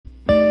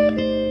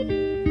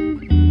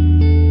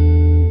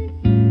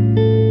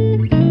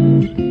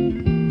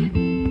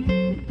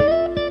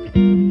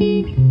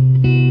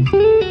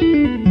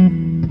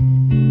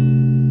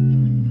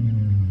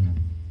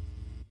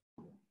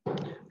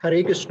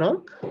हरे Krishna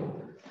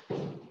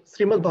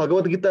Shrimad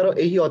Bhagavad guitar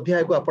एही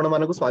अध्याय को आपण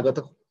मानक स्वागत।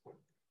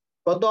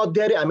 गत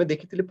अध्याय आमे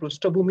देखिथिले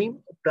पृष्ठभूमि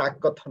प्राक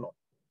कथन।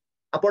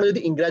 आपण यदि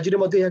इंग्रजी रे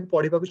मध्ये यह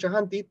पढिबा को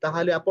चाहंती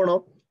ताहाले आपण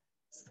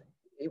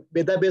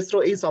वेदावेश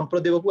रो एही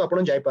संप्रदेव को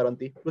आपण जाय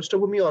पारंती।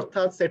 पृष्ठभूमि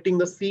अर्थात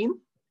सेटिंग द सीन,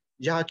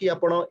 जहा कि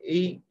आपण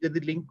एही यदि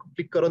लिंक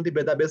क्लिक करंती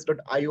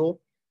vedabase.io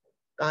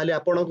ताहाले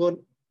आपण को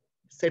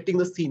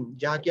सेटिंग द सीन,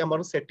 जहा कि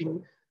हमर सेटिंग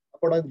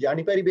आपण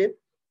जानि परिबे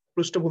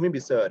पृष्ठभूमि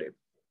विषय रे।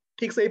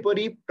 ठीक सही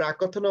परी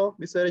प्राकथन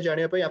विषय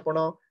जानिया पई आपण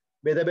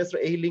वेदावेश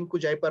एही लिंक को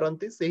जाय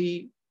पारंती। सेही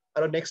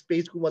आरो नेक्स्ट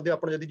पेज को मध्ये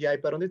आपण जदि जाय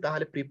पारंती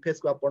ताहाले प्रीफेस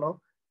को आपण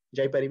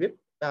जाय परिबे।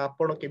 ता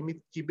आपण केमि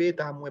जिबे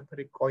ता हम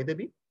एफरे कहि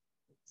देबी।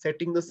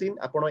 सेटिंग द सीन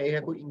आपण एहा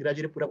को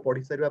इंग्रजी रे पूरा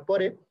पढि सरबा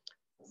परे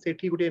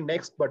सेठी गुटे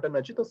नेक्स्ट बटन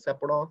अछि, तो से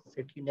आपण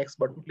सेठी नेक्स्ट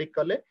बटन क्लिक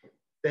करले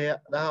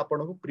ता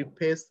आपण को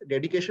प्रीफेस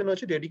डेडिकेशन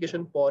अछि।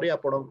 डेडिकेशन परे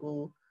आपण को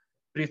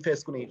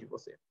प्रीफेस को नै जिवो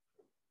से,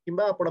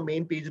 किबा आपण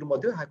मेन पेज रो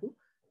मध्ये हाकू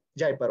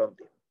जाय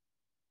पारंती।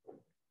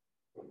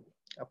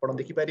 आपण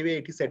देखि परिबे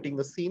एठी setting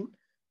the scene,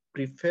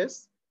 preface,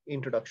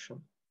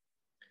 introduction.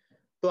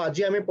 तो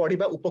आज आमे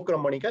पढिबा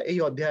उपक्रमणिका। एही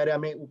अध्याय रे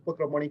आमे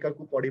उपक्रमणिका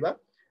को पढिबा।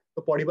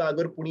 तो पढिबा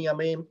अगर पुनी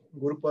आमे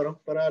गुरु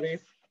परंपरा रे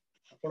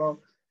आपण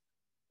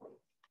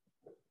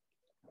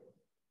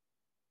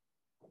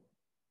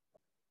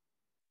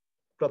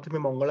प्रथमे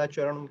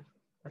मंगलाचरण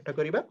पाठ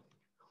करिबा।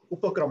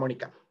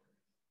 उपक्रमणिका।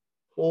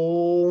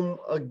 ओम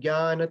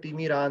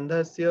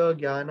अज्ञानतिमिरान्धस्य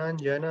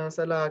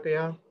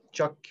ज्ञानाञ्जनशलाकया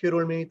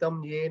चक्षुरुन्मीलितं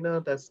येन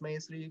तस्मै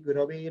श्री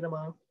गुरवे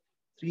नमः।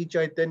 श्री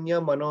चैतन्य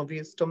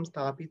मनोभीष्टं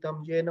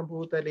स्थापितं येन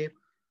भूतले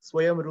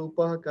स्वयं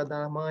रूपः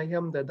कदा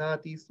मह्यं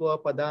ददाति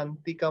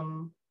स्वपदान्तिकम्।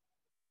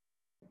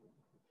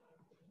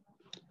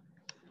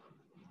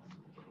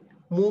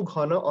 मु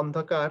घन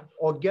अंधकार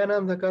अज्ञान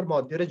अंधकार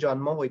मध्य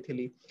जन्म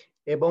होइथिली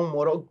एवं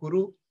मोर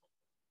गुरु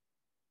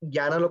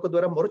ज्ञानलोक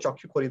द्वारा मोर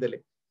चक्षु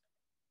खोलिदेले।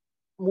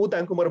 मु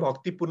तांको मोर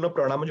भक्तिपूर्ण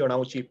प्रणाम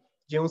जनाउछि।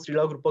 जेउ श्रील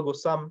रूप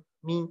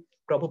गोस्वामी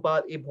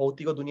प्रभुपाद ए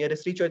भौतिक दुनिया रे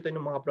श्री चैतन्य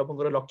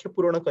महाप्रभुଙ୍କର लक्ष्य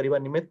पूर्ण करिबा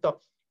निमित्त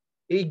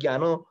ए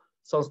ज्ञान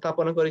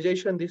संस्थापन करि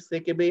जाइछन्ति, से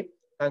केबे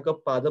तांको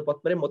पाद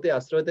पद्म रे मते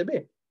आश्रय देबे।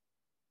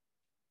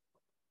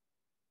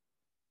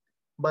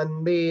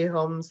 वंदे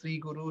हम श्री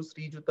गुरु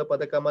श्रीजुत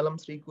पदकमलं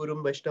श्री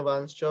गुरुं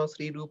वैष्णवांश्च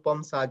श्री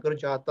रूपं सागर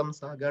जातं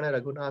सागण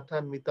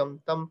रघुनाथान्वितं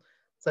तं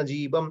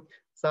सजीवं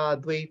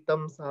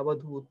साद्वैतं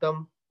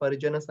सावधूतं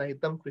परिजन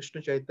सहितं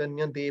कृष्ण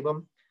चैतन्य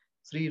देवं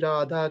श्री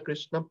राधा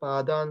कृष्ण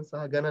पादान्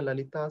सहगण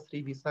ललिता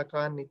श्री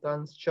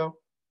विशाखान्वितांश्च।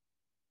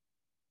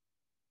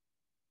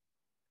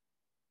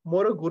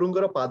 मोर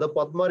गुरुंगर पाद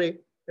पद्म रे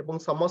एवं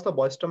समस्त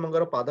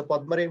वैष्णवंगर पाद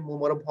पद्म रे मु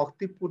मोर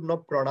भक्तिपूर्ण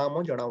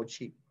प्रणाम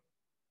जनाउछि।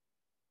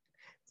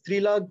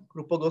 श्रीला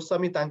रूप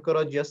गोस्वामी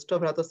तांकर ज्येष्ठ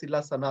भ्राता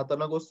श्रीला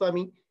सनातन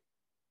गोस्वामी,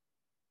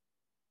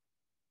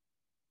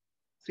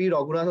 श्री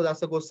रघुनाथ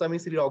दास गोस्वामी,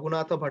 श्री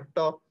रघुनाथ भट्ट,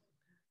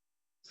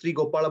 श्री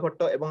गोपाल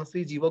भट्ट एवं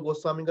श्री जीव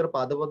गोस्वामी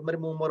पाद पद्म रे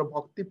मु मोर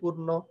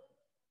भक्तिपूर्ण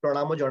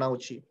प्रणाम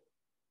जनाउछि।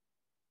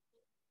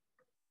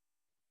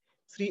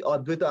 श्री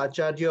अद्वैत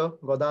आचार्य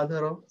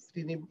गदाधर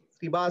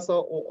श्रीवास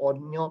और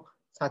अन्य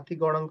साथी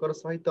गणंकर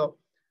सहित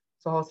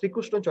सह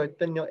श्रीकृष्ण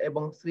चैतन्य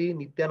एवं श्री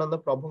नित्यानंद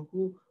प्रभु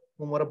को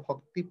मु मोर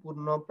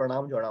भक्तिपूर्ण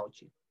प्रणाम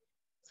जनाउछि।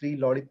 श्री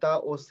ललिता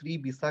और श्री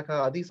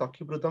विशाखा आदि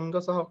सखीवृंदଙ୍କ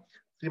सह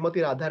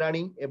श्रीमती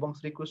राधाराणी एवं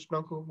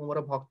श्रीकृष्ण को मु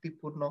मोर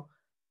भक्तिपूर्ण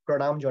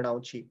प्रणाम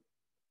जनाउछि।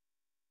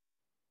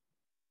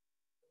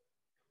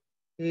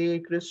 हे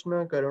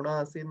कृष्ण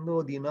करुणा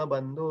सिंधु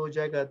दीनबंधु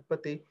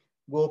जगतपते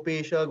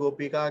गोपेश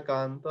गोपिका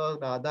कांत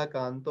राधा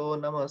कांतो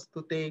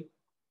नमस्तुते।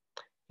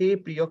 हे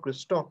प्रिय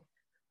कृष्ण,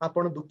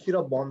 आपण दुखीर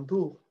बंधु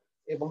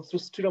एवं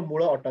सृष्टिर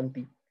मूल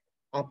अटंती।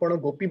 आपण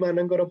गोपी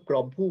मानकर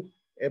प्रभु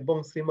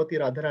एवं श्रीमती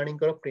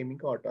राधाराणीଙ୍କର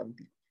प्रेमिक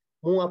अटंती।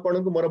 मु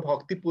आपनको मोर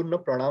भक्तिपूर्ण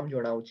प्रणाम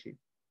जनाउछि।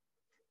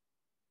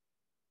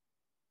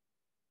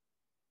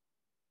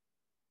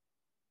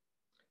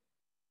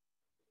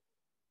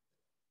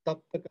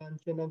 तप्त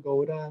कांचन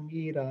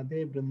गौरांगी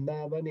राधे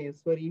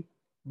वृंदावनेश्वरी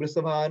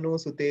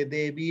वृषभानुसुते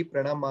देवी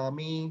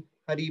प्रणमामि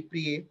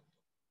हरिप्रिये।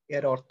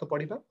 यार अर्थ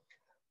पढ़िबा।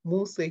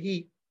 मु सेही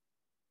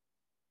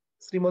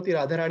श्रीमती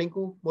राधाराणी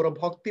को मोर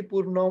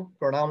भक्तिपूर्ण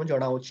प्रणाम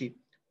जनाउछि,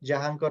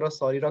 जहांकर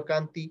शरीर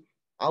कांति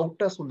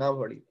आउटा सुना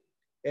भଳି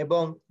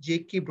एवं जे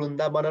कि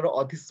वृंदावनर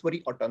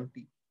अधीश्वरी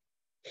अटंती।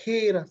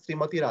 हे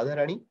श्रीमती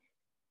राधाराणी,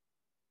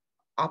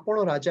 आपण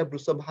राजा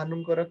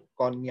वृषभानुଙ୍କର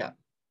कन्या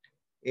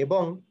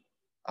एवं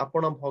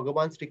आपण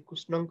भगवान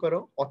श्रीकृष्णଙ୍କର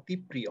अति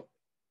प्रिय।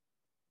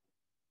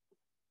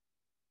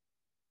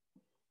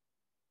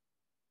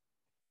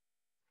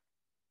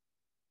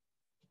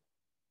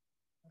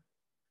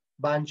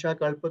 वाञ्छा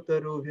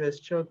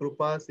कल्पतरुभ्यश्च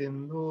कृपा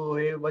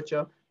सिन्धुएव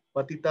च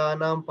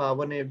पतितानां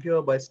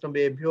पावनेभ्यो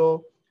वैष्णवेभ्यो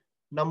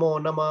नमो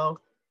नमः।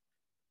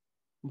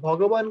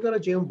 भगवानଙ୍କର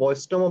ଯେଉଁ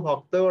वैष्णव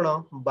भक्तगण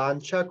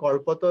वाञ्छा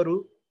कल्पतरु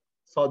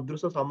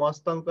सदृश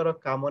समस्तଙ୍କର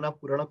कामना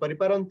पूरण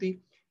करिपारନ୍ତି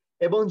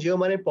ଏବଂ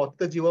ଯେଉଁମାନେ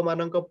ପତିତ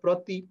ଜୀବମାନଙ୍କ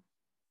ପ୍ରତି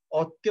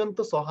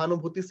ଅତ୍ୟନ୍ତ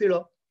ସହାନୁଭୂତିଶୀଳ,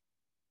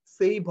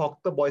 ସେହି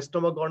ଭକ୍ତ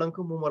ବୈଷ୍ଣବ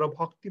ଗଣଙ୍କୁ ମୁଁ ମୋର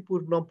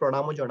ଭକ୍ତିପୂର୍ଣ୍ଣ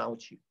ପ୍ରଣାମ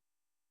ଜଣାଉଛି।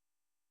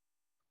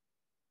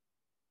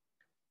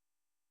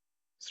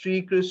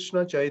 श्री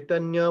कृष्ण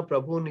चैतन्य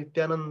प्रभु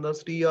नित्यानंद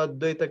श्री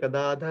अद्वैत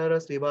गदाधर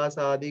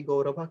श्रीवासादि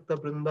गौर भक्त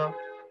वृंद।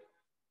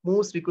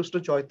 मु श्री कृष्ण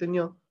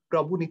चैतन्य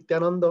प्रभु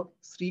नित्यानंद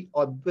श्री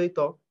अद्वैत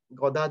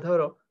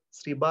गदाधर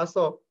श्रीवास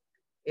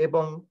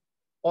एवं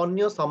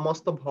अन्य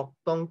समस्त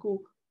भक्तों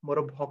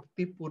मोर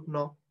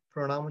भक्तिपूर्ण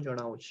प्रणाम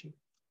जनाऊछि।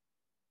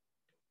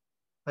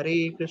 हरे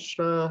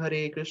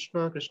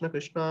कृष्ण कृष्ण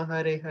कृष्ण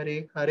हरे हरे,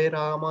 हरे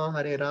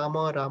राम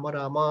राम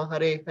राम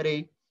हरे हरे।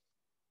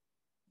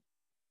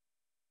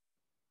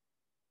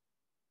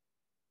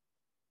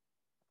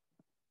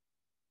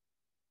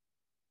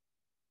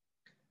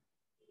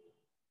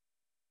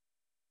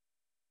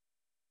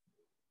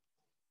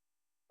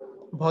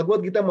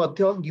 भगवद गीता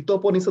मध्य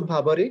गीतोपनिषद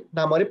भाव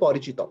नाम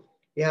परिचित।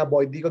 यह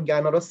वैदिक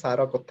ज्ञानर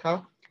सार कथा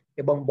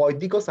एवं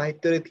वैदिक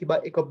साहित्य थिबा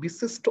एक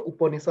विशिष्ट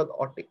उपनिषद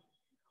अटे।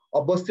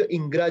 अवश्य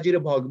इंग्राजी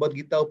भगवद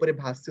गीता उपरे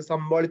भाष्य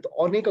संबलित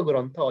अनेक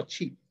ग्रंथ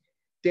अछि।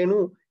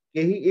 तेणु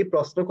केही ए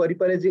प्रश्न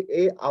करिपारे जे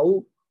ए आउ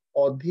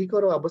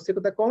अधिकर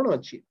आवश्यकता कौन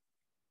अछि।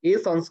 ए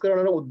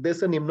संस्करणर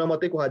उद्देश्य निम्न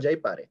मते कहा जाय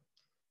पारे।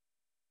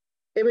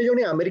 एबे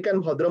जणे अमेरिकन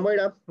भद्र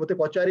महिला मते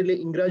पचारिले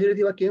इंग्राजी रे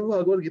थिबा केउ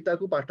भगवद गीता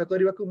को पाठ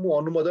करबा को मु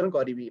अनुमोदन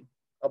करिवि।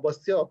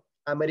 अवश्य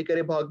अमेरिका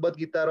रे भगवद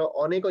गीतार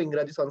अनेक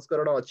इंग्राजी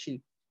संस्करण अछि,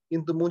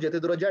 किंतु मु जेते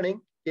दूर जाने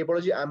केवल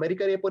जे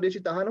अमेरिका रे एपरि अछि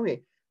ताहा नुहे,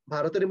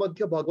 भारत रे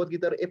मध्य भगवद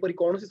गीतार एपरि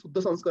कौनसी शुद्ध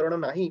संस्करण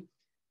नाही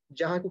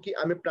जहां को कि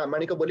आमे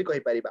प्रामाणिक बोली कहि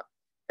परिबा।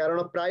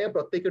 कारण प्राय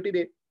प्रत्येकटी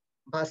रे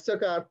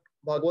भाष्यकार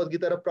भगवद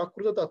गीतार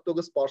प्रकृत तत्व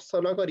को स्पर्श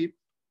न करी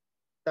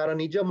तार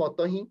निज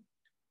मत ही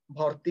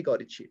भर्ती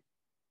करिछि।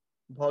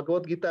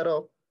 भगवद गीतार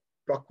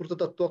प्रकृत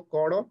तत्व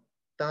कौन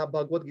ताहा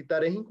भगवद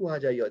गीतार ही कुहा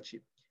जाई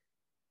अछि।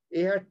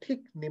 यह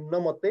ठीक निम्न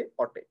मते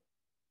अटे।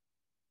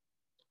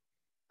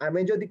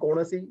 आमे जदि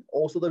कौनसी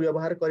औषध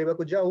व्यवहार करबा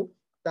को जाऊ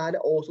ताहाले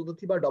औषध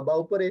थिबा डब्बा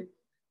उपरे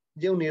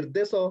जे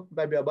निर्देश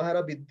बा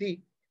व्यवहार विधि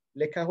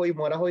लेखा होई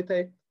मरा होई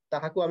थाए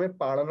ताहाको आमे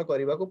पालन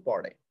करबा को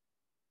पड़े।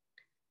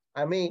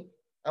 आमे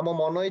आम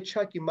मन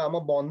इच्छा किंबा आम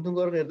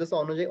बंधुଙ୍କର निर्देश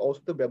अनुଯାयी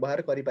औषध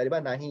व्यवहार करि परिबा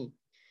नाही।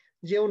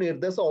 जे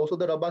निर्देश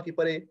औषध डब्बा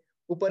किपरे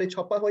उपरे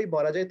छपा होई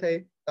मरा जाय थाए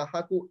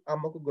ताहाकू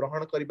आमको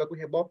ग्रहण करबा को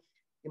हेबो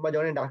किंबा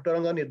जने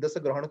डाक्टरଙ୍କ निर्देश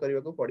ग्रहण करबा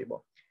को पड़िबो।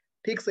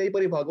 ठीक सही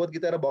परि भगवद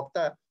गीतार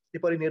वक्ता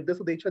जेपरि निर्देश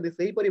दैछथि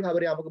सही परि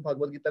भाबरे आमको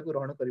भगवद गीता को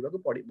ग्रहण करबा को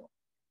पड़िबो।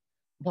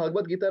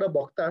 भगवद गीतार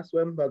वक्ता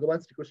स्वयं भगवान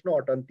श्रीकृष्ण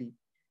अटंती।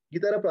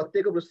 गीतार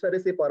प्रत्येक पृष्ठरे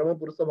से परम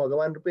पुरुष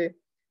भगवान रूपे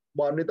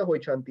वर्णित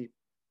होइछंती।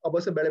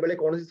 अवश्य बेले बेले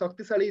कौन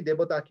शक्तिशाली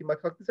देवता किंबा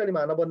शक्तिशाली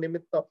मानव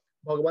निमित्त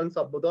भगवान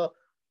शब्द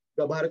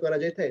व्यवहार करा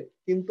जाय थाए,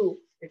 किंतु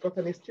एक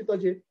कथा निश्चित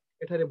जे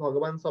एठारे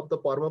भगवान शब्द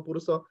परम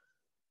पुरुष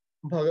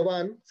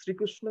भगवान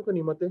श्रीकृष्ण को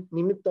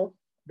निमित्त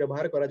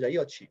व्यवहार करा जाई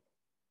अछि।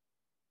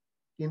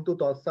 किंतु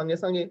तत्संगे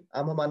संगे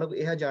आम मानक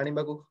यह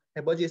जानवा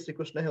हेब जे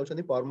श्रीकृष्ण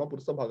हेउछंती परम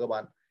पुरुष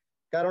भगवान।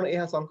 कारण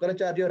यह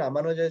शंकराचार्य,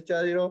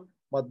 रामानुजाचार्य,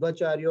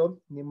 मध्वाचार्य,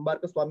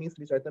 निम्बार्क स्वामी,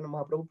 श्री चैतन्य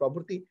महाप्रभु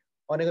प्रभृति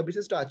अनेक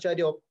विशिष्ट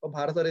आचार्य और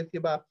भारत रे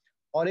थिबा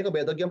अनेक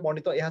वेदज्ञ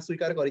पंडित यह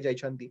स्वीकार करि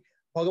जाइछंती।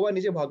 भगवान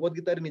निजे भगवद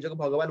गीता रे निजक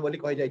भगवान बोली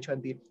कहि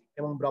जाइछंती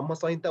एवं ब्रह्म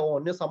संहिता और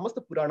अन्य समस्त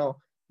पुराण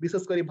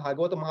विशेष करी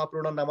भागवत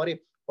महापुराण नाम रे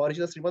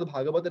परिचित श्रीमद्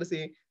भागवत रे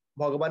से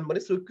भगवान बोली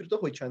स्वीकृत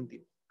होइछंती।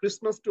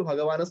 कृष्णस्तु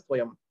भगवान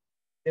स्वयं।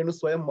 तेणु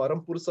स्वयं परम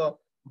पुरुष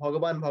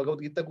भगवान भगवद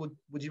गीता को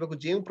बुझीबा को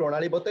जे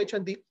प्रणाली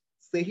बताइछंती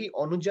सेही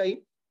अनुଯାयी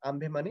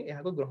आम्भे माने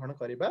यह को ग्रहण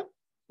करिबा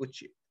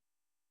उचित।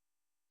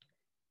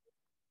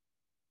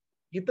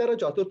 गीतार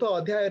चतुर्थ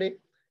अध्याय रे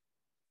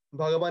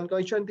भगवान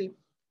कहते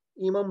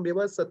इमं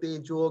विवस्वते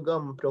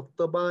जोगम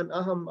प्रोक्तवान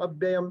अहम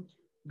अव्ययम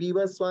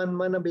विवस्वान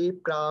मनवे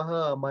प्राह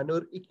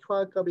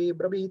मनुर्इक्ष्वा कवे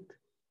ब्रवीत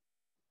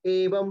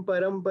एवं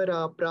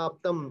परंपरा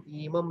प्राप्तम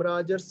इमं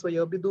राजर्षय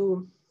विदु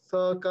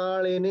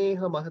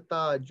सकालेनेह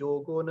महता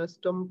जोगो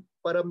नष्टम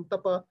परम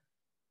तप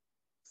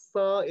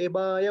स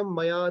एवायं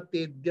मया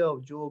तेद्य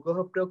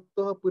योगः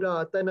प्रोक्तः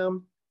पुरातनम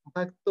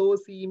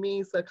भक्तोऽसि मे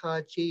सखा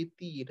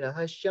चेति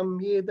रहस्यम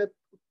हेदत्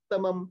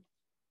उत्तमम।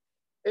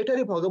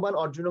 एठारे भगवान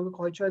अर्जुन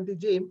को कहते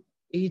जे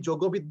यही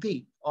जोग विधि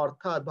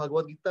अर्थात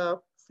भगवद गीता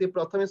से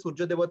प्रथमे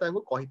सूर्य देवता को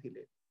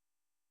कहिथिले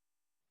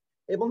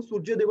एवं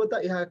सूर्य देवता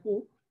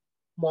यहाकू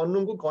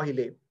मनु को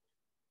कहिले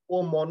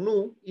ओ मनु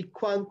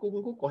इक्ष्वाकु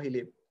को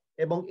कहिले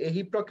एवं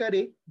एही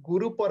प्रकारे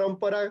गुरु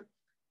परंपरा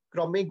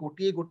क्रमे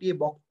गोटिए गोटिए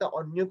वक्ता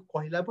अन्य को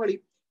कहला भली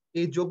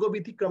ए जोग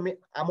विधि क्रमे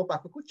आम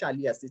पाखक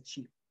चली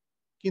आसी,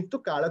 किंतु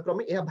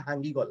कालक्रमे यह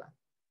भांगी गला।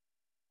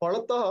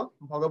 फलतः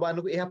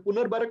भगवान को यह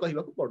पुनर्बार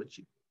कहवा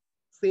पड़ुछि।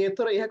 से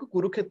एथर यह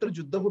कुरुक्षेत्र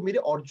युद्ध भूमि रे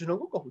अर्जुन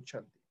को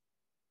कहउछंती।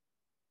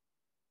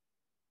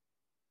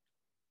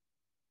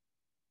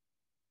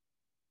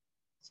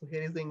 So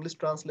here is the English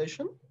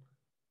translation.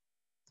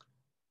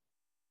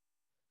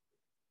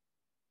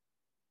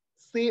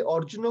 से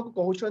अर्जुन को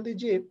कहउछंती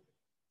जे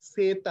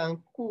से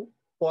तांकु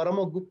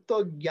परम गुप्त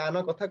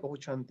ज्ञान कथा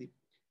कहउछंती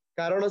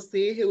कारण से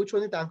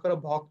हेउछंती तांकर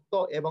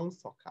भक्त एवं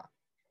सखा।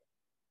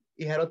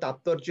 यार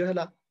तात्पर्य है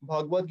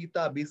भगवद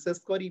गीता विशेष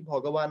करी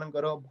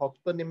भगवानଙ୍କର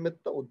भक्त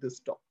निमित्त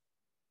उद्दिष्ट।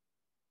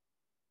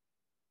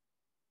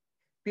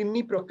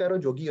 तीन प्रकार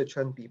योगी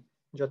अछंती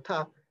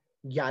यथा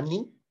ज्ञानी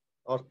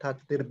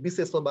अर्थात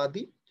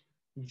निर्विशेषवादी,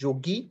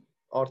 योगी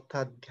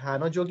अर्थात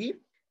ध्यान योगी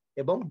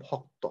एवं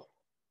भक्त।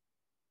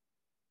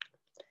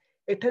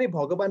 एठारे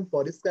भगवान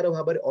परिष्कार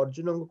भाव में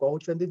अर्जुन को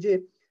कहउछन्ति जे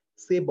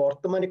से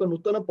वर्तमान एक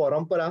नूतन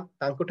परंपरा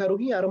तांको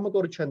ही आरंभ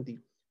करुछन्ति,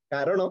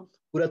 कारण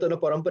पुरातन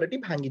परंपराटी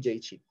भांगी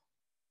जाइछि।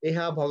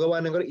 एहा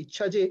भगवानकर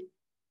इच्छा जे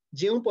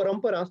जेउ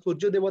परंपरा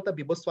सूर्य देवता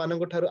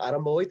विवस्वानक ठारू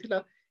आरंभ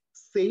होइथिला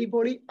सेही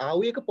भली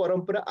आउ एक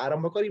परंपरा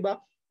आरंभ करिबा,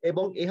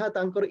 एवं एहा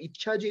तांकर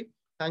इच्छा जे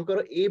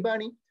तांकर ए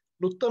बाणी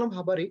नूतन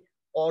भाव में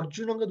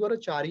अर्जुन द्वारा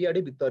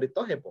चारिआडे वितरित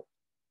हेबो।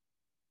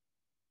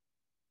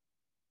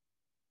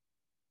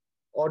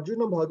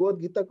 अर्जुन भगवद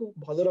गीता को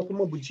भल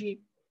रकम बुझी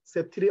से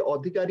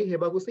अधिकारी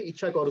हेबाकु से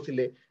इच्छा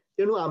करुथिले।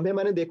 तेणु आम्भे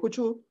माने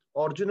देखुछु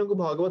अर्जुन को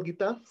भगवद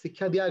गीता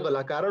शिक्षा दिया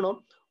गला, कारण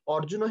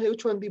अर्जुन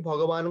हेउछन्ति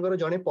भगवानकर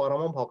जने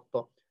परम भक्त,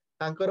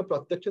 तांकर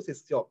प्रत्यक्ष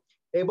शिष्य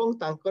एवं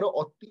तांकर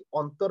अति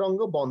अंतरंग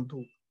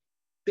बंधु।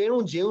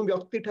 तेणु जेउ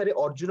व्यक्ति ठारे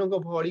अर्जुन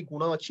भली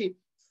गुण अछि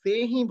से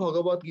ही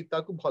भगवद गीता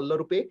को भल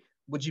रूपे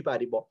बुझी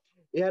पारिबो।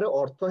 यार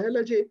अर्थ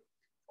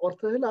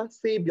हैला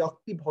से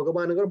व्यक्ति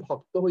भगवानकर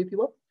भक्त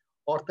होइथिबो,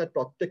 अर्थात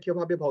प्रत्यक्ष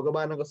भाव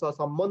भगवान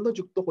संबंध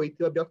युक्त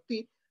होइथिबा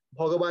व्यक्ति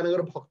भगवान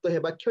भक्त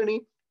हेबा क्षणी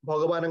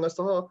भगवान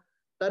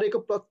तार एक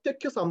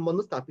प्रत्यक्ष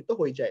संबंध स्थापित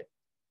हो जाए।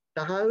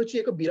 ताहा होछि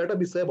एक विराट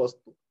विषय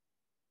वस्तु,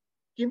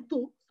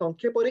 किंतु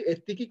संक्षेप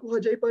एतिकी कह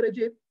जाय पारे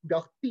जे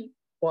व्यक्ति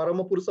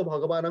परम पुरुष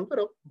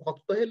भगवानकर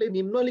भक्त हेले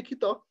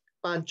निम्नलिखित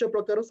 5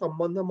 प्रकार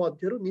संबंध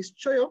मध्यरु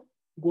निश्चय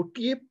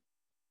गोटिए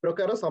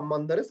प्रकार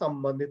संबंध रे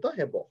संबंधित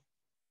हेबो।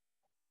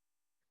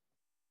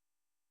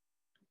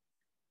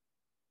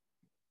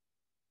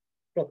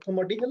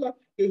 प्रथमटी है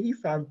कहीं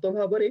शांत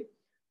भाव में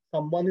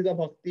संबंधित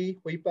भक्त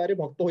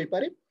हो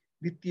पारे।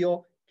 द्वितीय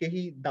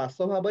कहीं दास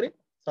भाव में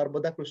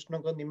सर्वदा कृष्ण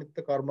को निमित्त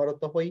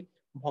कर्मरत हो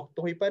भक्त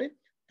हो पारे।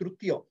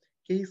 तृतीय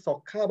कहीं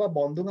सखा बा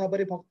बंधु भाव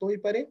में भक्त हो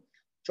पारे।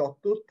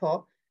 चतुर्थ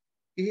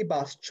कहीं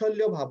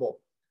वात्सल्य भाव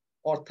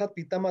अर्थात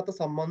पितामाता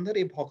संबंध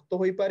रे भक्त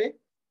हो पारे।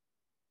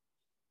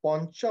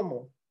 पंचम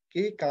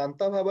कहीं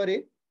कांता भाव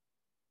में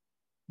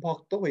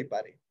भक्त हो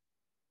पारे।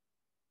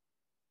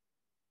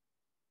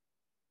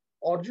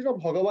 अर्जुन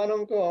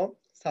भगवान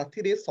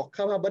साथी रे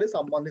सखा भाव में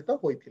संबंधित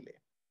होइथिले।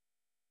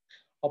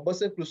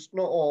 अवश्य कृष्ण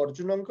और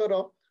अर्जुन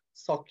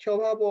सख्य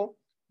भाव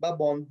बा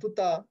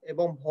बंधुता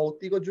एवं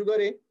भौतिक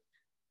जुगरे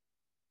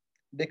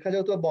देखा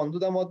जाउतबा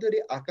बंधुता मध्य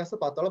आकाश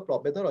पाताल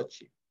प्रभेद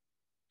अछि।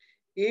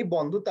 ए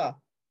बंधुता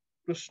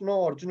कृष्ण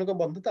और अर्जुन का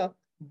बंधुता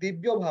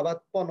दिव्य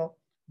भावात्मन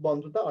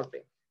बंधुता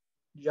अटे,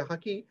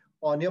 जहाँकि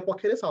अन्य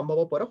पक्षे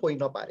संभवपर होई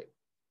न पारे।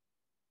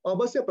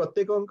 अवश्य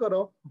प्रत्येकंकर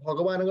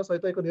भगवान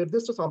सहित एक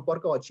निर्दिष्ट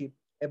संपर्क अछि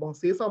एवं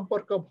से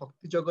संपर्क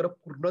भक्ति जगर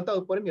पूर्णता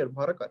उपर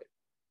निर्भर करे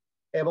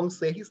एवं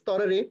सही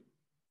स्तर रे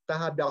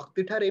ताहा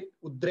व्यक्ति ठारे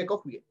उद्रेक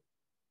हुए।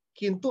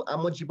 किंतु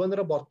आम जीवन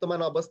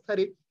वर्तमान अवस्था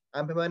रे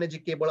आम्भे माने जे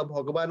केवल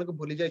भगवान को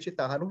भूली जाइछे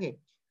ताहा नुहे,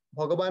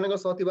 भगवान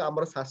सहित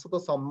आमर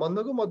शाश्वत संबंध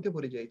को मध्य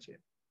भूली जाइछे।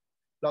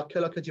 लक्ष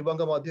लक्ष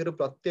जीवन मध्य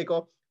प्रत्येक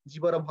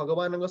जीवर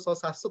भगवान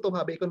शाश्वत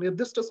भाव एक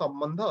निर्दिष्ट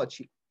संबंध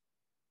अछि,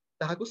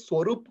 ताहाकु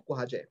स्वरूप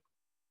कहा जाए।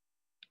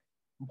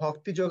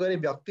 भक्ति जगरे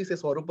व्यक्ति से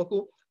स्वरूप को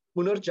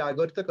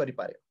पुनर्जागरित करि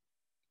पारे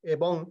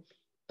एवं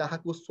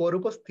ताहाकु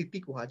स्वरूप स्थिति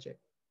कहा जाए।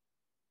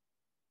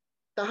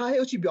 ताहा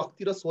हेउछि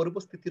व्यक्तिर स्वरूप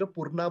स्थितिर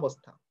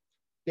पूर्णावस्था।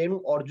 तेणु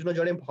अर्जुन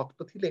जड़े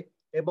भक्त थिले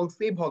एवं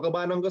से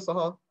भगवान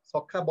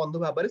सखा बंधु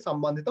भाव में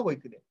संबंधित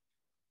होइथिले।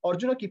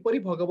 अर्जुन किपरि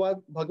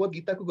भगवद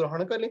गीता को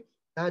ग्रहण कले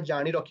ताहा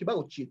जानी रखिबा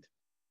उचित।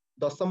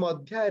 10म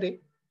अध्याय रे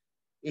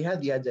एहा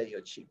दिया जाई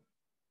अछि।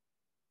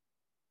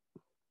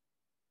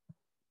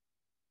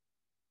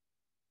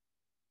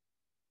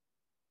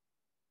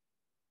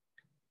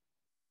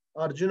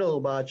 अर्जुन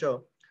उवाच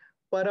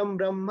परम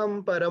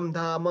ब्रह्मं परम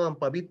धाम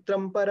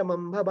पवित्रं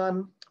परमं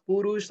भवान्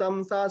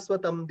पुरुषं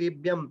शाश्वतं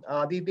दिव्यम्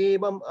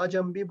आदिदेवम्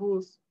अजं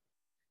विभुः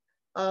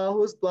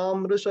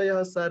आहुस्त्वां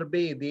ऋषयः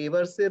सर्वे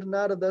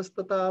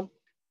देवर्षिर्नारदस्तथा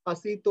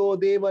असितो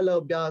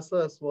देवलव्यास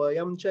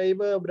स्वयं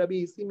चैव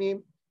ब्रवीषि मे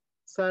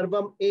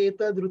सर्वम्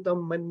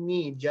एतद्रुतं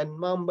मन्ये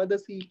जन्मां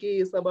वदसि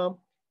केशव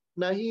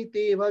न हि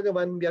ते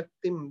भगवन्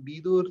व्यक्तिं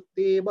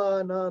विदुर्देवा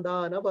न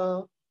दानवा।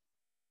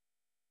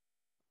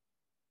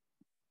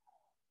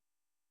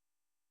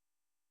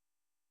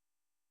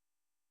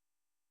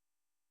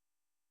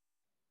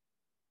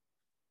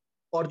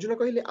 अर्जुन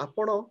कहले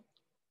आपण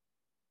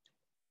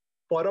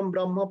परम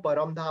ब्रह्म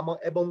परम धाम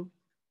एवं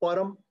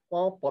परम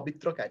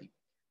पवित्रकारी,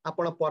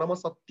 आपण परम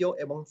सत्य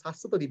एवं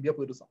शाश्वत दिव्य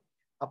पुरुष,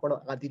 आपण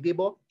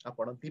आदिदेव,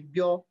 आपण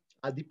दिव्य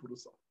आदि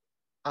पुरुष,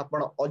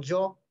 आपण अज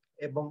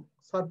एवं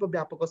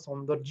सर्वव्यापक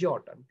सौंदर्य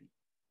अटंती।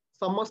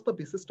 समस्त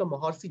विशिष्ट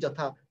महर्षि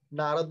यथा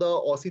नारद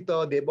असित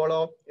देवल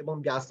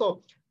एवं व्यास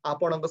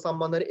आपण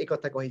संबंध में एक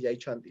कही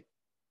जाइछन्ति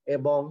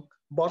एवं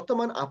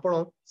वर्तमान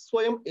आपण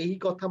स्वयं यही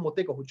कथा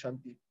मते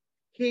कहउछन्ति।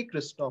 हे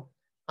कृष्ण,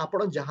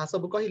 आपण जहाँ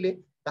सब कहले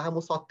ताहा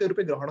मु सत्य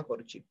रूपे ग्रहण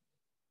करुछि।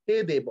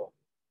 हे देव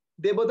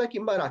देवता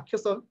किंबा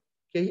राक्षस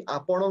केही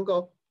आपणक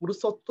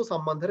पुरुषत्व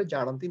संबंध में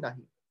जानती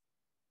नाही।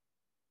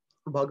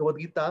 भगवद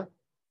गीता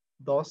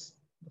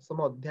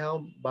 10म अध्याय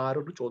 12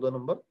 ରୁ 14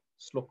 नंबर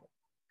श्लोक।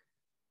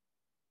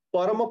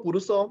 परम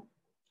पुरुष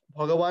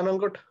भगवान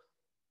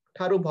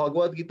ठारू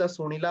भगवद गीता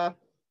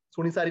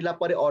शुणी सारिला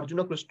परे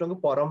अर्जुन कृष्ण को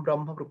परम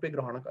ब्रह्म रूपे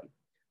ग्रहण कले।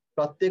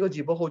 प्रत्येक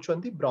जीव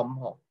होउछंती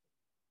ब्रह्म,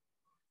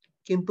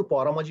 किंतु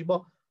परम जीव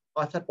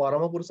अर्थात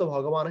परम पुरुष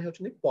भगवान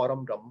होउछंती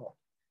परम ब्रह्म।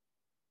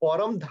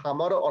 परम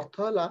धामर अर्थ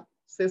है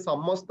से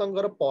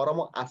समस्तंकर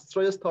परम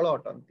आश्रय स्थल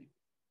अटंती।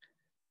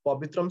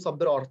 पवित्रम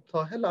शब्दर अर्थ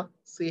है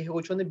से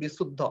होउछंती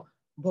विशुद्ध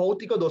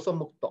भौतिक दोष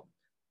मुक्त।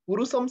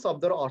 पुरुषम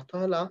शब्दर अर्थ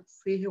है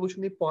से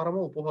होउछंती परम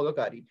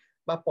उपभोगकारी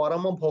बा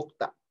परम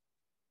भोक्ता।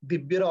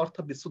 दिव्यर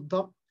अर्थ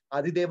विशुद्ध।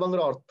 आदिदेवंर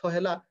अर्थ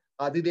है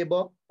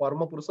आदिदेव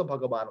परम पुरुष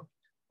भगवान।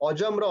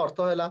 अजम्र अर्थ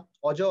है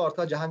अज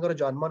अर्थ जहांगर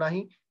जन्म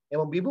नहीं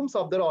एवं विभुम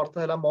शब्दर अर्थ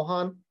है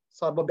महान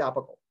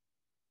सर्वव्यापक।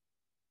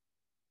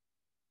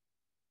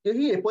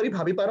 यही एपरी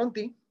भावी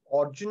पारंती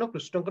अर्जुन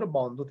कृष्णकर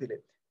बंधु थिले,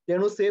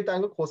 तेणु से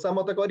तांको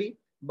खोसामत करी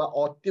बा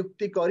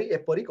अत्युक्ति करी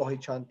एपरी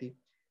कहिछंती।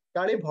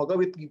 काले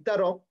भगवत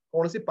गीतार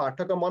कौनसी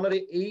पाठक मनरे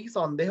एही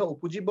संदेह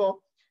उपजीव,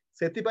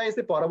 सेतिपाई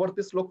से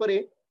परवर्ती श्लोक रे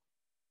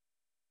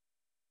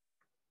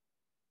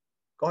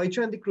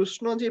कहिछंती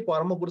कृष्ण जे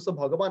परम पुरुष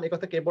भगवान एक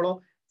केवल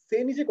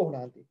से निजे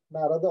कहनांती।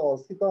 नारद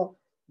असित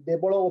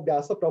देवल और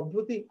व्यास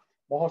प्रभृति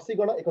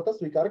महर्षिगण एक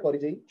स्वीकार कर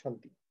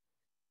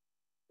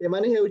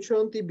एमाने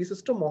हेउछंती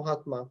विशिष्ट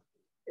महात्मा।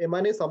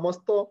 एमाने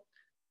समस्त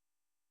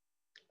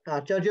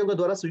आचार्य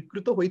द्वारा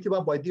स्वीकृत होइथिबा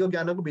वैदिक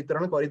ज्ञान को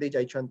वितरण कर दे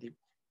जाइछंती।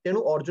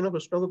 तेणु अर्जुन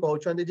कृष्ण को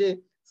कहउछंती जे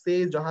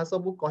से जहाँ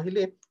सब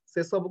कहिले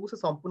से सब को से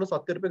संपूर्ण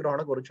सत्य रूपे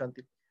ग्रहण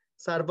करूछंती।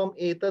 सर्वम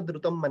एतद्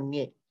द्रुतम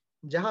मन्ये,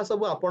 जहाँ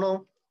सब आपण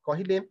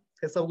कहिले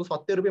से सब को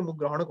सत्य रूपे मु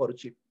ग्रहण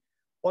करूछि।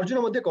 अर्जुन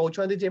मध्य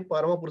कहउछंती जे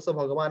परम पुरुष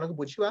भगवान को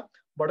बुझिबा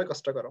बड़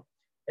कष्टकर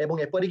एवं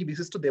एपरिक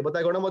विशिष्ट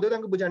देवतागण मध्य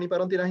तांको जानि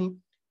पारंती नाही।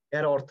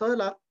 यार अर्थ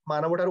है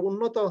मानव ठार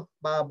उन्नत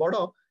बा बड़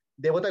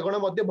देवतागण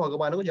मध्य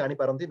भगवान को जानि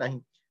पारंती नाही।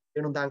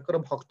 तेणु तांकर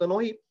भक्त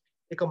नही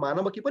एक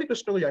मानव किपरि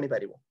कृष्ण को जानि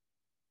पारिबो।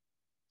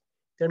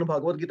 तेणु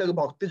भगवद गीता को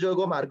भक्ति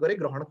योग मार्ग रे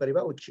ग्रहण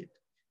करिबा उचित।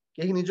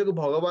 केही निजको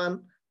भगवान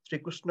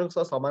श्रीकृष्ण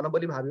सह समान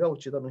बोली भाविबा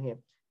उचित नुहे,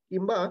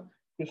 किंबा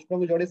कृष्ण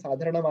को जड़े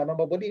साधारण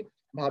मानव बोली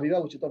भाविबा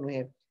उचित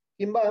नुहे,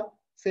 किंबा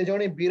से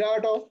जड़े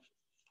विराट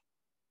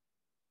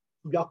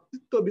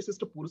व्यक्तित्व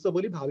विशिष्ट पुरुष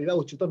बोली भाविबा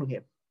उचित नुहे।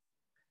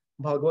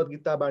 भगवद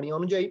गीता बाणी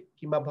अनुଯାयी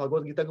किंबा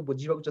भगवद गीता को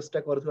बुझीबा चेष्टा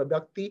करुवा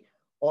व्यक्ति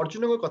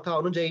अर्जुन को कथा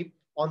अनुଯାयी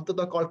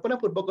अंततः कल्पना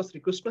पूर्वक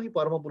श्रीकृष्ण ही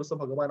परम पुरुष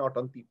भगवान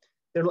अटंती।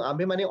 तेणु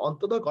आम्भे माने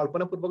अंततः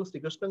कल्पना पूर्वक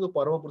श्रीकृष्ण को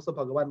परम पुरुष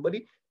भगवान बोली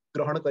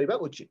ग्रहण करिबा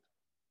उचित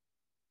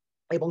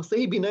एवं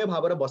सही विनय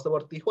भावर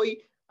बशवर्ती होई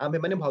आम्भे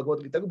माने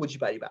भगवद गीता को बुझी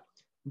पारिबा।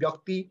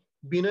 व्यक्ति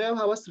विनय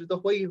भावश्रित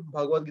होई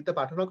भगवद गीता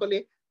पाठ न कले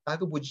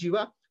ताहाको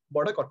बुझीबा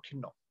बड़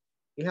कठिन,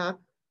 यह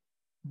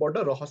बड़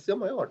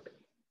रहस्यमय अटे।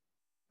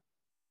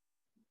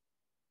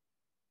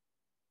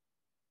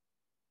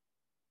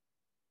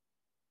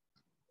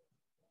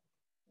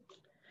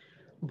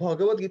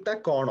 भगवद गीता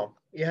कौन,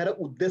 यार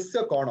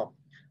उद्देश्य कौन?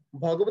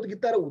 भगवद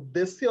गीतार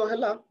उद्देश्य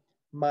है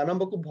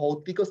मानव को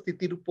भौतिक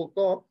स्थिति रूपक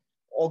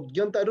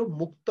अज्ञातारू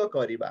मुक्त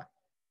करिबा।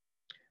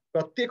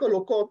 प्रत्येक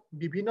लोक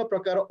विभिन्न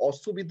प्रकार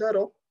असुविधार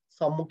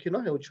सम्मुखीन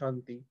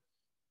हेउछंती।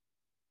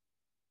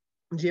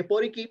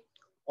 जेपरिकी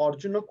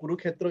अर्जुन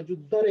कुरुक्षेत्र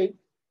युद्ध रे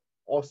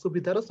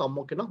असुविधार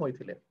सम्मुखीन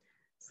होइथिले,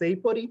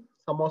 सेहीपरि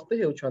समस्ते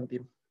हेउछंती।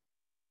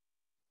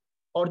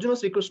 अर्जुन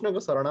श्रीकृष्ण को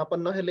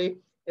शरणापन्न हेले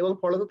एवं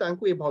फलत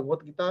तांकु ए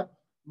भगवद गीता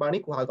बाणी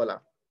कुहागला।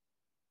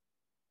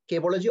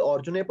 केवल जे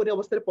अर्जुन एपरि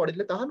अवस्था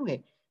पड़िले ताहा नुहे,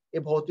 ए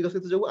भौतिक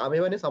स्थिति जो आमे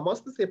माने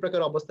समस्त से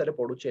प्रकार अवस्था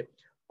पड़ुछे,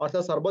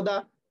 अर्थात सर्वदा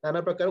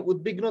नाना प्रकार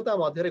उद्विग्नता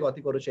मध्य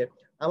गति करुछे।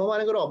 आम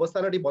मानकर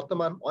अवस्थान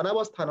वर्तमान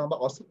अनावस्थान बा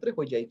असत्य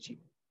हो जाइछि।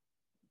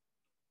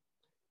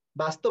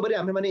 वास्तव में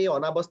आमे माने ए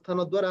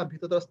अनावस्थान द्वारा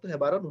भीतत्रस्त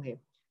हेबार नुहे।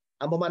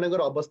 आम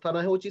मानकर अवस्थान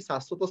हेउछि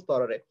शाश्वत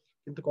स्तर रे,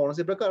 किंतु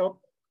कौनसी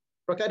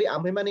प्रकार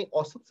आमे माने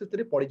असत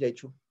स्थिति पड़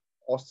जाइछु।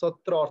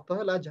 असत्र अर्थ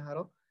है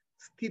जहार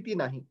स्थिति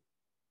नहीं।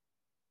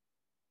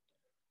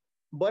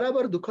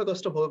 बराबर दुख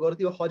कष्ट भोग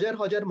करथिबा हजार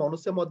हजार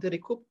मनुष्य मध्य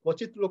खूब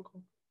क्वचित लोक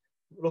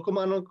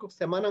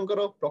सेमानंकर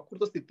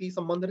प्रकृत स्थिति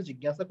संबंध में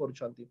जिज्ञासा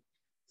करुछंती।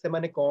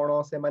 सेमाने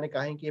कौन, सेमाने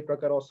काहेकि ए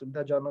प्रकार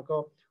असुविधाजनक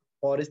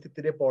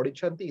परिस्थिति रे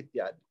पड़िछंती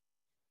इत्यादि।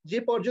 जे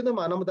पर्यंत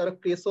मानव तार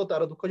क्लेश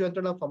तार दुख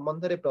यंत्रणा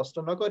संबंध में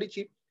प्रश्न न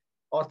करिछि,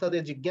 अर्थात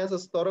जिज्ञासा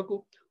स्तर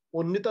को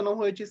उन्नीत न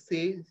होइछि,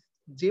 से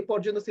जे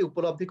पर्यंत से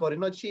उपलब्धि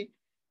करिनछि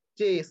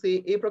जे से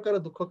ए प्रकार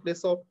दुख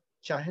क्लेश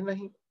चाहे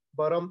नहीं,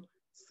 बरम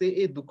से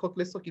ए दुख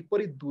क्लेश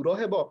किपरि दूर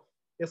हेबो,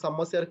 ए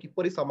समस्या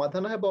किपरि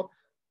समाधान हेबो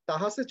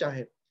ताहा से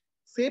चाहे,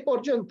 से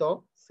पर्यंत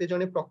से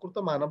जने प्रकृत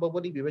मानव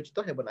बोली विवेचित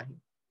हेबो नाही।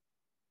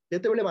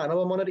 जेतेबेले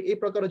मानव मन रे ए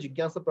प्रकार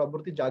जिज्ञासा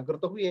प्रवृत्ति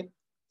जागृत हुए,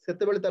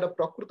 सेतेबेले तार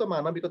प्रकृत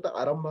मानविकता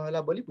आरंभ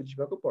होला बोली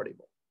बुझिबाको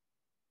पड़िबो।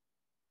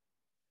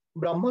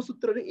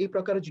 ब्रह्मसूत्र रे ए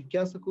प्रकार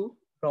जिज्ञासा को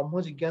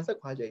ब्रह्म जिज्ञासा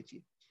कहा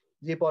जायछि।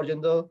 जे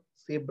पर्यंत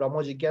से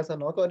ब्रह्म जिज्ञासा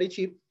न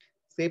करिछि,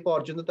 से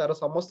पर्यंत तार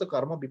समस्त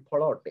कर्म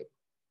विफल अटे।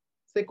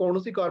 से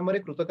कौनसी कर्म रे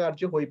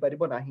कृतकार्य होई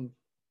परिबो नाही।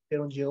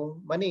 तेणु जेउ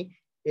माने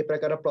ए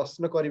प्रकार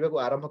प्रश्न करबा को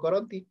आरंभ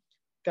करंती,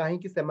 काहे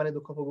कि से माने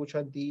दुख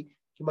भोगुछंती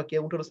किबा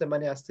केउठर से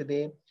माने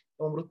आसिले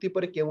और मृत्यु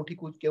पर केउठी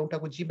को केउठा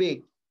को जिबे,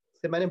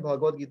 से माने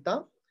भगवद गीता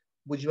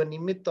बुझिबा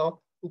निमित्त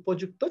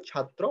उपयुक्त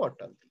छात्र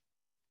अटंती।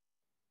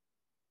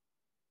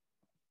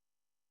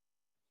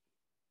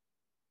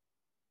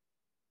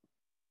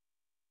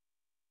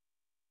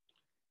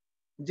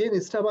 जे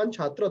निष्ठावान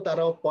छात्र तार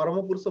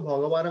परम पुरुष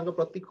भगवान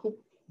प्रति खूब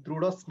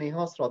दृढ़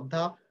स्नेह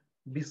श्रद्धा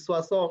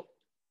विश्वास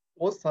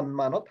और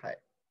सम्मान थाए।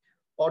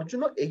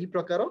 अर्जुन यही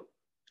प्रकार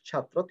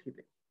छात्र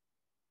थिले।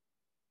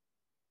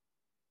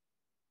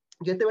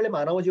 जेतेबेले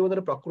मानव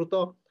जीवन प्रकृत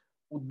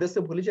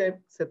उद्देश्य भूली जाए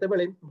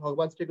सेतेबेले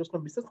भगवान श्रीकृष्ण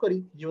विशेष कर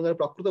जीवन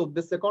प्रकृत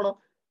उद्देश्य कौन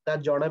ता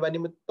जनवा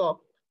निमित्त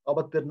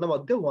अवतीर्ण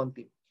मध्य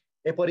हुअन्ति।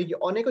 एपरिक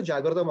अनेक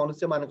जागृत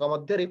मनुष्य मानक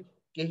मध्यरे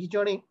केही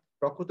जणे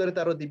प्रकृत रे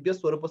तार दिव्य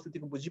स्वरूप स्थिति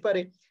को बुझी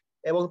पारे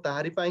एवं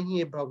ताहारी पाई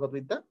ही भगवद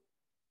गीता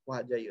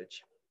कहा जाई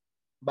अछि।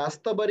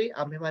 वास्तव रे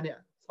आम्हे माने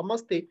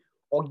समस्ते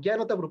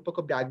अज्ञानता रूपक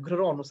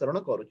व्याघ्रर अनुसरण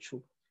करुछु,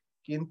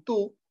 किंतु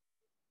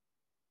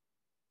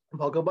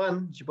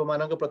भगवान जीव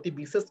मानक प्रति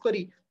विशेष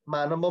करी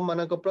मानव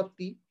मानक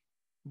प्रति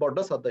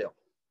बड़ सदय।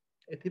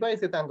 एथिपाई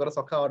से तांकर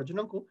सखा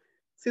अर्जुन को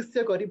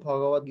शिष्य करी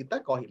भगवद गीता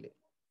कहिले।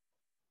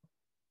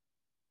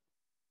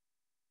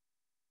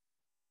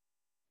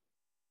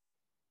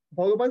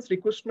 भगवान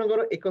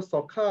श्रीकृष्ण एक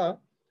सखा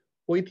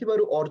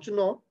होइथिबारु अर्जुन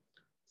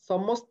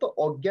समस्त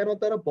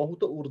अज्ञानतार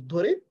बहुत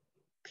ऊर्ध्वरे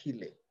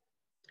थिले।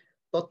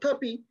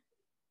 तथापि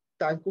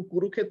तांकु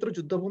कुरुक्षेत्र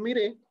युद्धभूमि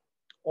रे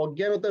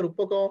अज्ञानता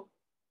रूपक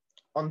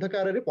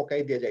अंधकार रे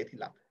पकाई दिया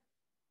जाइथिला।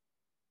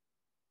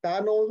 ता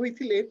न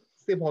होइथिले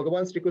से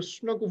भगवान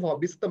श्रीकृष्ण को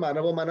भविष्य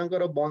मानव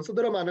मानकर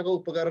वंशधर मानक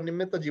उपकार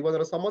निमित्त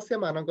जीवन समस्या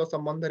मानक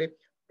संबंध में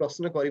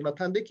प्रश्न करि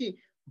नथांते कि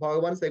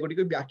भगवान सेगुडी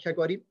को व्याख्या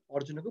करी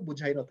अर्जुन को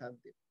बुझाई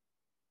नथांते।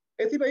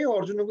 एथिपाई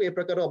अर्जुन को ए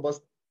प्रकार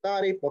अवस्था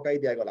रे पकाई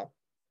दिया गला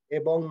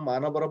एवं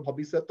मानवर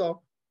भविष्यत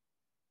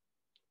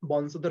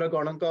वंशधर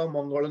गणक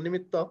मंगल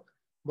निमित्त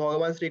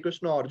भगवान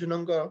श्रीकृष्ण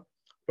अर्जुन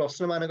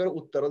प्रश्न मानकर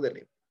उत्तर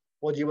देले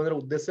और जीवन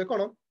उद्देश्य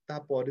कौन ता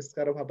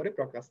परिष्कार भाव में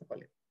प्रकाश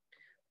कले।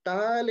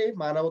 ताले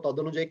मानव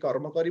तदनुजाई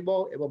कर्म करिवो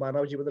एवं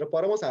मानव जीवन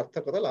परम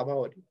सार्थकता लाभ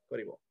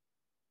करिवो।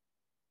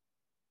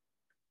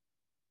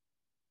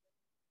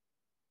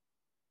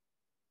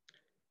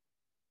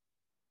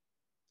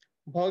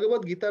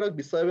 भगवद गीतार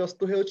विषय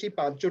वस्तु हेउछि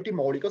पांचटी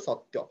मौलिक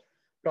सत्य।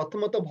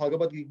 प्रथमतः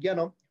भगवद विज्ञान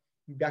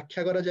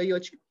व्याख्या करा जाई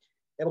अछि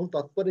एवं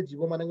तत्पर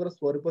जीव मानकर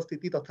स्वरूप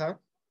स्थिति तथा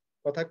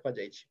कथा कहा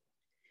जाइछि।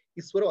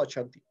 ईश्वर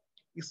अछंती।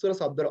 ईश्वर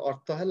शब्दर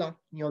अर्थ है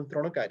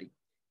नियंत्रणकारी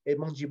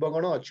एवं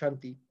जीवगण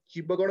अछंती।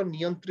 जीवगण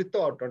नियंत्रित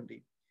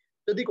अटंती।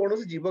 यदि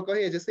कौन जीव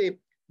कहे जे से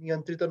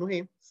नियंत्रित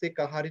नुहे से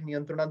कहारी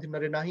नियंत्रणाधीन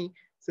रे नाही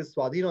से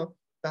स्वाधीन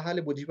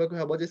ताहाले बुझिबाक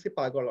हबो जे से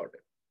पागल अटे।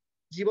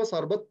 जीव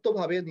सर्वत्व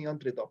भावे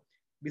नियंत्रित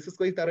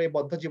विशेषकर तार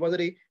बद्ध जीवन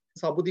में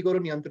सबु दिगरु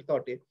नियंत्रित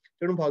अटे।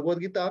 तेणु भगवद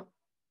गीता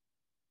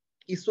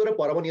ईश्वर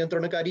परम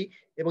नियंत्रणकारी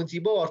एवं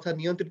जीव अर्थात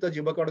नियंत्रित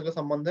जीवगण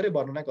संबंध में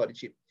वर्णना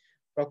करिछि।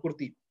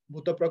 प्रकृति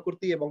भूत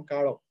प्रकृति एवं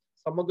काल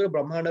समग्र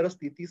ब्रह्मांडर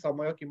स्थिति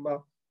समय किंबा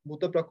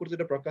भूत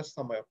प्रकृतिर प्रकाश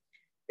समय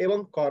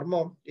एवं कर्म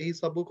यही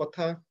सबु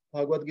कथा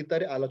भगवद गीता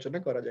रे आलोचना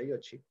करा जाई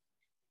अछि।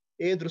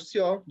 ए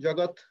दृश्य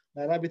जगत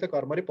नानाविध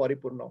कर्म रे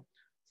परिपूर्ण।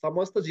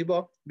 समस्त जीव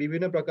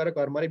विभिन्न प्रकार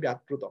कर्म रे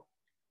व्यापृत।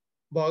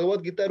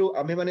 भगवद गीतारू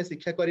आम्हे माने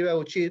शिक्षा करिवा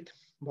उचित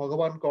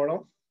भगवान कौन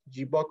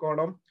जीव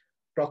कौन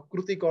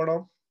प्रकृति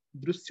कौन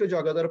दृश्य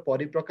जगतर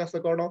परिप्रकाश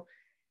कौन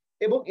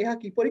एवं यह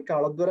किपरि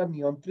काल द्वारा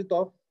नियंत्रित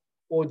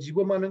और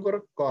जीव मानकर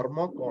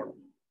कर्म कौन।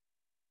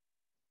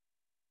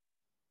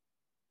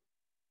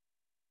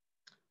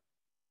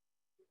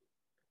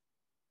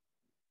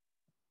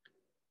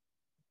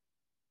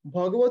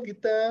 भगवद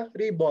गीता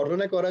रे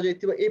वर्णना करा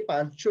जाइतिबा ए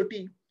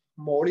पांचटी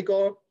मौलिक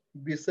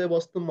विषय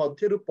वस्तु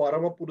मध्यरु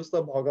परम पुरुष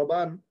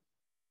भगवान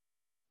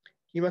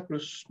किंबा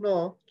कृष्ण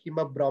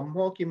किंबा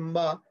ब्रह्म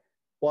किंबा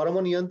परम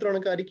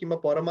नियंत्रणकारी किंबा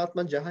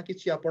परमात्मा जहाँ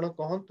किछि आपण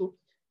कहंतु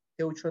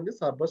हेउछन्ति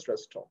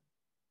सर्वश्रेष्ठ।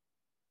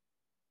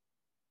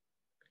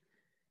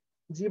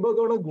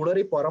 जीवगण गुण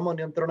रे परम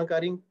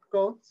नियंत्रणकारी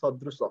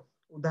सदृश।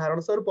 उदाहरण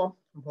स्वरूप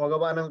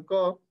भगवान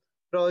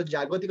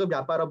जागतिक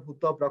व्यापार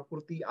भूत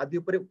प्रकृति आदि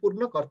उपरे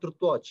पूर्ण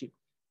कर्तृत्व अछि।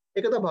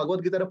 एक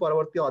भगवद गीतार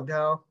परवर्ती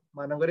अध्याय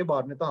मानकरे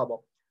वर्णित हब।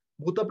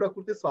 भूत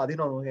प्रकृति स्वाधीन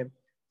नुहे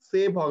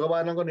से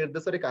भगवान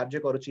निर्देश रे कार्य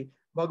करुछि।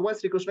 भगवान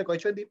श्रीकृष्ण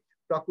कहते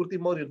प्रकृति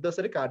मो निर्देश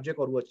रे कार्य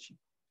करुअछि।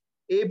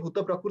 ए भूत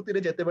प्रकृति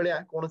रे जेतेबेले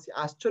कोनोसी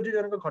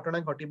आश्चर्यजनक घटना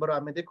घटिबार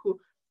आमे देखु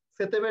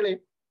सेतेबेले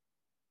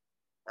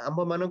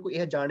आम मानकु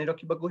यह जानि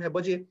रखिबाकु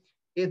हेबो जे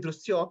ए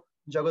दृश्य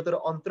जगतर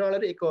अंतराल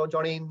रे एक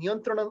जणे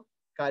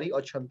नियंत्रणकारी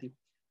अछंती।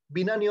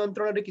 बिना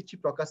नियंत्रण रे किछि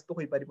प्रकाशित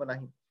होई परिबो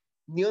नाही।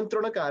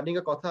 नियंत्रणकारी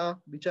कथा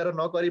विचार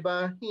न करिबा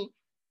ही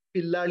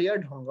पिल्लालिया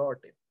ढंग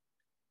अटे।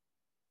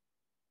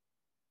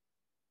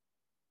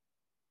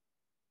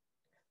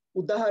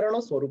 उदाहरण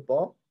स्वरूप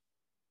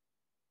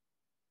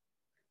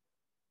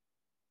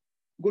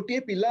गोटे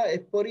पिला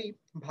एपरी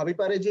भावी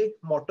पारे जे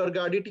मोटर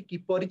गाड़ी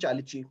किपरि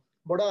चली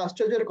बड़ा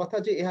आश्चर्य कथा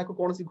जे यह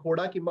कौन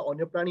घोड़ा किंबा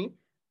अन्य प्राणी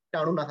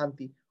टाणु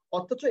नाहांती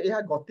अथच यह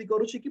गति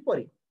करुछि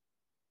किपरि।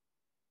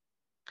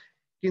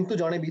 किंतु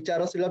जड़े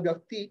विचारशील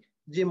व्यक्ति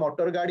जे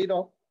मोटर गाड़ी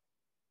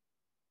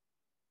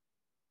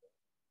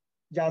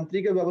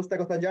यांत्रिक व्यवस्था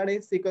कथा जाने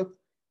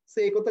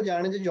से एक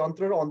जाने जे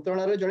यंत्र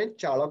अंतरणार जड़े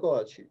चालक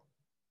अच्छी।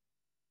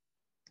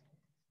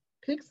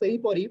 ठीक से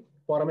परी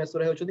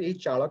परमेश्वर होती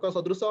चालक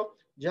सदृश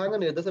जहाँ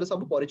निर्देश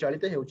सब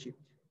परिचालित होउछि।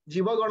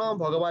 जीवगण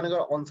भगवान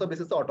अंश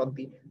विशेष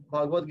अटंती।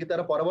 भगवद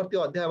गीतार परवर्ती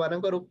अध्याय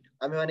मानकरू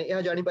आमे माने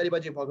यह जानि परिबा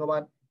जे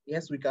भगवान यह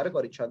स्वीकार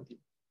करिसंती।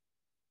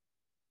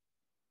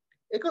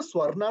 एक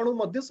स्वर्णाणु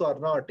मध्य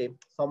स्वर्ण अटे,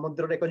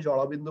 समुद्र एक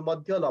जलबिंदु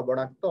मध्य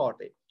लवणाक्त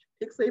अटे।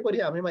 ठीक से परी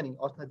आमे मानी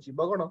अर्थात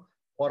जीवगण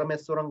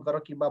परमेश्वरंकर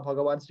किंबा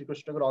भगवान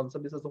श्रीकृष्णकर अंश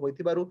विशेष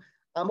होइथिबारु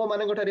आम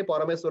मानक ठारे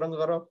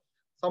परमेश्वरंकर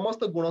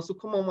समस्त गुण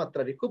सूक्ष्म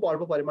मात्रा रे खूब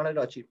अल्प परिमाण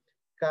रे अछि।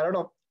 कारण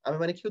आमे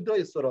माने क्षुद्र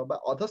ईश्वर बा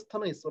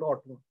अधस्थान ईश्वर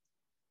अटु।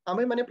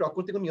 आमे माने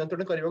प्रकृति को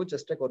नियंत्रण करने को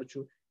चेष्टा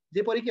करूछु।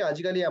 जेपरि कि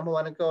आजिकाली आम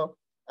मानक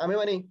आमे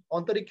माने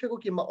अंतरिक्ष को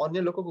किंबा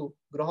अन्य लोक को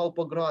ग्रह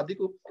उपग्रह आदि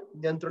को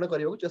नियंत्रण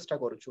करने को चेष्टा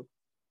करूछु।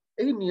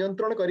 एही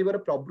नियंत्रण करिवार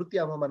प्रवृत्ति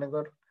आम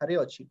मानकर ठारे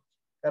अछि।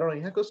 कारण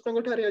यह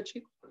कृष्णଙ୍କ ठारे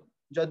अछि।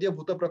 जदियो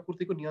भूत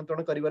प्रकृति को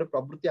नियंत्रण करिवार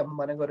प्रवृत्ति आम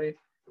मानकर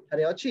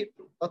ठारे अछि,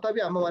 तथापि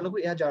आम मानक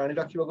यह जानि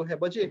रखिबाको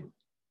हेबो जे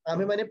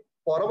आमे माने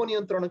परम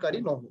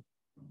नियंत्रणकारी नहु।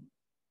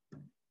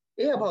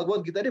 यह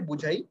भगवद गीता रे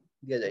बुझाई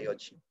दिया जाय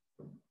अछि।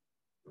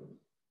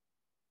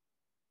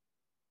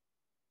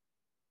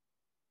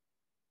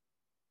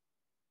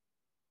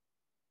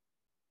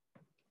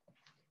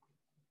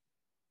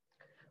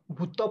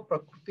 भूत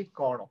प्रकृति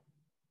कौन?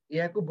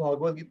 यह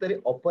भगवद गीता रे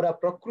अपरा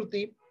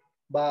प्रकृति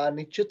बा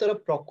निश्चितर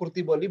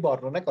प्रकृति बोली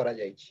वर्णना करा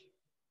जायछि।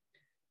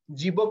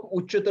 जीव को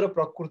उच्चतर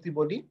प्रकृति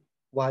बोली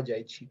कहा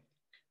जायछि।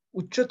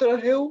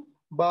 उच्चतर हेउ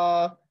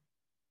बा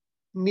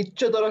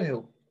निश्चितर हेउ,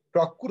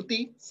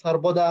 प्रकृति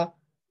सर्वदा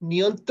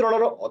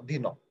नियंत्रणर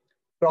अधीन।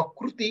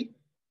 प्रकृति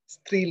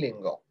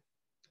स्त्रीलिंग।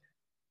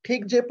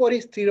 ठीक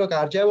जेपरि स्त्रीर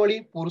कार्यावली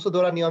पुरुष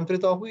द्वारा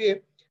नियंत्रित हुए,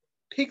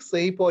 ठीक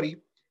सही परी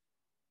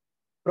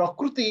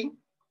प्रकृति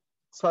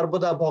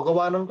सर्वदा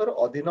भगवानंकर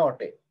अधीन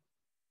अटे।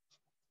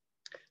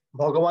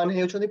 भगवान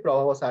हेउछन्ति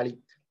प्रभावशाली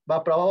बा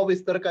प्रभाव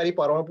विस्तारकारी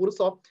परम पुरुष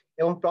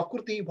एवं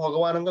प्रकृति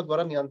भगवान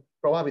द्वारा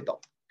प्रभावित।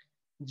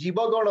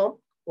 जीवगण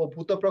और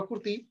भूत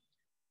प्रकृति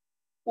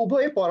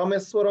उभय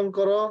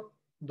परमेश्वरंकर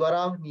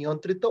द्वारा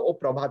नियंत्रित और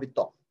प्रभावित।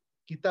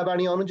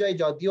 गीतावाणी अनुଯାयी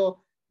जदियो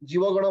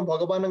जीवगण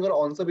भगवान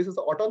अंश विशेष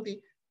अटंती,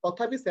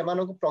 तथापि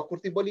सेमानक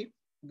प्रकृति बोली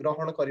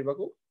ग्रहण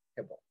करबाको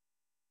हेबो।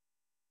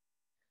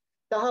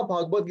 ताहा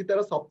भगवद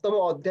गीतार सप्तम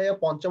अध्याय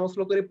पंचम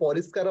श्लोक रे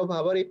परिष्कार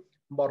भाव में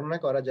वर्णना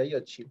करा जाई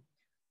अछि।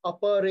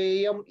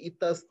 अपरेयम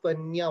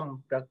इतस्तन्यम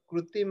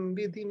प्रकृतिम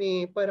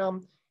विधिने परम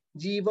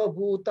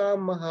जीवभूता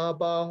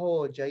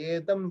महाबाहो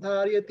जयेदम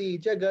धार्यति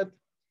जगत।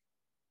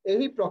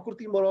 एही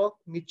प्रकृति मोर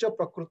नीच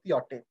प्रकृति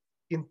अटे,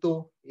 किंतु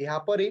यहाँ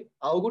परे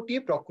आउ गोटे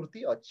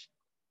प्रकृति अछि।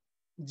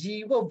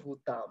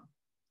 जीवभूताम,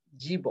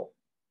 जीव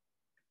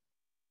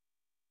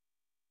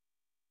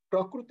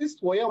प्रकृति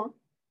स्वयं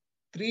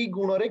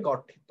त्रिगुण रे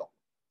गठित,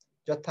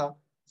 यथा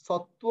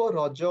सत्व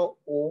रज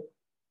ओ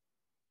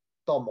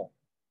तम।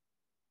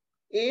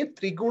 ए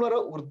त्रिगुणर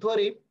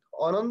ऊर्ध्वरे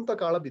अनंत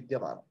काल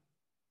विद्यमान।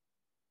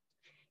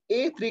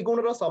 ए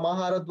त्रिगुणर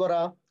समाहार द्वारा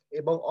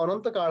एवं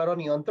अनंत कालर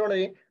नियंत्रण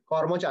रे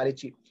कर्म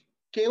चली।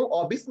 केउ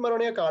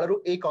अविस्मरणीय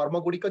कालरू ए कर्म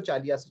गुड़िक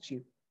चली आसुछि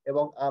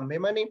एवं आम्भे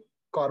माने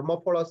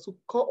कर्मफल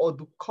सुख और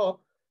दुख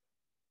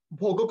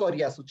भोग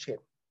करि आसुछे।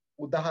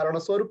 उदाहरण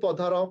स्वरूप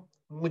धर,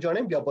 मु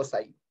जणे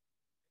व्यवसायी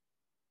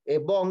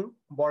एवं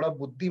बड़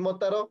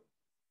बुद्धिमतार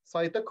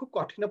सहित खूब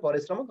कठिन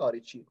परिश्रम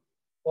करिछि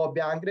और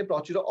बैंक रे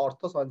प्रचुर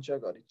अर्थ संचय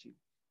करिछि।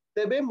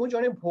 तेबे मु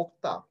जणे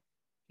भोक्ता,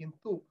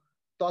 किंतु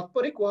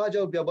तत्परे कहा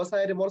जाओ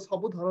व्यवसाय रे मोर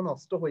सब धन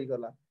नष्ट होई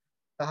गला,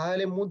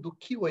 ताहाले मु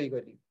दुखी होई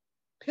गली।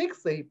 ठीक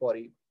सही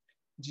परी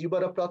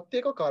जीवर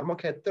प्रत्येक कर्म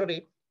क्षेत्र रे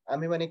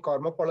आमे माने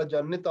कर्मफल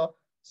जनित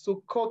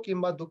सुख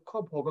किंबा दुख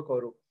भोग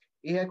करू।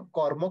 यह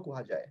कर्म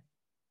कहा जाए।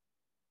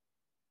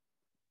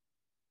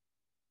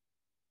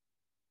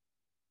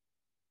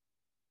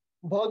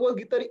 भगवद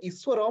गीता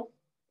ईश्वर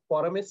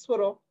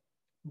परमेश्वर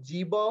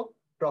जीव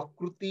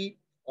प्रकृति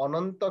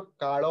अनंत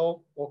काल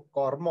और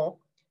कर्म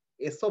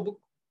एसबु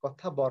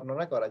कथा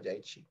वर्णना करा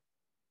जायछि।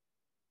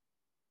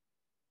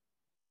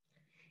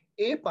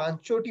 ए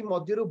पांचटी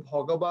मध्यरु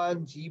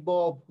भगवान जीव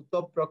भूत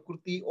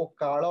प्रकृति और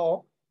काल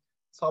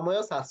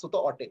समय शाश्वत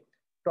अटे।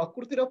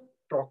 प्रकृतिर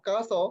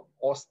प्रकाश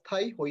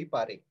अस्थायी होई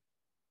पारे,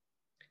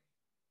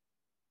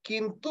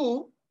 किंतु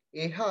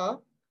एहा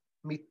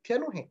मिथ्या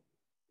नुहे।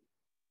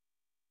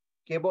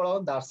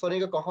 केवल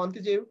दार्शनिक कहती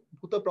जे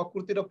भूत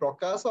प्रकृतिर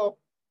प्रकाश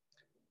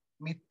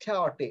मिथ्या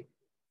अटे,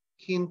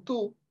 किंतु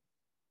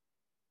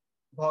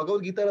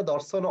भगवद गीतार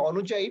दर्शन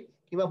अनुଯାयी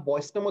किंबा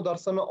वैष्णव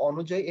दर्शन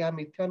अनुଯାयी यह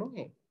मिथ्या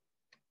नुहे।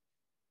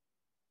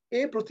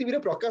 ए पृथ्वी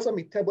प्रकाश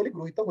मिथ्या बोली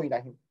गृहीत होई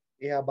नाही,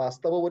 यह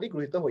वास्तव बोली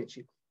गृहीत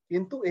होईछि,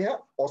 किंतु यह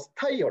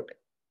अस्थायी अटे।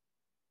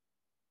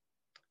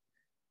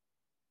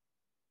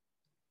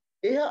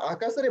 यह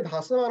आकाश रे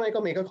भासमान एक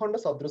मेघखंड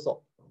सदृश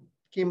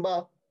किंबा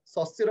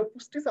शस्यर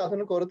पुष्टि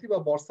साधन करुथिबा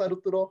वर्षा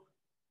ऋतुर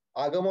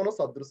आगमन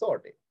सदृश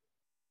अटे।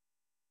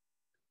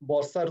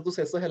 वर्षा ऋतु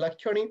शेष है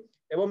क्षणी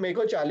एवं मेघ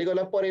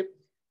चलीगला परे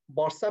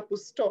वर्षा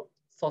पुष्ट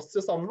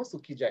शस्य समूह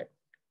सुखी जाए।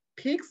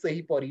 ठीक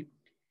सही परी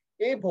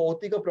ए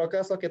भौतिक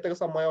प्रकाश केतक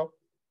समय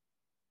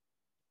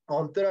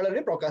अंतराल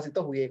प्रकाशित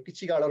हुए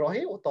किछि काल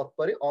रहे और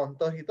तत्परे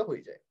अंतर्हित हो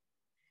जाए।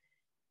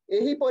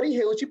 एहीपरि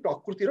हेउछि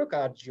प्रकृतिर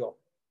कार्य,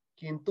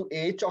 किंतु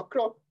ए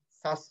चक्र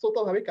शाश्वत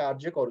भावे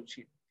कार्य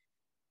करुछि।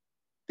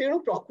 तेणु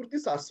प्रकृति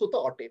शाश्वत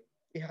अटे,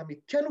 यह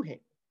मिथ्या नुहे।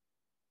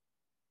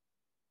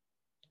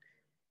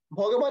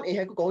 भगवान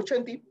यह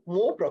कहउछन्ति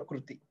मो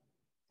प्रकृति,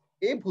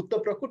 ए भूत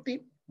प्रकृति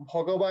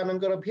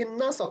भगवानंकर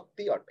भिन्न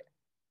शक्ति अटे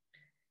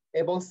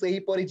एवं सही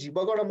परि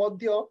जीवगण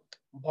मध्य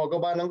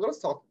भगवानंकर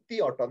शक्ति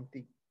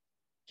अटंती,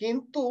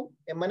 किंतु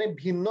एमाने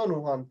भिन्न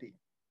नुहंती।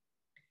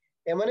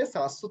 एमाने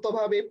शाश्वत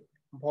भावे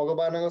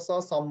भगवान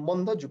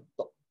संबंध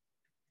युक्त।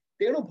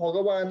 तेणु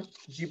भगवान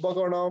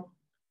जीवगण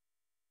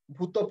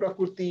भूत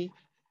प्रकृति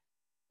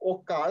और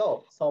काल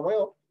समय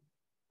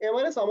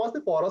एमाने समस्त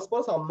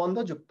परस्पर संबंध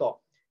युक्त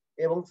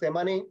एवं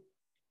सेमाने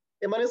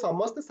एमाने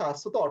समस्त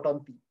शाश्वत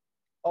अटंती।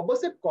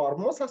 अवश्य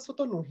कर्म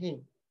शाश्वत नुहे,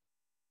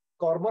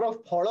 कर्मर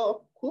फल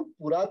खूब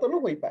पुरातन हो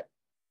पाए।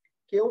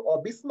 क्यों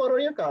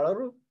अविस्मरणीय काल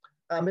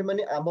आमे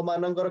माने आम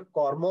मानकर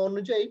कर्म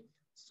अनुଯାयी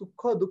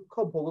सुख दुख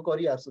भोग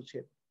करी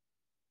आसुछे,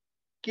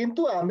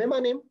 किंतु आमे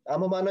माने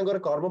आम मानकर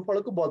कर्म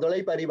फल को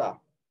बदलाई परिबा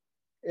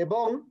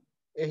एवं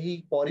एही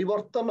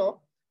परिवर्तन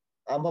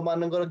आम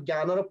मानकर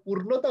ज्ञानर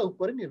पूर्णता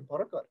उपर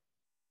निर्भर करे।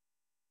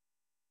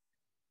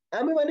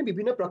 आमे माने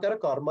विभिन्न प्रकार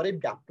कर्म रे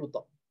व्यापृत।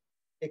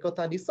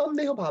 एकथा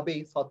निसंदेह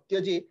भावे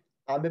सत्य जे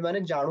आमे माने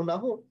जानु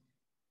नाहु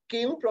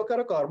केउ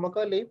प्रकार कर्म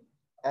कले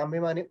आमे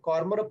माने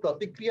कर्मर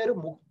प्रतिक्रिया रू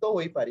मुक्त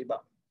होई परिबा,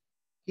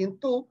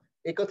 किंतु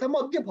एकथा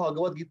मध्य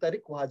भगवद गीता रे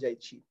कहा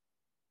जायछि।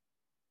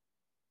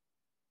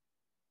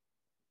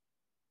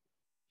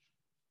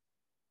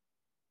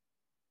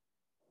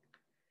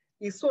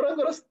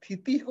 ईश्वरंकर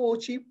स्थिति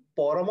होछि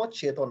परम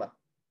चेतना।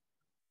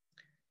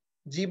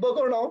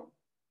 जीवगण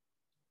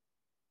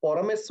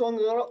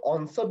परमेश्वर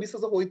अंश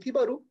विशेष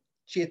होइथिबारु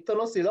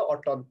चेतनशील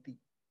अटंती।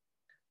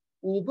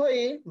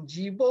 उभये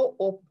जीव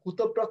और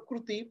भूत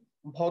प्रकृति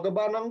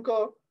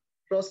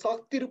भगवानंकर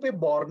शक्ति रूपे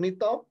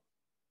वर्णित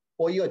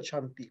होई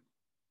अछंती,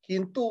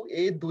 किंतु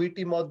ए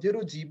दुईटी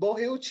मध्यरु जीव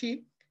हेउछि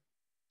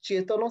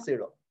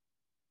चेतनशील,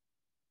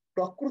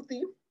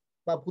 प्रकृति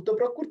बा भूत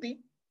प्रकृति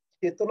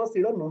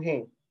चेतनशील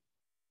नुहे।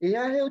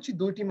 यह हेउछि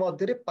दुईटी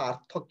मध्यरे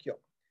पार्थक्य।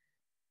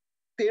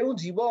 तेणु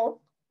जीव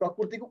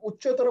प्रकृति को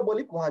उच्चतर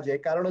बोली कहा जाए,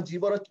 कारण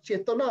जीवर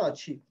चेतना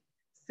अछि,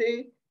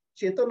 से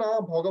चेतना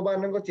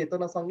भगवान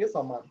चेतना संगे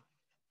समान।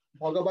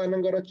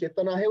 भगवान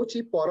चेतना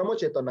हेउछि परम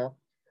चेतना।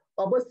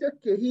 अवश्य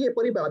केही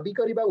एपरि दाबी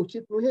करिबा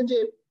उचित नुहे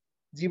जे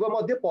जीव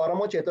मध्य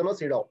परम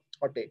चेतनशील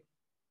अटे।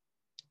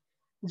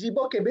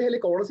 जीव केबे हेले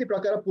कौनसी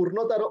प्रकार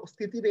पूर्णतार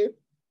स्थिति रे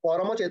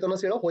परम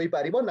चेतनशील होई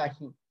पारिबो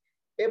नाही।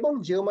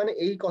 एवं जो माने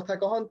एही कथा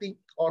कहंती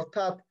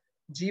अर्थात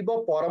जीव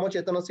परम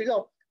चेतनशील,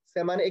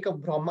 से माने एक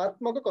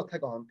भ्रमात्मक कथा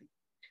कहंती।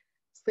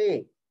 से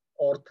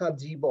अर्थात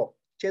जीव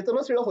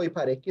चेतनशील होई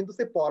पारे, किंतु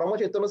से परम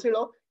चेतनशील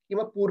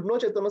किंवा पूर्ण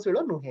चेतनशील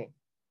नुहे।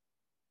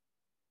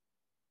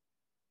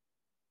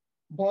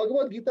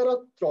 भगवद गीतार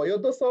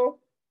त्रयोदश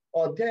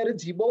अध्याय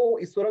जीव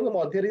और ईश्वर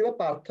मध्य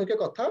पार्थक्य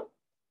कथा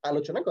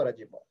आलोचना करा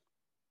जिवो।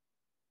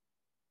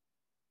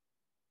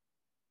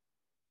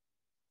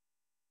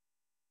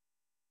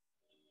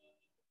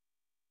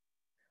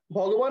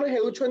 भगवान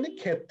हेउछन्ति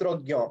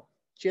क्षेत्रज्ञ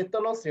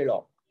चेतनशील,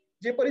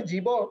 जेपरि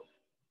जीव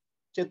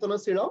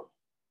चेतनशील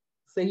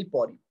सही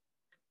परि,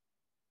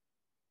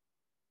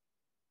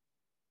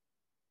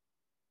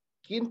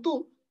 किंतु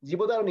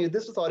जीव तार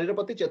निर्दिष्ट शरीर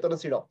प्रति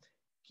चेतनशील,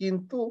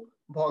 किंतु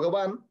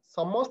भगवान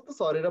समस्त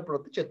शरीर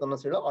प्रति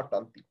चेतनशील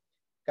अटंती,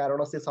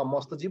 कारण से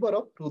समस्त जीवर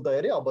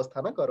हृदय रे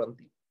अवस्थान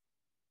करंती।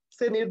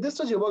 से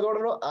निर्दिष्ट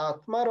जीवगणर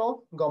आत्मार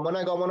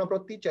गमनागमन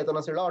प्रति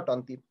चेतनशील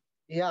अटंती।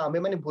 यह आमे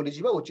माने भूली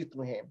जीवा उचित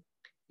नुहे।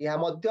 यह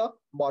मध्य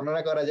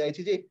वर्णना करा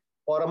जायछि जे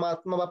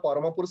परमात्मा बा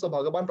परम पुरुष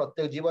भगवान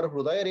प्रत्येक जीवर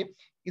हृदय रे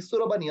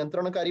ईश्वर बा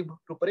नियंत्रणकारी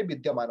रूप रे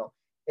विद्यमान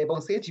एवं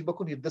से जीव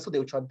को निर्देश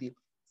देउछंती।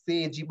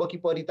 से जीव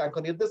किपरि तांक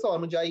निर्देश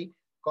अनुଯାयी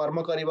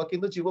कर्म करिबा,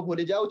 किंतु जीव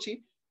भूली जाउछि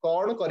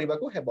कोन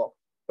करिबाकू हेबो।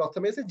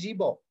 प्रथमे से जीव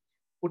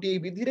गोटे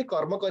विधि रे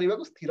कर्म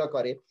करिबाकू स्थिर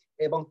करे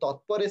एवं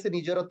तत्परे से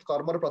निजर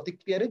कर्मर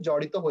प्रतिक्रिया रे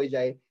जड़ित हो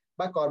जाए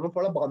बा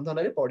कर्मफल बंधन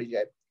रे पड़ी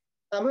जाए।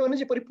 आमे माने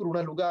जेपरि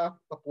पुराना लुगा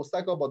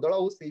पोशाक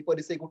बदलाऊ, सेही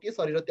परि से गोटे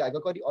शरीर त्याग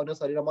करी अन्य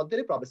शरीर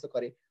मध्य प्रवेश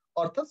करे,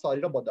 अर्थात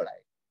शरीर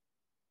बदलाए।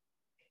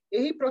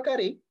 एही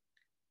प्रकारे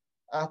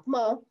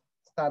आत्मा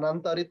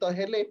स्थानांतरित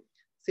हेले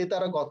से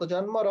तार गत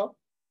जन्मर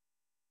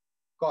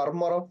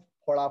कर्मर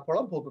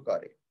फलाफल भोग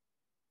करे।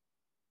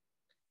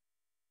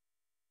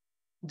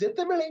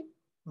 जेतेबेले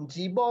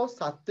जीव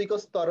सात्विक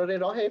स्तर रे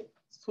रहे,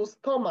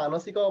 सुस्थ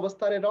मानसिक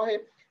अवस्था रे रहे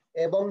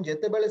एवं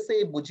जेतेबेले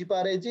से बुझी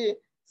पारे जे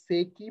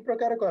से की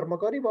प्रकार कर्म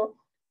करिवो,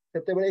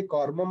 सेतेबेले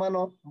कर्म मान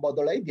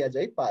बदलाई दिया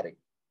जाई पारे।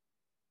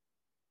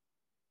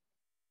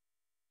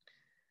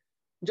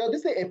 जदि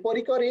से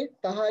एपरि करे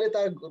ताहारे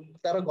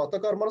तार गत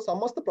कर्मर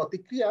समस्त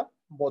प्रतिक्रिया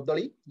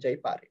बदली जाई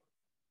पारे।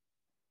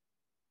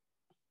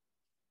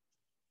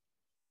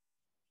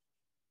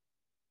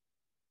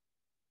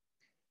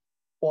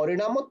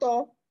 परिणाम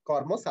तो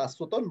कर्म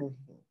शाश्वत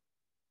नुहे।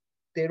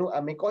 तेणु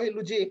आमे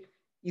कहलु जे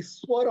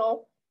ईश्वर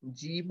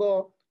जीव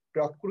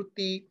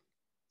प्रकृति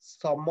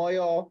समय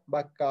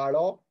बा काल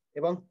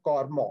एवं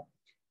कर्म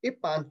ये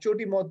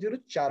पांचटी मध्य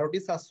चारोटी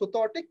शाश्वत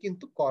अटे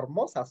किंतु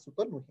कर्म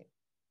शाश्वत नुहे।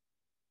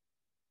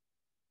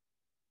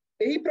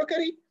 यही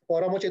प्रकार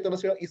परम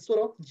चेतनशील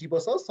ईश्वर जीव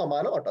सह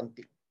समान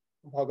अटंती।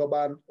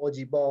 भगवान और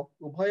जीव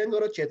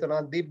उभयंगर चेतना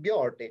दिव्य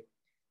अटे।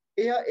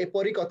 यह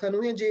एपरी कथा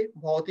नुहे जे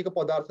भौतिक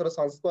पदार्थर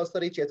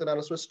संस्पर्श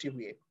चेतनार सृष्टि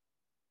हुए।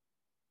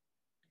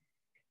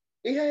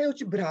 यह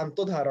होची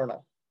भ्रांत धारणा।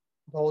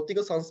 भौतिक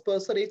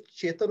संस्पर्श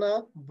चेतना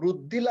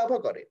वृद्धि लाभ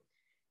करे।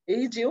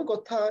 यही जो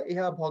कथा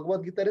यह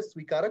भगवद गीता रे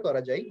स्वीकार करा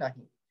जाई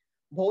नाही।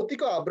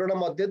 भौतिक आवरण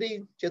मध्य दे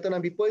चेतना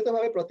विपरीत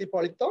भाव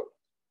प्रतिफलित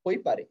होई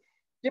पारे।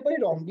 जेपरि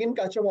रंगीन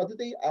काच मध्य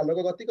दे आलोक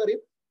गति करे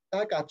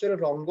ता काचर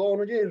रंग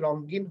अनुसार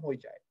रंगीन हो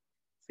जाए।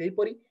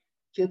 सेहीपरि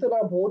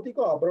चेतना भौतिक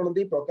आवरण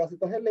दे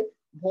प्रकाशित हेले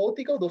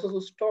भौतिक दोष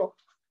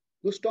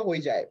दुष्ट हो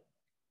जाए,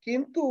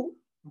 किंतु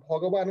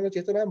भगवान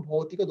चेतना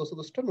भौतिक दोष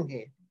दुष्ट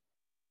नुहे।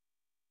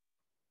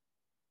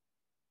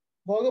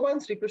 भगवान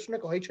श्रीकृष्ण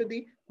कहते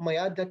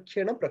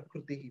मयाध्यक्षेण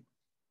प्रकृति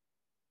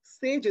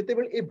से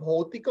जितेबेले ए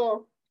भौतिक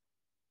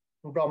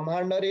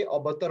ब्रह्मांड रे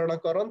अवतरण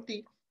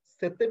करती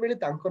सेतेबेले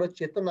तांकर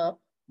चेतना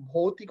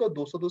भौतिक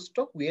दोष दुष्ट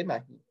हुए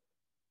नहीं।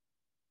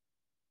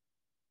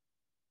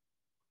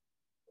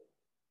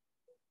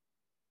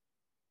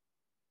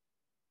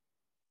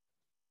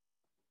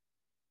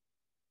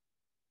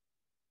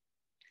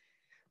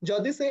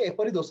 जदि से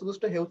एपरी दोष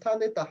दुष्ट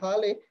हेउथांदे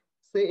ताहाले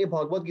से ए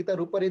भगवद गीता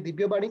रूप रे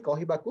दिव्यवाणी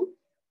कहिबाकू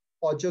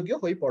अयोग्य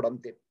होई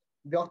पड़ते।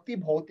 व्यक्ति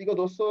भौतिक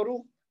दोषरु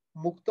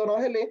मुक्त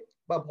नहेले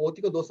बा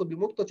भौतिक दोष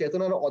विमुक्त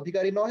चेतनार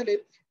अधिकारी नहेले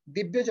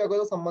दिव्य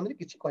जगत संबंधी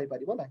किछि कहि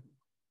परिबो नाही।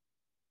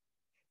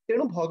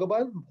 तेणु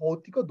भगवान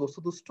भौतिक दोष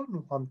दुष्ट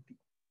नुहंती।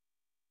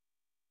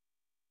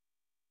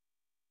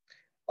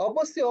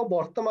 अवश्य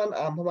वर्तमान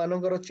आम्भ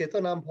मानकर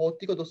चेतना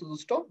भौतिक दोष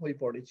दुष्ट होई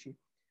पड़िछि।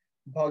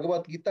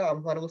 भगवद गीता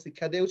आम्भ मानक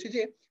शिक्षा देउछि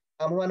जे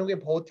आम्भ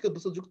मानक भौतिक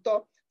दोषयुक्त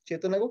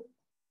चेतना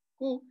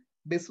को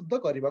बेशुद्ध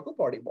करने को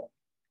पड़िबो।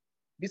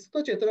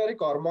 विशुद्ध चेतना रे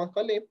कर्म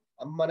कले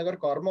आम मानकर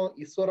कर्म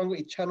ईश्वर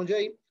इच्छा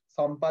अनुଯାयी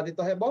संपादित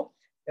हेबो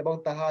एवं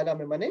ताहा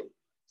आमे माने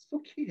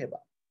सुखी हेबा।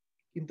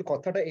 किंतु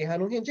कथाटा एहा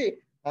नुहे जे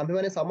आमे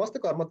माने समस्त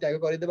कर्म त्याग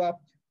कर देबा,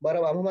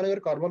 बरं आम मानकर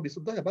कर्म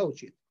विशुद्ध हेबा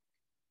उचित।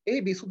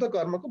 एही विशुद्ध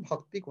कर्म को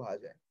भक्ति कहा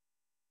जाए।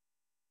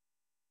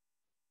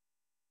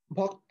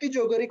 भक्ति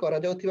जोगरी करा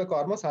जाउथिबा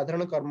कर्म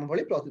साधारण कर्म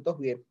भली प्रतीत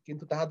हुए,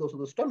 किंतु ताहा दोष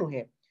दुष्ट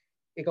नुहे।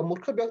 एक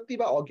मूर्ख व्यक्ति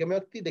बा अज्ञ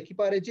व्यक्ति देखि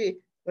पारे जे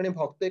जने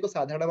भक्त एक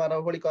साधारण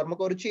मानव भली कर्म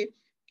करुछि,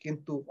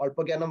 किंतु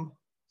अल्प ज्ञान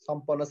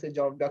संपन्न से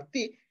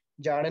व्यक्ति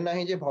जाने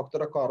नाही जे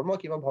भक्तर कर्म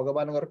कि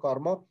भगवान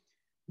कर्म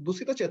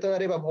दूषित चेतना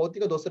रे बा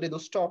भौतिक दोष रे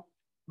दुष्ट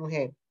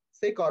नुहे।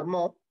 से कर्म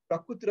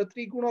प्रकृतिर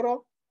त्रिगुणर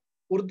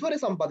ऊर्ध्वरे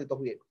संपादित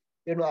हुए।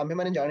 तेणु आमे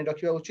माने जानि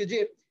रखिबा उचित जे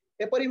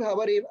एपरि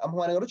भावरे आम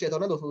मानकर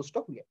चेतना दोष दुष्ट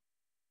हुए।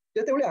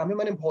 जेतेबेले आमे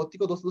माने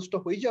भौतिक दोष दुष्ट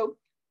होई जाउ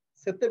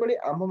सेतेबेले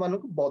आम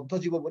मानक बद्ध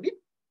जीव बोली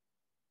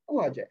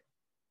कुहा जाए।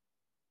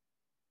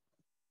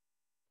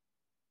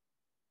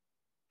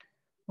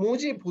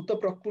 मुझे भूत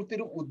प्रकृति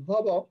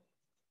उद्भव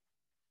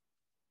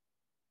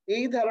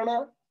यही धारणा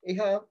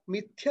यह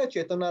मिथ्या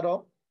चेतनार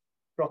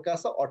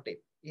प्रकाश अटे।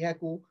 यह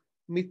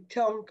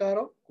मिथ्या अहंकार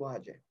कहा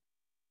जाए,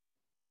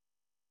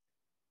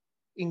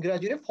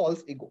 इंग्राजी रे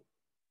फॉल्स इगो।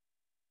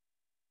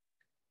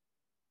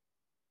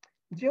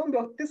 जो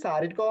व्यक्ति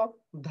शारीरिक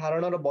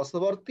धारणार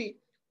बशवर्ती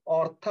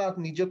अर्थात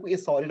निजक ए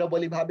शरीर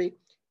बोली भावे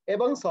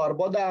एवं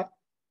सर्वदा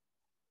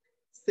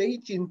सही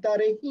चिंता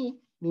रे ही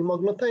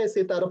निमग्न थाए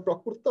से तार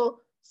प्रकृत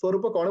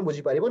स्वरूप कौन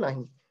बुझी पारिबो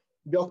नाही।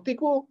 व्यक्ति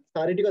को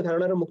शारीरिक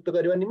धारणार मुक्त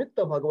करने निमित्त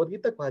भगवद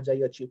गीता कहा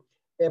जाई अछि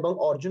एवं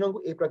अर्जुन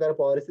को ए प्रकार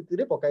परिस्थिति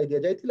रे पकाई दिया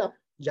जायतिला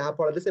जहा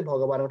फल से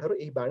भगवान ठारो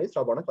एही बाणी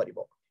श्रवण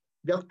करिवो।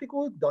 व्यक्ति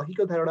को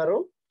दैहिक धारणार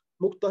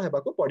मुक्त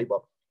हेबाको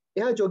पड़िबो।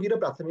 यह जोगीर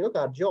प्राथमिक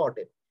कार्य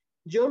अटे।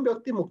 जो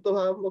व्यक्ति मुक्त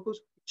भावको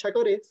इच्छा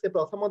करे से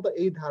प्रथमतः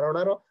एही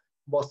धारणार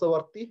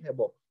बशवर्ती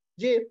हेबो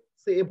जे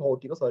से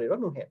भौतिक शरीर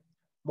नुहे।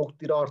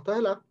 मुक्तिर अर्थ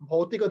है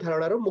भौतिक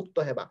धारणार मुक्त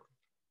हेबा।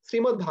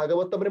 श्रीमद्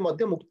भागवतम रे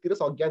मध्य मुक्तिर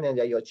संज्ञा दिया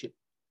जाई अछि।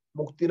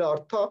 मुक्तिर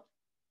अर्थ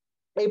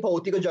ए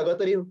भौतिक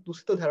जगत रे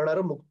दूषित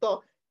धारणार मुक्त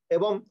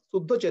एवं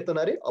शुद्ध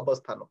चेतना रे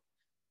अवस्थान।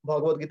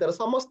 भगवद गीतार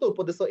समस्त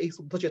उपदेश एही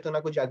शुद्ध चेतना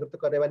को जागृत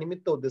करबा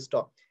निमित्त उद्दिष्ट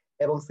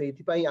एवं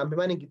सेहिथि पई आमे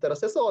माने गीतार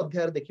शेष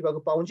अध्याय देखिबा को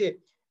पाउ जे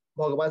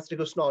भगवान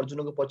श्रीकृष्ण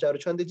अर्जुन को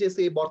पचारुछन्ति जे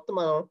से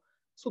वर्तमान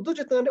शुद्ध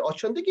चेतना रे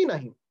अछन्ति कि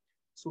नाही।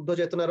 शुद्ध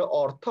चेतनार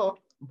अर्थ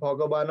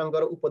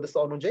भगवानंगर उपदेश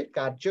अनुଯାयी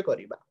कार्य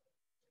करिबा।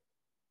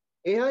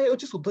 यह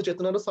हेउछि शुद्ध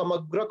चेतनार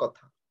समग्र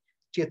कथा।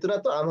 चेतना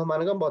तो आम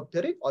मानक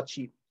मध्य रे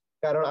अछि,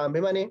 कारण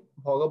आमे माने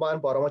भगवान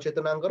परम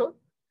चेतनांगर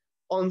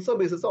अंश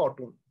विशेष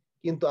अटु,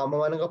 किंतु आम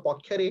मानक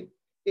पक्षरे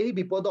एही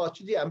विपद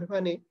अछि जे आमे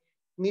माने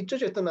निज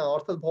चेतना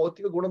अर्थात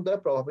भौतिक गुण द्वारा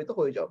प्रभावित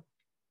हो जाउ,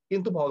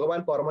 किंतु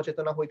भगवान परम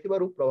चेतना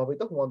होइथिबारु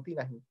प्रभावित हुअंती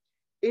नाही।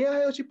 यह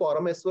हेउछि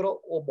परमेश्वर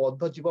और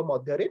बद्ध जीव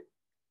मध्य रे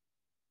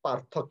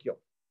पार्थक्य।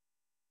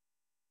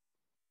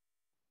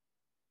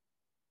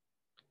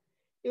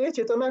 ए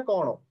चेतना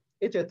कौन?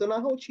 ए चेतना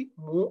होछि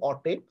मु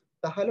अटे।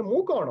 ताहाले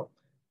मु कौन?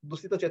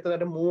 दूषित चेतना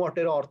रे मु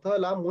अटे रो अर्थ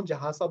हला मु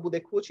जहा सब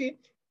देखुछि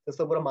से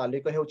सबुर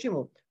मालिक हेउछि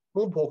मु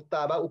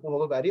भोक्ता बा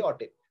उपभोगकारी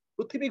अटे।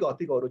 पृथ्वी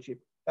गति करुछि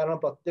कारण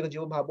प्रत्येक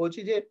जीव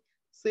भाबुछि जे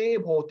से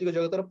भौतिक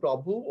जगतर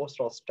प्रभु और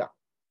स्रष्टा।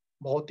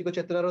 भौतिक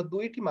चेतनार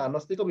दुईटी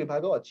मानसिक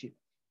विभाग अछि,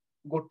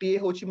 गोटे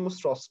होछि मु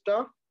स्रष्टा,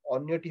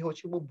 अन्यटी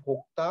होछि मु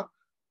भोक्ता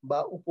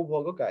बा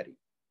उपभोगकारी।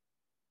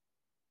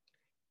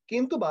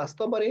 किंतु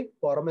वास्तव में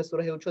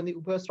परमेश्वर हेउछन्ति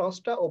उभय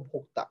स्रष्टा और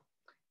भोक्ता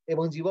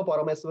एवं जीव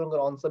परमेश्वर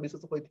अंश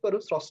विशेष होइथिबारु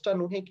स्रष्टा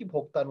नुहे कि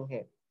भोक्ता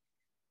नुहे,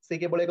 से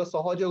केवल एक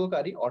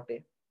सहयोगकारी अटे।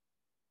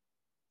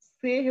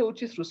 से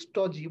हेउछि सृष्ट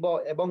जीव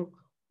एवं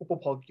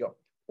उपभोग्य।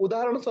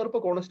 उदाहरण स्वरूप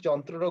कौन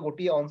जंत्रर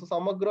गोटे अंश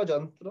समग्र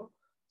जंत्र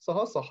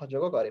सह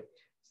सहयोग करे,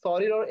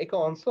 शरीर एक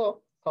अंश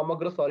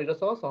समग्र शरीर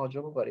सह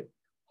सहयोग करे।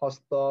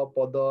 हस्त,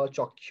 पद,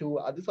 चक्षु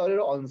आदि शरीर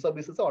अंश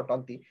विशेष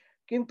अटंती,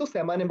 किंतु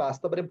सेमाने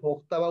वास्तव में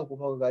भोक्ता वा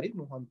उपभोगकारी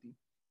नुहंती।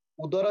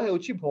 उदर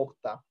हेउछि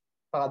भोक्ता,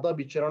 पाद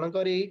विचरण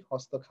करे,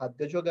 हस्त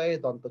खाद्य जोगाए,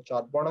 दंत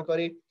चर्वण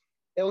करे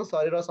एवं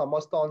शरीर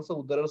समस्त अंश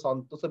उदर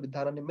संतोष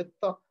विधान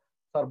निमित्त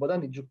सर्वदा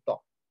नियुक्त,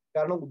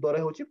 कारण उदर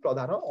हेउछि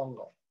प्रधान अंग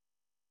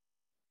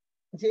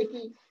जे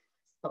कि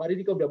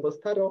शारीरिक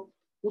व्यवस्थार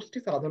पुष्टि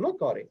साधन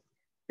करे,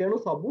 तेणु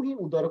सबू ही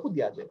उदर को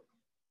दिया जाए।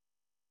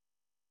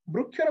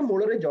 वृक्षर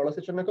मूल में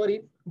जलसेचन करी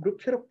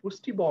वृक्षर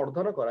पुष्टि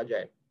वर्धन करा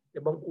जाए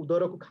एवं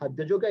उदर को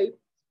खाद्य जोगाई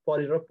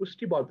शरीर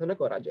पुष्टि वर्धन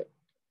करा जाए,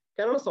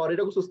 कारण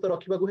शरीर को सुस्थ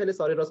रखा हेले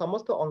शरीर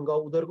समस्त अंग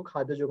उदर को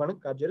खाद्य जोगाण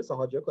कार्य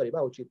सहयोग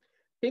करने उचित।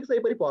 ठीक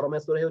सेहीपरि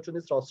परमेश्वर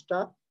हेउछन्ति स्रष्टा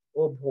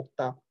और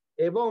भोक्ता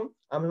एवं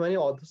आमे माने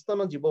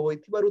अधस्तन जीव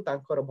होइथिबारु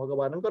तांकर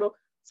भगवानଙ୍କର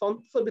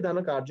संतोष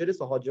विधान कार्य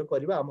सहयोग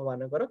करबा आम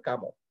मानकर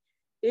काम।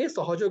 ए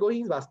सहयोग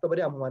ही वास्तव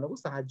में आम मानक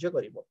साहाय्य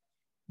करिवो।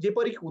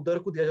 जेपरि उदर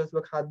को दिया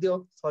जाउଥିବା खाद्य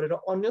शरीर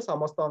अन्य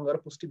समस्त अंगर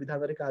पुष्टि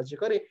विधान रे कार्य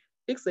करे,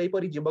 ठीक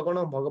सेहीपरि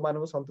जीवगण भगवान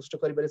को संतुष्ट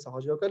करिबारे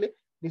सहयोग कले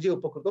निजे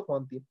उपकृत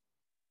होंती।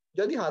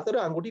 जदि हाथर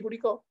आंगुठी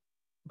गुड़िक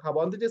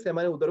भावती जे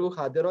सेमाने उदर को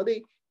खाद्य न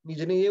दे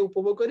निजे निजे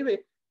उपभोग करिवे,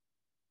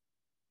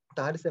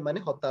 ताहले सेमाने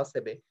हताश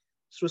हेबे।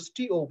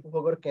 सृष्टि और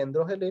उपभोगर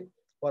केंद्र हेले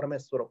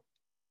परमेश्वर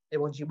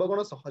एवं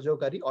जीवगण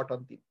सहयोगकारी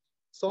अटंती।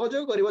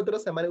 सहयोग करने द्वारा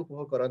सेमाने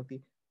उपभोग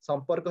करती।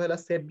 संपर्क है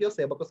सेव्य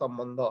सेवक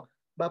संबंध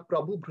बा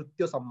प्रभु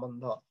भृत्य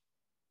संबंध।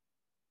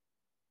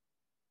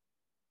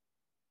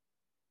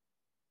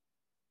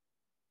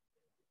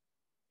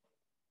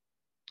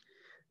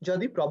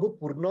 जदि प्रभु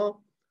पूर्ण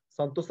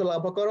संतोष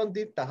लाभ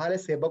करती ताहाले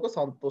सेवक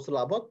संतोष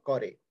लाभ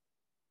करे।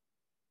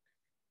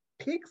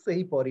 ठीक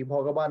सही परी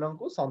भगवान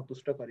को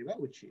संतुष्ट करने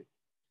उचित।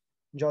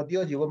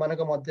 जदियो जीव मान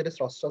मध्य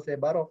स्रष्ट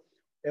सेवार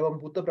एवं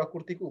भूत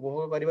प्रकृति को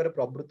उपभोग कर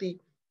प्रवृत्ति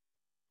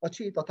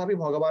अच्छी, तथापि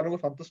भगवान को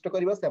संतुष्ट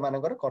करने से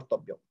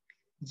कर्तव्य।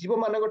 जीव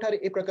मान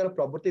ए प्रकार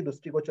प्रवृत्ति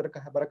दृष्टिगोचर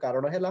कहबार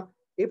कारण है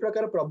ए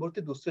प्रकार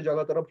प्रवृत्ति दुष्य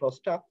जगतर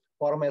भ्रष्टा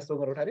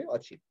परमेश्वर ठारे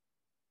अच्छी।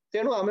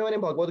 तेणु आमे माने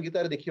भगवद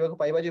गीता देखा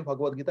पाइबा जे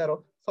भगवद गीतार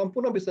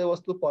संपूर्ण विषय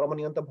वस्तु परम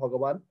नियंत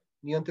भगवान,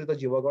 नियंत्रित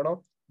जीवगण,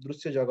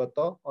 दृश्य जगत,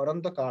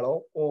 अनंत काल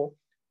और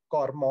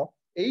कर्म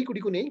यही गुड़ी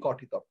को नहीं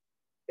गठित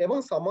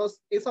एवं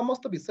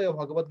समस्त विषय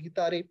भगवद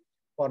गीता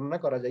वर्णना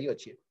करा जाई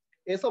अछि।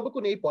 ए सब को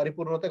नहीं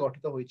परिपूर्णता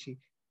गठित होइछि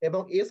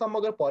एवं ए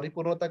समग्र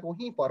परिपूर्णता को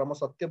ही परम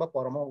सत्य बा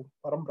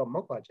परम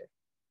ब्रह्म कहा जाए।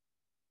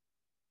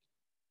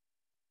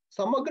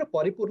 समग्र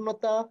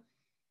परिपूर्णता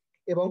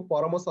एवं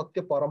परम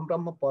सत्य परम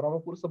ब्रह्म परम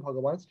पुरुष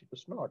भगवान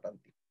श्रीकृष्ण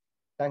अटंती।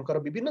 तांकर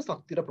विभिन्न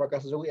शक्तिर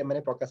प्रकाश जो एमाने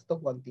प्रकाशित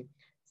हुअंती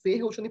से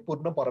होउछन्ति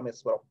पूर्ण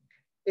परमेश्वर।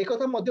 एक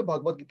कथा मध्य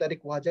भगवद गीता रे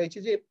कहा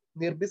जायछि जे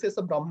निर्विशेष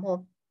ब्रह्म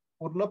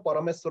पूर्ण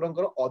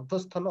परमेश्वरंकर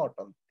अधस्थान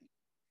अटंती।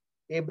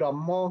 ए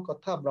ब्रह्म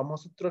कथा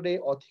ब्रह्मसूत्र रे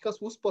अधिक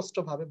सुस्पष्ट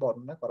भावे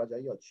वर्णना करा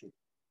जाई अछि।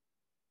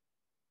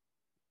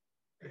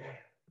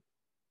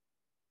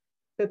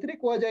 सेथिरे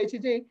कहा जायछि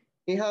जे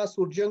एहा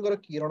सूर्यंकर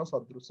किरण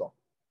सदृश।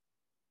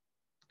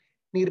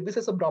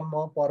 निर्विशेष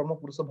ब्रह्म परम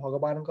पुरुष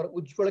भगवान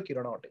उज्ज्वल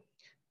किरण अटे।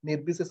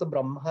 निर्विशेष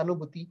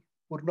ब्रह्मानुभूति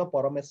पूर्ण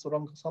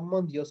परमेश्वर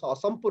संबंधी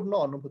असंपूर्ण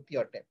अनुभूति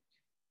अटे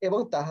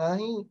एवं ताहा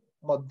ही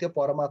मध्य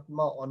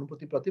परमात्मा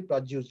अनुभूति प्रति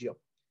प्रयोज्य।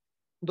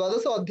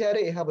 द्वादश अध्याय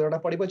रे यह वर्णना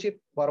पड़िब जे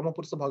परम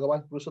पुरुष भगवान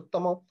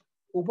पुरुषोत्तम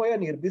उभय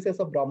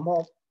निर्विशेष ब्रह्म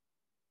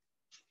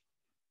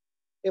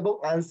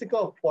एवं आंशिक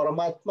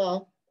परमात्मा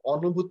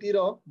अनुभूतिर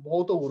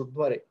बहुत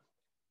ऊर्ध्वरे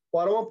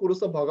परम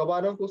पुरुष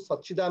भगवान को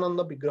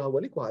सच्चिदानंद विग्रह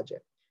बोली कहा जाए।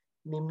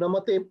 निम्न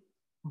मते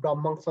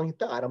ब्रह्म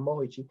संहिता आरंभ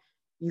होइछि।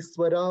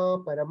 ईश्वर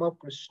परम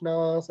कृष्ण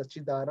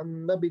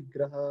सच्चिदानंद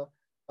विग्रह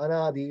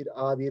अनादिर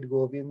आदिर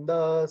गोविंद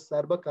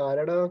सर्व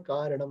कारण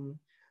कारणम।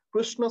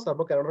 कृष्ण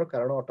सर्व कारण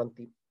कारण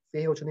अटंती।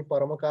 से होछन्ति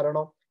परम कारण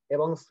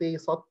एवं से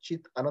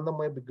सच्चित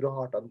आनंदमय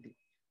विग्रह अटंती,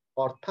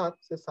 अर्थात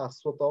से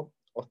शाश्वत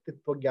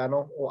अस्तित्व ज्ञान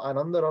और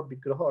आनंदर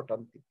विग्रह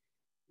अटंती।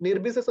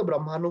 निर्विशेष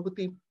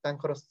ब्रह्मानुभूति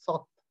तांकर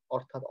सत्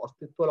अर्थात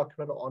अस्तित्व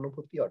लक्षण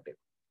अनुभूति अटे,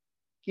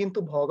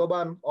 किंतु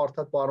भगवान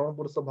अर्थात परम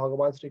पुरुष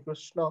भगवान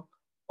श्रीकृष्ण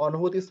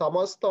अनुभूति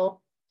समस्त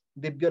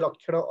दिव्य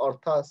लक्षण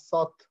अर्थात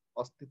सत्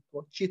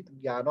अस्तित्व चित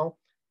ज्ञान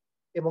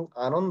एवं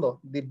आनंद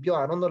दिव्य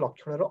आनंद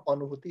लक्षण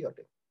अनुभूति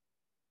अटे।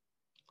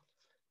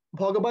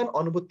 भगवान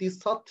अनुभूति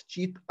सत्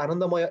चित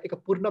आनंदमय एक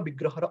पूर्ण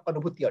विग्रह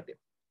अनुभूति अटे।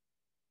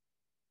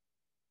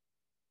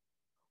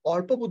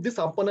 अल्प बुद्धि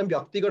संपन्न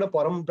व्यक्तिगण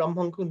परम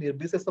ब्रह्म को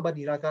निर्विशेष बा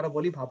निराकार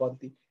बोली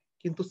भावती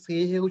किंतु से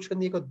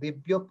हेउछन्ति एक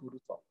दिव्य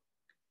पुरुष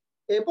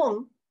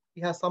एवं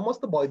यह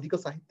समस्त वैदिक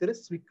साहित्य रे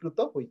स्वीकृत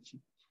होइछि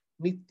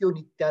नित्यो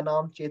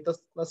नित्यानाम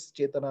चेतस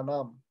चेतना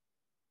नाम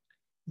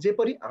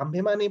जेपरि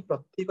आम्भे माने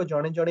प्रत्येक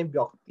जणे जणे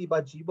व्यक्ति बा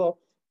जीव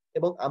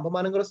एवं आम्भ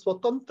मानकर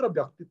स्वतंत्र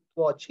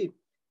व्यक्तित्व अछि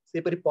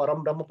सेपरि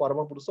परम ब्रह्म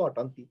परम पुरुष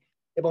अटंती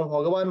एवं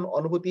भगवान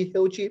अनुभूति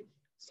हेउछि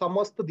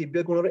समस्त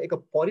दिव्य गुणर एक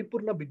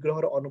परिपूर्ण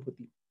विग्रहर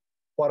अनुभूति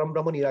परम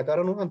ब्रह्म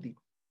निराकार नुहंती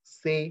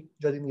से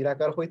जदि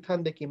निराकार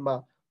होइथांते किंबा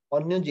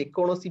अन्य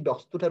जेकोसी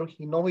वस्तु ठारू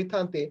हीन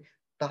होइथांते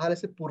ताहाले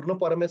से पूर्ण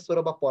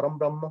परमेश्वर बा परम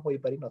ब्रह्म होई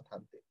पारि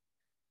नथांते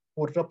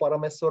पूर्ण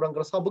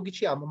परमेश्वरंकर सब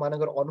किछि आम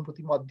मानकर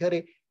अनुभूति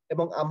मध्यरे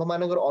एवं आम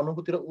मानकर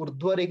अनुभूतिर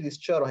ऊर्ध्वरे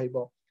निश्चय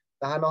रहिबो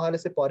ताहा नहले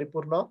से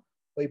परिपूर्ण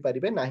होई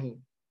परिबे नाही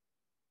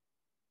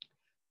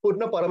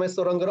पूर्ण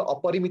परमेश्वरंकर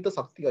अपरिमित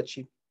शक्ति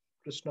अछि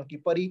कृष्ण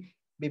किपरि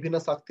विभिन्न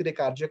शक्ति रे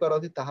कार्य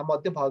करथि ताहा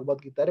मध्य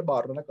भगवद गीता रे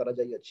वर्णना करा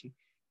जाई अछि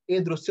ए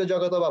दृश्य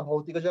जगत बा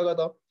भौतिक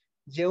जगत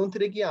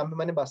जेउथिरे कि आमे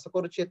माने वास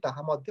करूछे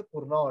ताहा मध्य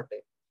पूर्ण अटे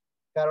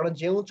कारण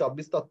जेउ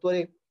 24 तत्व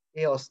रे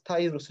ए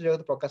अस्थायी दृश्य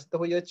जगत प्रकाशित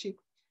होई अछि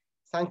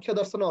सांख्य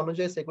दर्शन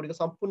अनुसार सेगुड़िक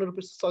संपूर्ण रूप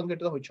से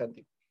संगठित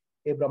होइछन्ति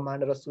ए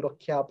ब्रह्मांडर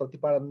सुरक्षा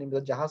प्रतिपालन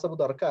निमित्त जहाँ सब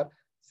दरकार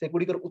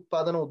सेगुड़िकर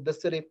उत्पादन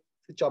उद्देश्य रे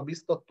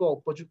 24 तत्व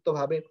उपयुक्त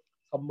भावे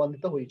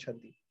संबंधित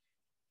होइछन्ति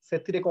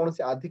सेथिरे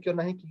कोनोसी आधिक्य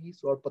नाही कि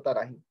स्वल्पता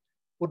नाही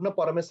पूर्ण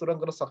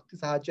परमेश्वरंकर शक्ति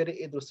साहाय्य रे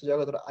ए दृश्य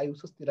जगतर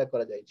आयुष स्थिर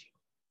करा जायछि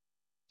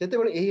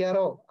जेतेबेले एही यार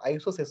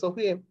आयुष शेष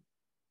हुए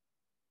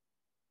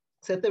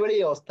सेतेबेले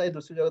ए अस्थायी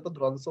दृश्य जगत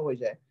ध्वंस हो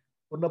जाए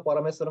पूर्ण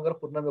परमेश्वरंकर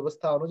पूर्ण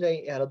व्यवस्था अनुसार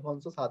यार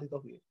ध्वंस साधित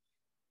हुए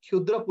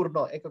क्षुद्र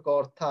पूर्ण एक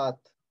अर्थात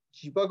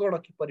जीवगण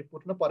किपरि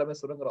पूर्ण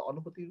परमेश्वरंकर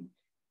अनुभूति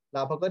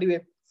लाभ करिवे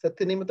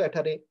सेथि निमित्त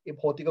एठारे ए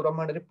भौतिक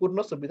ब्रह्मांड रे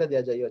पूर्ण सुविधा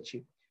दिया जाई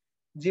अछि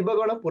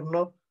जीवगण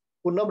पूर्ण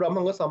पूर्ण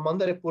ब्रह्मंग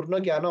संबंध रे पूर्ण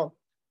ज्ञान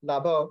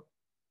लाभ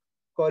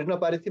करिन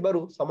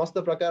पारिथिबारु समस्त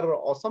प्रकार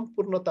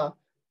असंपूर्णता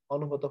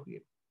अनुभूत हुए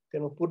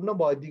तेणु पूर्ण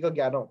वैदिक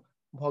ज्ञान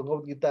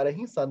भगवद गीता रे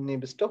ही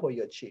सन्निविष्ट होई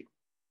अछि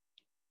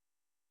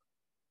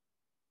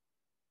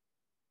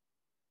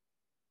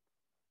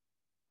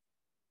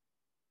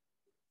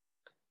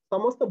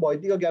समस्त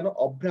वैदिक ज्ञान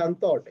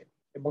अभ्रांत अटे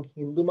एवं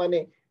हिंदू माने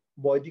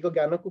वैदिक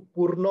ज्ञान को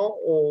पूर्ण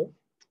और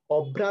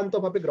अभ्रांत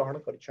भावे ग्रहण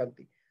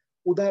करिसेंती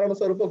उदाहरण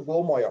स्वरूप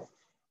गोमय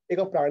एक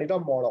प्राणीर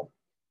मल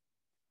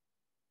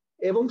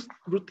एवं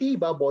स्मृति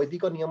बा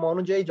वैदिक नियम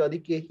अनुसार जदि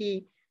केही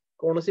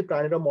कौनसी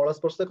प्राणीर मल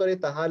स्पर्श करे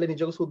ताहाले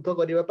निजको शुद्ध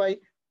करिबा पाई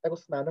ताको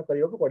स्नान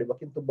करिबाको पड़िबो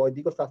किंतु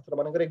वैदिक शास्त्र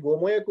मानकरे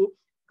गोमय को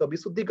एक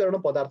विशुद्धिकरण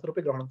पदार्थ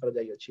रूपे ग्रहण कर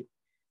जाई अछि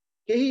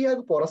केही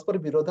यह परस्पर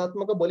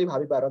विरोधात्मक बोली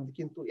भाबी पारंती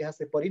किंतु यह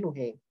से परि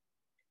नुहे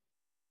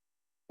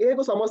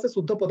एक समस्त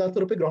शुद्ध पदार्थ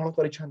रूपे ग्रहण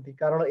करिसेंती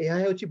कारण यह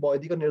हेउची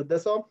वैदिक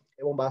निर्देश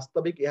एवं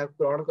वास्तविक यह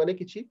ग्रहण कले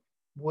किछि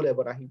भूल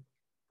हेबो नाही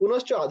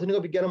पुनश्च आधुनिक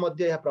विज्ञान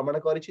मध्य यह प्रमाण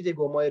करिछि जे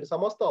गोमय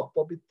समस्त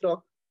अपवित्र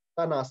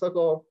का नाशक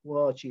गुण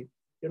अछि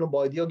तेणु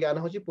वैदिक ज्ञान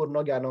होची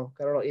पूर्ण ज्ञान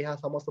कारण यह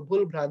समस्त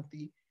भूल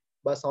भ्रांति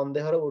बा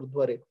संदेहर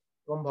ऊर्ध्वरे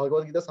एवं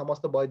भगवद गीता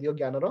समस्त वैदिक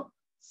ज्ञानर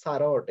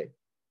सार अटे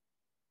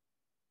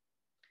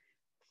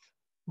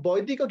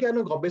वैदिक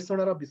ज्ञान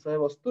गवेषणार विषय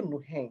वस्तु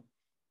नुहे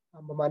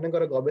आम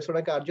मानकर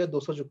गवेषणा कार्य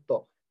दोषयुक्त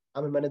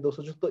आम माने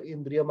दोषयुक्त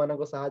इंद्रिय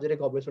मानक साहाय्य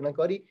गवेषणा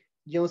करी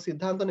जो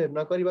सिद्धांत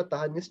निर्णय करिबा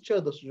ताहा निश्चय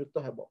दोषयुक्त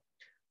हेबो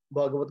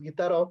भगवद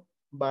गीतार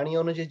वाणी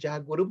अनुसार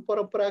जहाँ गुरु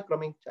परंपरा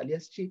क्रमिक चली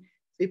आसी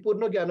से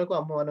पूर्ण ज्ञान को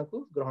आम मानक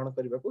ग्रहण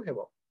करने को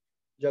हेबो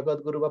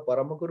जगत गुरु बा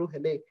परम गुरु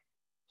हेले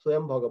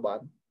स्वयं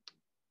भगवान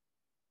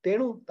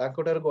तेणु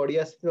तांकोटार गड़ी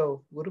आसी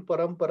गुरु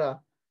परंपरा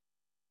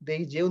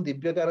देई जो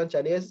दिव्य ज्ञान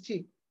चली आसी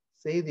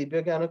से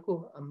दिव्य ज्ञान को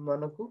आम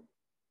मानक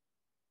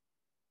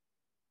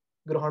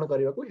ग्रहण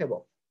करने को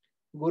हेबो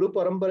गुरु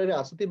परंपरा रे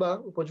आसुतिबा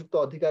उपयुक्त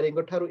अधिकारी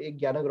ठारू एक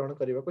ज्ञान ग्रहण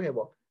करने को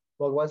हेबो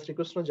भगवान श्री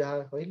कृष्ण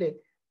जहाँ कहले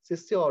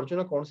शिष्य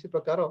अर्जुन कौन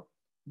प्रकार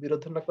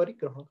विरोध न करी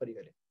ग्रहण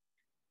करिगले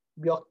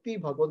व्यक्ति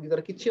भगवद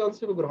गीतार किछि अंश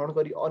को ग्रहण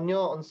करी अन्य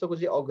अंश को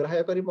जे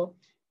अग्राह्य करिवो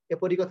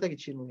एपरि कथा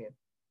किछि नुहे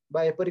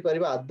बा एपरि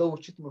करिबा आदौ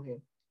उचित नुहे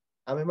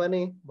आमे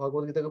माने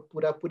भगवद गीता को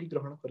पूरा पूरी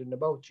ग्रहण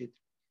करिनेबा उचित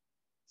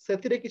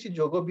सेथिरे किछि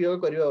जोग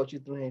वियोग करिबा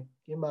उचित नुहे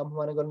कि आम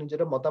मानकर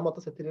निजर मतामत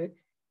सेथिरे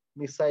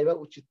मिसाइबा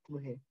उचित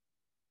नुहे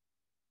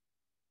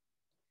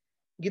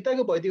गीता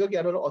को वैदिक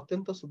ज्ञान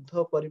अत्यंत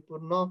शुद्ध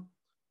परिपूर्ण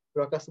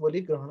प्रकाश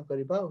बोली ग्रहण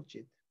करने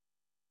उचित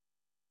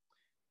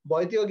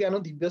वैदिक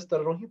ज्ञान दिव्य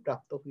स्तर ही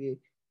प्राप्त हुए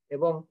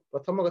एवं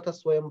प्रथम कथा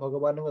स्वयं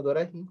भगवान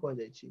द्वारा ही कह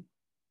जायछि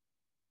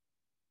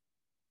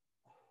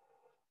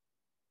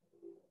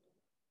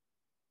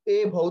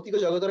ए भौतिक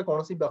जगत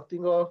कौन व्यक्ति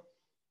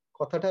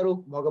कथा ठारू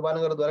भगवान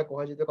द्वारा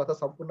कह कथा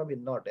संपूर्ण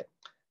भिन्न अटे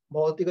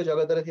भौतिक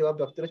जगत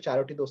व्यक्तिर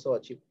 4टी दोष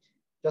अच्छी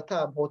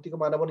यथा भौतिक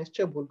मानव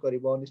निश्चय भूल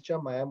कर निश्चय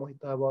माया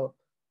मोहित हम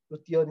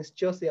तृतीय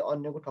निश्चय से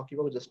अन्य को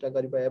ठकिबा चेष्टा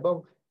करिबा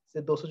एवं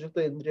से दोषयुक्त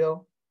इंद्रिय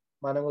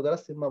मानव द्वारा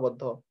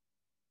सीमाबद्ध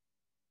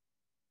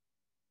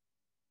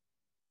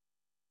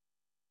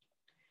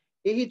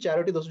यही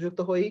 4टी दोषयुक्त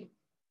होई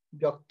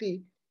व्यक्ति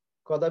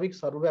कदापि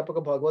सर्वव्यापक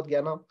भगवत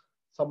ज्ञान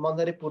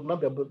संबंध में पूर्ण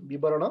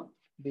विवरण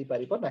दे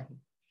पारिबो नाही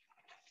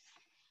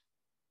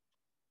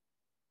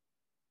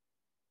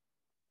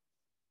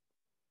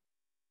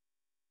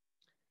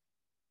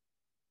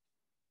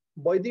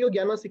वैदिक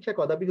ज्ञान शिक्षा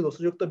कदापि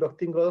दोषयुक्त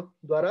व्यक्ति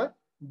द्वारा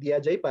दि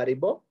जाई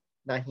पारिबो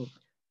नाही।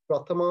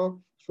 प्रथम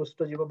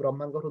सृष्ट जीव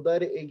ब्रह्मा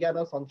हृदय ए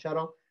ज्ञान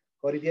संचार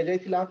कर दि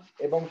जाइथिला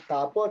एवं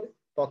तापर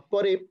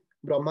तत्परे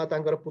ब्रह्मा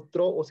तांकर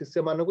पुत्र और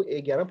शिष्य मानक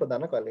ए ज्ञान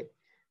प्रदान कले।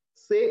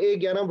 से ए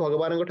ज्ञान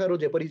भगवान ठारू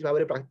जेपरि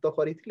भाव प्राप्त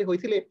करथिले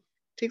होइथिले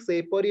ठीक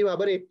सेपरि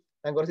भाव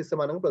तांकर शिष्य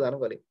मानक प्रदान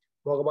कले।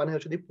 भगवान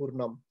हेउछथि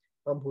पूर्णम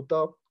भूत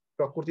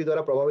प्रकृति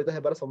द्वारा प्रभावित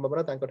हेबार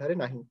संभावना तांकर ठारे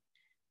नाही।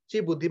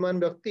 जे बुद्धिमान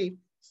व्यक्ति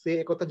से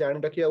एक कथा जानि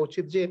रखिया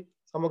उचित जे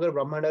समग्र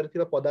ब्रह्मांड रे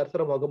थिबा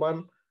पदार्थर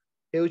भगवान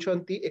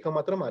हेउछन्ति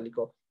एकमात्र मालिक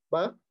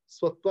बा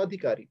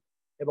स्वत्वाधिकारी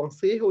एवं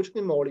से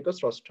हेउछन्ति मौलिक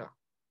स्रष्टा।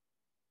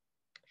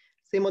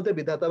 से मध्य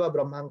विधाता बा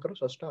ब्रह्मांकर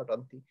स्रष्टा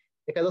अटंती।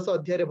 एकादश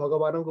अध्याय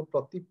भगवान को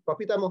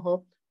प्रपितामह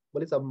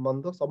बोली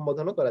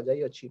संबोधन करा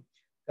जाई अछि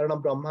कारण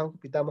ब्रह्मा को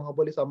पितामह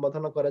बोली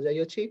संबोधन करा जाई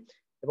अछि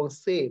एवं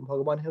से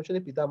भगवान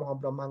हेउछन्ति पितामह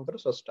ब्रह्मांकर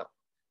स्रष्टा।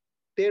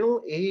 तेणु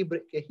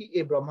एही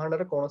ए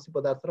ब्रह्मांडर कौनसी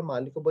पदार्थर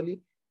मालिक बोली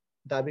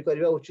दाबी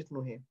करबा उचित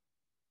नुहे।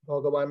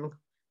 भगवान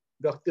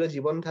व्यक्तिर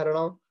जीवन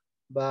धारण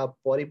बा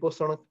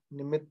परिपोषण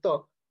निमित्त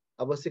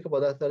आवश्यक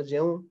पदार्थ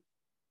जो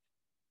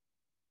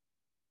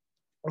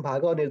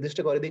भाग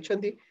निर्दिष्ट कर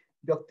दैछन्ति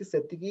व्यक्ति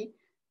सेतिकी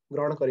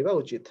ग्रहण करबा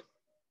उचित।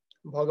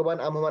 भगवान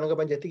आम मानक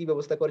पय जेतिकी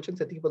व्यवस्था करछन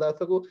सेतिकी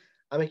पदार्थ को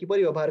आमे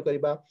किपरि व्यवहार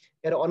करबा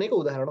यार अनेक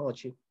उदाहरण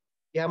अछि।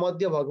 यह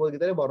मध्य भगवद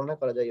गीता रे वर्णना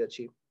करा जाई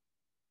अछि।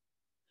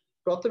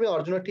 प्रथमे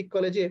अर्जुन ठीक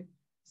कले जे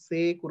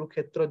से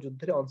कुरुक्षेत्र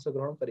युद्ध रे अंश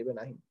ग्रहण करिवे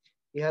नाही।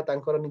 यह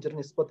तांकर निजर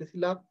निष्पत्ति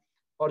थिला।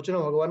 अर्जुन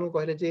भगवान को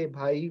कहले जे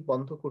भाई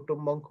बंधु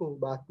कुटुंब को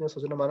आत्मीय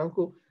स्वजन मान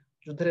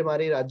युद्ध रे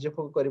मारी राज्य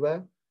भोग करबा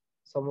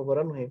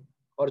संभव नुहे।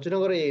 अर्जुन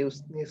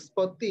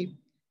निष्पत्ति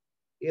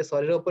ए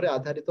शरीर पर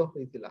आधारित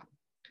होइतिला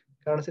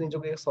कारण से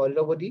निजको एक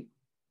शरीर बोली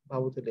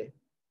भाबुथिले।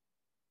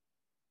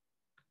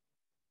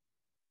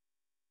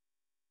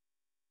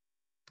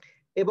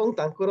 एवं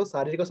तांकर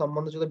शारीरिक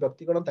संबंध जो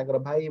व्यक्तिगण तांकर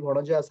भाई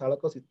भणजा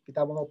शालक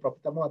पितामह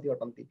प्रपितामह आदि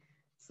अटंती।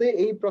 से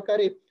एही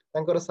प्रकार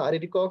तांकर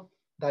शारीरिक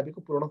दाबी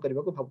को पूर्ण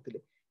करने को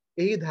भाबुथिले।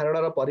 एही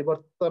धारणार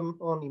परिवर्तन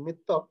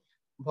निमित्त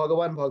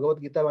भगवान भगवद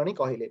गीता वाणी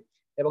कहिले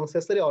एवं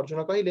शेष रे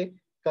अर्जुन कहिले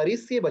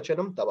करिष्ये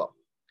वचनम तव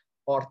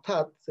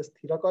अर्थात से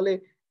स्थिर कले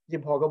जे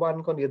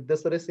भगवान को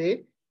निर्देश रे से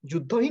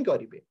युद्ध ही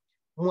करिवे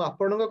मु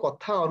आपनक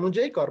कथा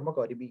अनुଯାयी कर्म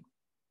करिबी।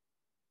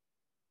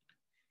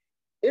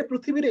 ए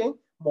पृथ्वी रे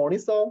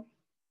मनीष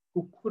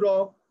कुकुर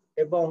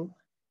एवं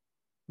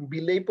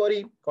बिलेई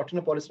परी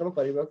कठिन परिश्रम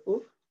करने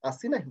को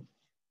आसी नहीं।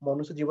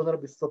 मनुष्य जीवन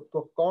विशेषत्व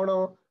कौन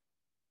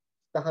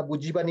ताहा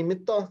बुझीबा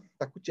निमित्त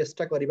ताकू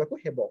चेष्टा करने को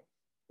हेबो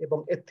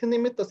एवं एथि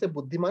निमित्त से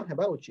बुद्धिमान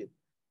हेबा उचित।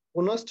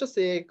 पुनश्च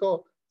से एक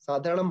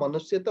साधारण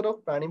मनुष्यतर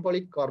प्राणी भली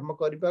कर्म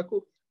करने को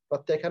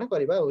प्रत्याख्यान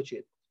करने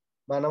उचित।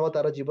 मानव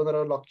तार जीवन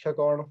लक्ष्य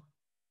कौन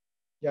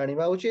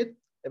जानिबा उचित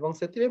एवं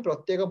से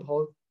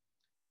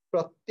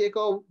प्रत्येक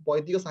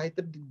वैदिक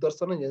साहित्य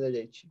दिग्दर्शन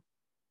दिया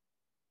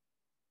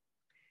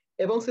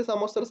एवं से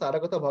समस्त सारा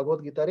कथा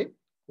भगवद गीता रे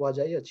कह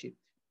जाई अछि।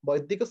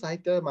 वैदिक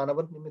साहित्य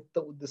मानव निमित्त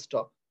उद्दिष्ट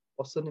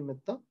पशु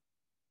निमित्त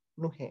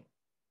नुहे।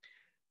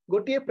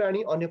 गोटे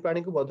प्राणी अन्य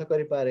प्राणी को बध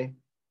करि पारे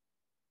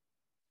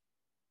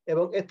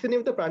एवं एथि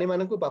निमित्त प्राणी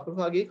मान को पाप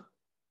भागी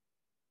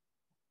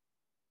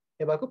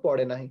हेबाकू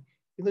पड़े नाही।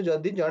 किंतु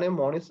जदि जने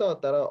मनीष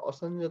तार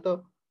असंयत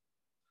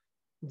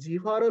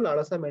जीवार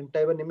लालसा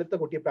मेंटाइबा निमित्त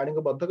गोटे प्राणी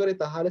को बद्ध करे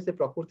ताहाले से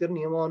प्रकृतिर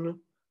नियम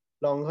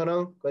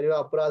लंघन करने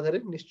अपराध रे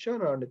निश्चय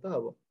दंडित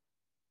हब।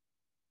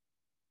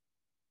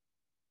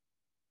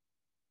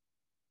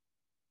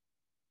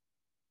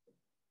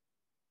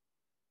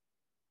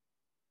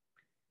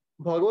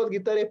 भगवद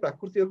गीता रे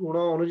प्राकृतिक गुण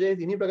अनुଯାयी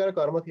तीन प्रकार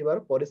कर्म थिबार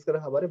परिष्कार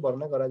भाव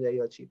वर्णना करा जाई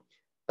अछि।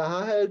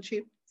 ताहा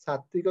हेउछि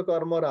सात्विक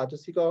कर्म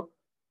राजसिक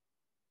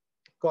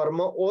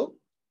कर्म और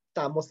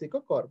तामसिक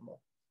कर्म।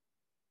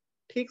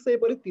 ठीक से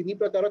परि तीन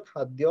प्रकार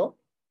खाद्य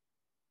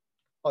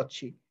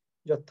अछि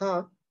यथा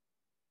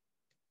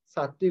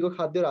सात्विक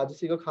खाद्य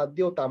राजसिक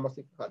खाद्य और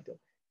तामसिक खाद्य।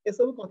 ए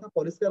सब कथा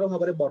परिष्कार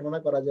भाव वर्णना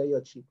करा जाई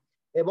अछि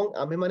एवं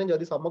आमे माने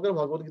जदि समग्र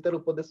भगवद गीतार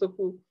उपदेश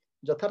को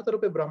यथार्थ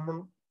रूपे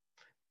ब्राह्मण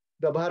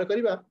व्यवहार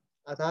करिबा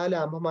ताहाले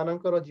आम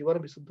मानकर जीवन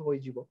विशुद्ध होई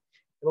जिवो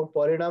एवं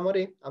परिणाम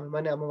रे आमे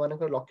माने आम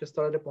मानकर लक्ष्य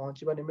स्थल रे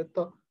पहुंचीबा निमित्त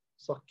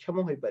सक्षम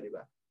होई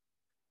परिबा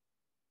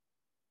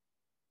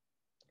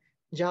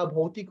जहाँ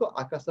भौतिक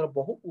आकाशर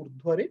बहु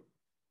ऊर्ध्व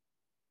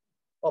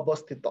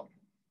अवस्थित।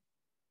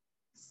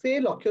 से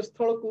लक्ष्य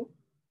स्थल को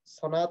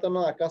सनातन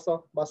आकाश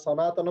बा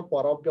सनातन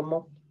परब्रह्म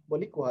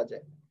बोली कहा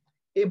जाए।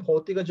 ए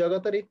भौतिक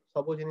जगत रे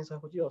सब जिनिस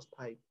होची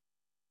अस्थायी।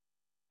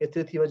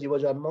 एथे थिबा जीव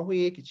जन्म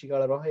हुए किछि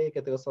काल रहे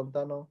केतेक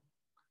संतान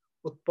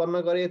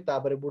उत्पन्न करे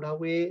तापरे बुढ़ा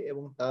हुए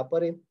एवं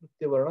तापरे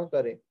मृत्युवरण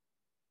करे।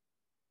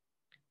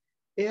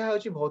 यह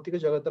होची भौतिक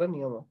जगतर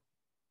नियम।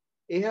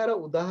 एहार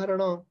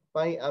उदाहरण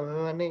पाई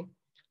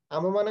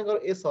आम मानकर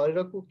ए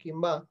शरीर को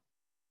किंबा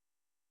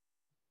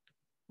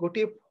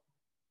गोटे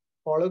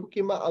फल को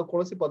किंबा आ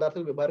कोनोसी पदार्थ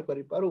को व्यवहार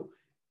करि पारू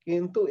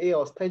किंतु ए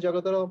अस्थायी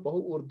जगतर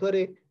बहु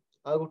ऊर्ध्वरे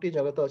आ गोटे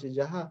जगत अछि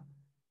जहा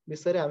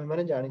विषय आमे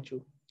माने जानिछु।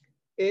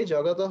 ए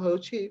जगत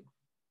होछि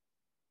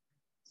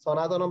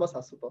सनातन बा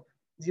शाश्वत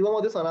जीव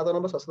मध्य सनातन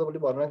व शाश्वत बोली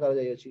वर्णना करा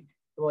जाइ अछि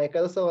एवं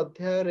एकादश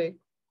अध्याय रे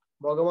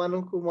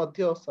भगवान को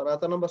मध्य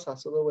सनातन व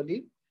शाश्वत बोली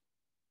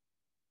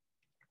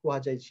कुहा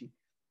जाइछि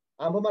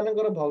आम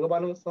मानकर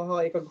भगवान सह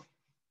एक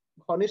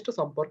घनिष्ठ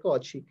संपर्क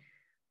अछि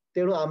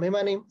तेणु आम्भे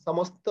माने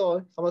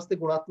समस्ते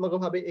गुणात्मक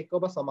भावे एक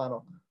व समान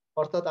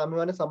अर्थात आम्भे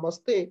माने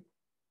समस्ते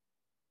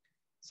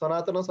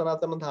सनातन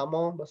सनातन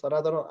धाम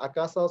सनातन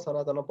आकाश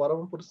सनातन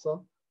परम पुरुष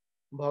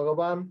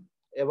भगवान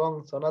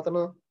एवं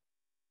सनातन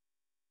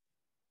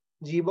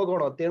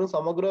जीवगण तेणु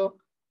समग्र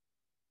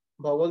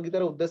भगवद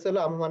गीतार उद्देश्य है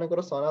आम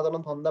मानकर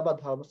सनातन धंदा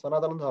बा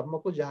सनातन धर्म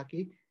को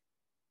जहाँकि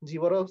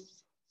जीवर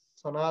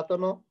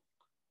सनातन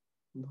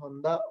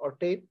धंदा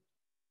अटे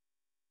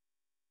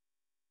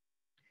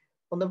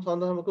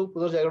को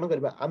पुनर्जागरण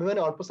करबा आमे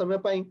माने अल्प समय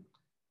पाई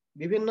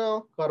विभिन्न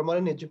कर्म रे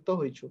नियुक्त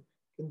होइछु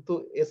किंतु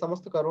ए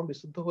समस्त कर्म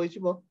विशुद्ध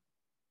होइछिबो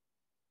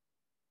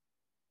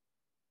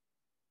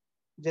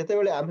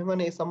जेतेबेले आमे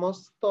माने ए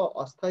समस्त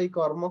अस्थायी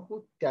कर्म को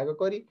त्याग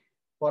करी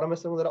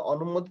परमेश्वर द्वारा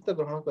अनुमोदित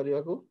ग्रहण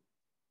करिया को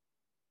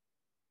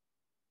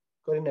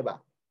करिनेबा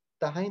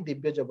ताहा ही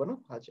दिव्य जीवन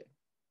कहा जाय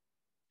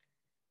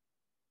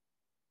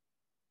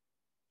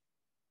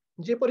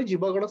जेपरि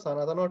जीवगण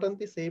सनातन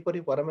अटंती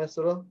सेहीपरि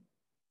परमेश्वर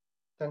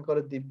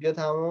तांकर दिव्य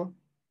धाम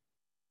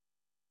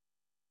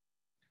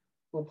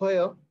उभय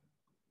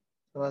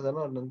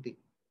सनातन अटंती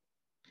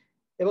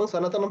एवं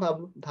सनातन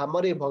धाम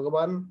रे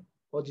भगवान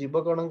और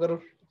जीवगणकर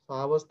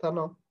सहावस्थान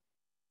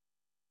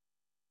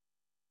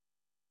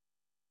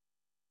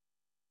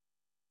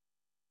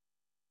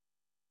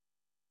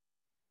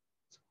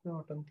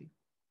अटंती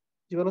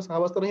जीवन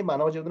सहावस्थान ही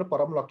मानव जीवन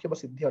परम लक्ष्य व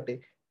सिद्धि अटे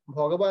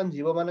भगवान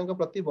जीव मानक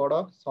प्रति बड़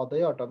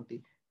सदय अटंती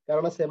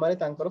कारण से माने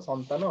तांकर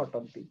संतान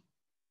अटंती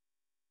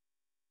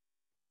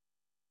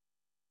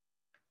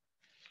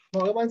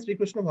भगवान श्री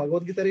कृष्ण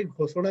भगवद गीता रे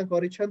घोषणा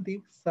करिसेंती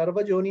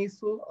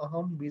सर्वजोनिषु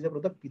अहम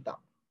बीजप्रद पिता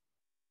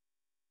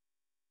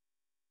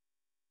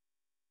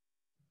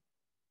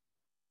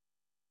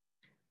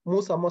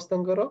मु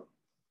समस्तंकर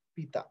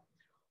पिता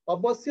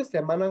अवश्य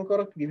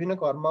सेमानंकर विभिन्न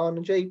कर्म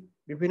अनुଯାयी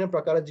विभिन्न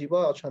प्रकार जीव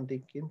अछंती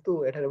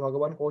किंतु एठारे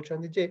भगवान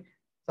कहउछंती जे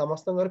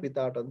समस्तंकर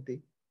पिता अटंती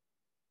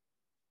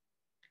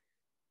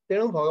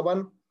तेणु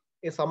भगवान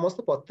ए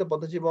समस्त पत्य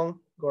पद जीव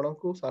गण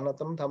को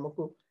सनातन धाम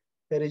को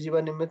फेरी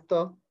जीवा निमित्त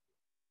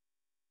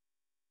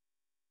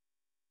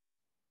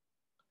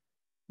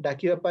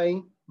डाकिबा पाई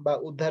बा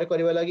उद्धार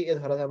करबा लागि ए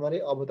धराधाम रे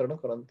अवतरण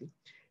करंती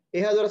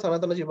एहा द्वारा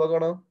सनातन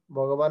जीवगण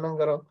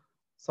भगवानंकर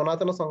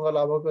सनातन संग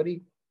लाभ करी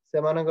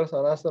सेमानंकर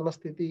सनातन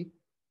स्थिति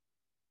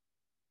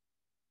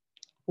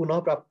पुनः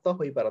प्राप्त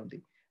होई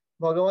पारंती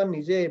भगवान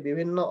निजे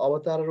विभिन्न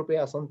अवतार रूपे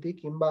आसंती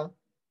किंबा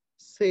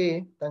से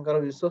तांकर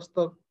विश्वस्त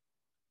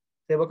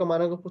सेवक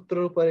मानक पुत्र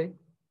रूपरे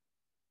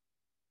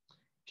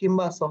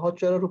किंबा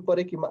सहचर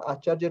रूपरे किंबा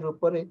आचार्य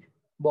रूपरे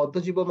बौद्ध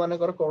जीव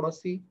मानकर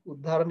कौनसी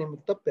उद्धार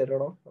निमित्त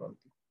प्रेरण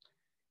करंती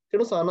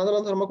तेणु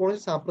सनातन धर्म कौन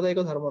सांप्रदायिक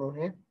धर्म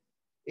नुहे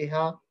यह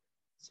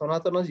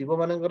सनातन जीव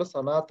मानकर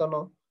सनातन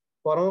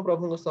परम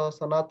प्रभु सह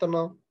सनातन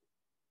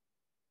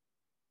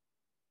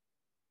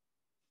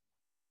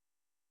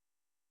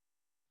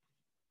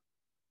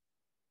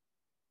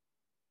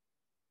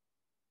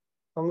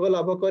संग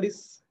लाभ करी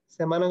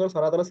सेमानकर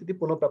सनातन स्थिति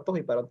पुनः प्राप्त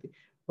होई पारंती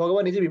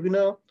भगवान निजे विभिन्न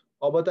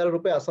अवतार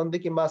रूपे आसंती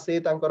किंबा से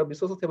तांकर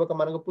विश्वास सेवक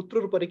मानक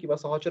पुत्र रूपरे किंबा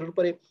सहचर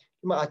रूपरे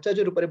किंबा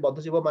आचार्य रूपरे बौद्ध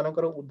जीव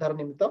मानकर उद्धार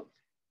निमित्त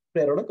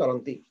प्रेरण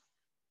करंती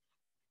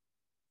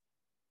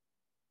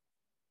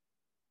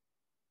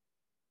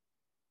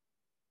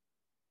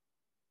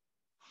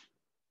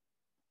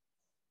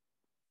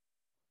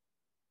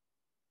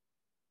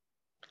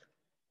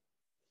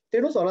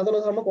तेणु सनातन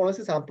धर्म कौन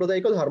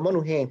सांप्रदायिक धर्म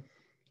नुहे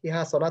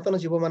यह सनातन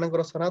जीव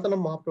मानकर सनातन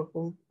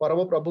महाप्रभु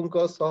परम प्रभु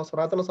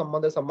सनातन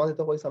संबंध संबंधित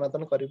हो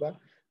सनातन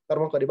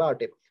कर्म करवा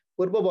अटे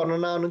पूर्व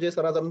वर्णना अनुଯାयी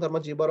सनातन धर्म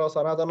जीवर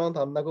सनातन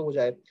धर्म को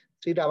बुझाए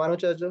श्री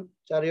रामानुचार्य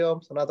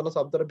सनातन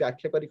शब्द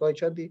व्याख्या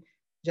कर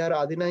जार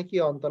आदि ना कि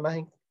अंत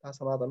ना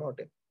सनातन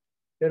अटे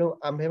तेणु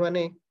आम्भे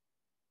माने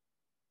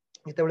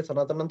जितेबाला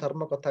सनातन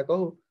धर्म कथा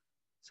कहू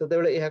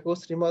से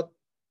श्रीमद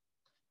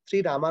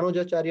श्री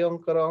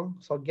रामानुजाचार्यଙ୍କର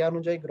संज्ञा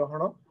अनुଯାयी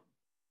ग्रहण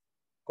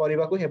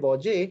କରିବାକୁ ହେବ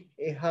ଯେ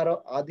ଏହାର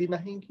ଆଦି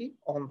ନାହିଁ କି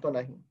ଅନ୍ତ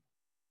ନାହିଁ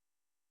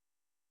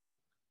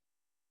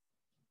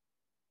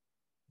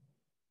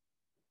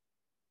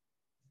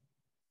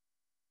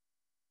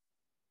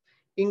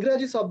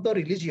इंग्राजी शब्द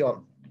रिलीजियन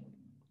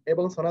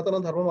एवं सनातन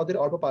धर्म मध्य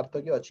अल्प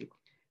पार्थक्य अछि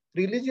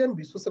रिलीजियन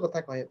विश्वास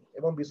कथा कहे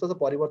एवं विश्वास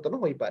परिवर्तन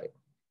होई पारे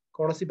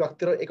कौन सी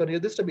व्यक्तिर एक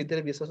निर्दिष्ट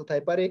विधि विश्वास थाई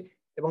पारे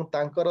एवं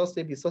तांकर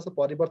से विश्वास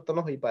परिवर्तन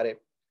होई पारे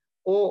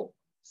ओ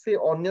से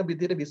अन्य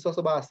विधि विश्वास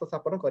बा आस्था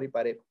स्थापन करि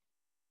पारे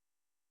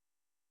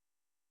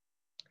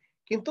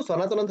किंतु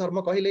सनातन धर्म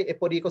कहले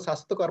एपरि एक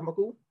शाश्वत कर्म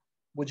को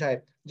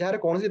बुझाए जहाँ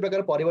कौन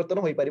प्रकार परिवर्तन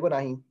हो पार ना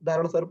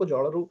उदाहरण स्वरूप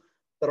जलू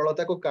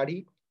तरलता को काढ़ी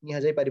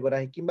नि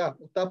पार कि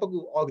उत्ताप को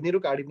अग्नि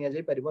काढ़ी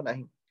नि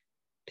पार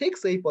ठीक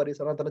से ही परि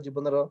सनातन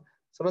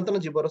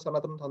जीवर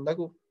सनातन धंदा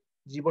को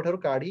जीव ठार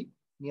काढ़ी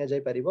नि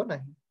पार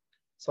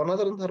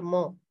सनातन धर्म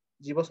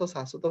जीव सह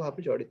शाश्वत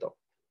भाव जड़ित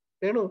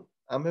तेणु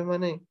आमे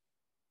माने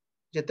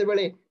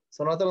जेतेबेले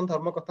सनातन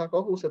धर्म कथा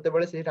कहू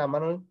सेतेबेले से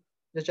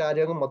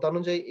रामानुजाचार्य मत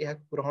अनुଯାयी यह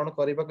ग्रहण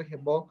करने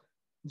हेबो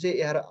जे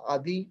यार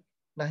आदि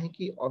नहीं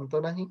कि अंत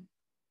नहीं,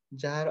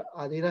 जार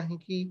आदि नहीं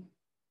कि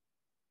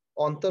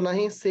अंत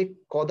नहीं, से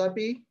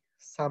कदापि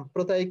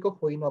सांप्रदायिक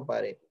होई न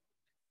पारे,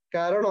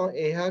 कारण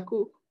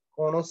एहाकु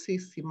कौनसी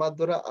सीमा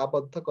द्वारा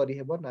आबद्ध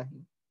करिहेब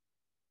नहीं।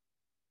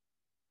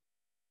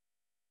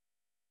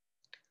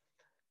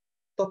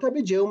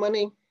 तथापि जो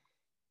माने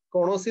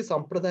कौनसी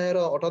संप्रदायर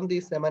अटंती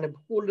से माने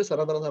भूल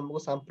सनातन धर्म को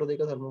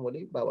सांप्रदायिक धर्म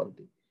बोली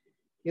भावती,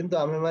 किंतु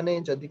आमे माने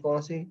जदि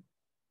कौनसी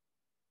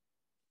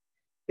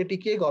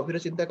टिके गभीर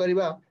चिंता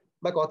करिबा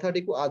बा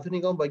कथाटी को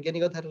आधुनिक और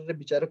वैज्ञानिक धारा रे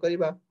विचार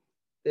करिबा,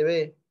 तेबे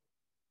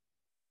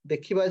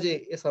देखिबा जे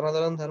ए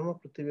सनातन धर्म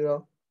पृथ्वीर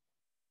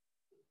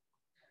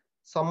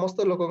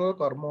समस्त लोकଙ୍କ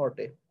कर्म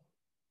अटे,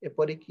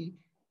 एपरिकी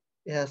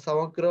यह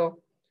समग्र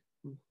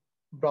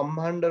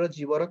ब्रह्मांडर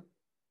जीवर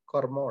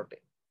कर्म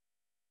अटे।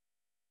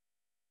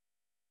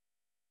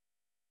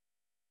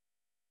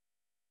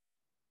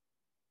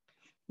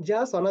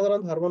 जहाँ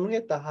सनातन धर्म नुहे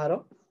ताहार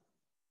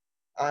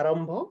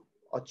आरंभ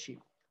अछि।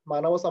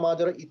 मानव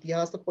समाजर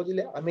इतिहास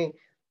खोजिले आमे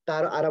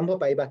तार आरंभ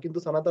पाइबा, किंतु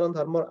सनातन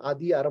धर्म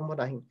आदि आरंभ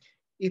नहीं।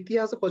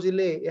 इतिहास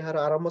खोजिले यार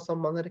आरंभ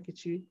संबंध में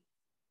किछि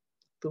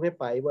तुमे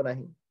पाइब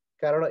नहीं,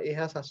 कारण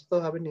यह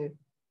शाश्वत भाव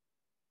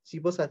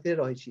जीव साथी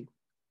रही।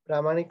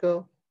 प्रामाणिक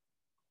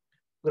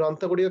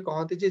ग्रंथ गुड़िक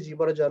कहती जे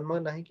जीवर जन्म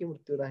नहीं कि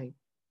मृत्यु नहीं।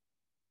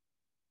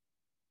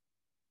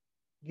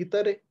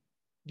 गीतारे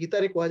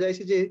गीतारे कह जाय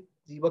जे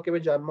जीव केबे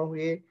जन्म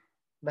हुए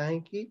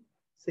नहीं कि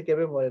से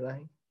केबे मरे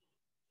नहीं।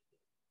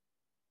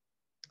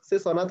 से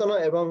सनातन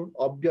एवं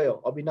अव्यय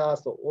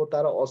अविनाश और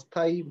तार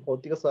अस्थायी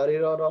भौतिक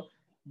शरीर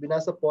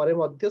विनाश पर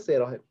मध्य से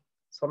रहे।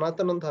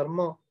 सनातन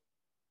धर्म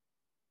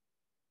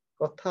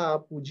कथा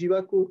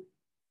बुझीबाकू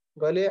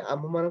गले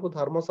आम मानक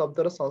धर्म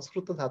शब्दर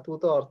संस्कृत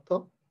धातुत अर्थ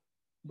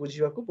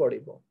बुझीबाकू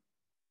पड़िबो।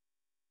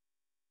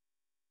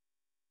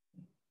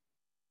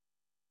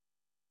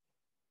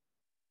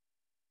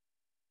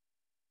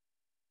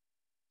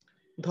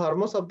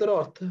 धर्म शब्दर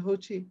अर्थ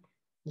होची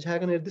जहाँ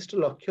एक निर्दिष्ट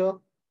लक्ष्य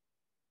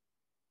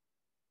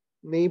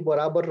नहीं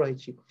बराबर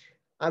रही।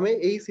 आमे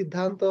यही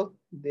सिद्धांत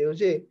देउ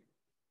जे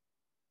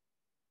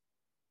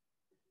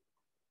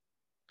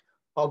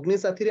अग्नि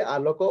साथी रे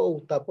आलोक और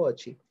उत्ताप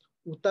अछि।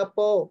 उत्ताप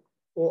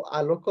और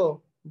आलोक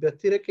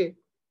व्यतिरेके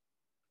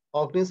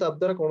अग्नि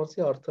शब्दर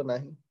कौनसी अर्थ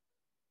नहीं।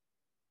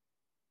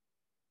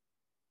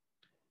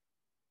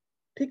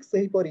 ठीक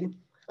सही परी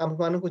आम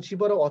मानक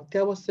जीवर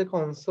अत्यावश्यक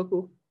अंश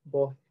को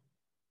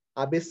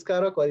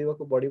आविष्कार करने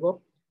को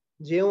पड़िबो,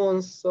 जो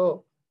अंश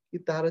कि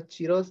तार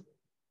चिर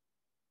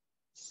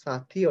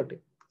साथी अटे,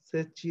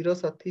 से चिर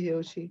साथी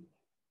हेउछि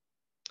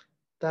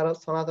तार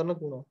सनातन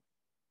गुण।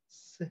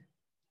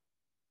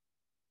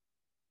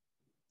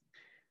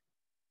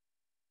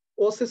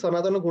 से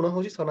सनातन गुण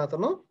हूँ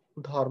सनातन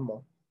धर्म।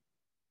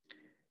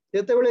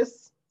 जेतेबेले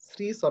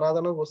श्री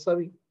सनातन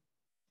गोस्वामी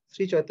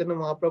श्री चैतन्य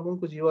महाप्रभु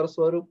को जीवर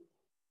स्वरूप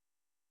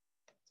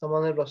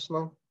संबंध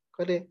प्रश्न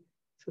कले,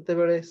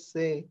 सेतेबेले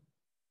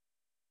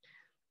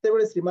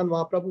श्रीमान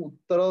महाप्रभु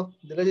उत्तर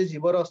देले जे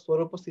जीवर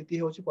स्वरूप स्थिति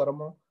होछि परम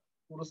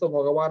पुरुष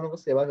भगवान को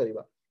सेवा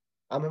करिबा।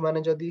 आमे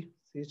माने जदि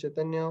श्री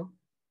चैतन्य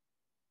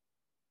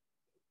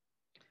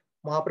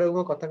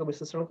महाप्रभु कथा को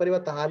विश्लेषण करिबा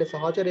ताहाले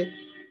सहजरे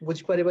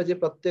बुझि परिबा जे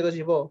प्रत्येक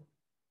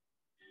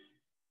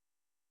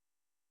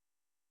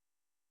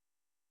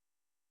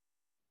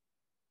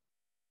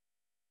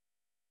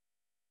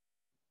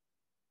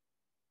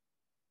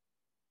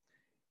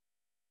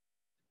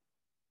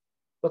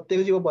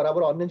जीव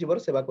बराबर अन्य जीवर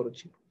सेवा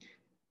करुछि।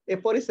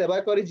 एपरि सेवा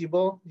करी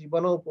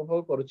जीवन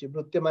उपभोग करुछि।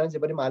 भृत्य माने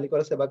जेपरि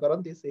मालिकर सेवा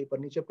करती से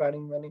निज प्राणी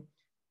माने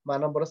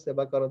मानवर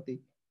सेवा करती।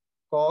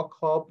 क ख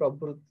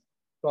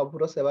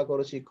प्रभुर सेवा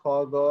करुछि, ख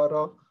ग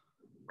र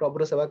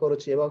प्रभुर सेवा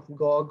करुछि एवं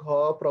ग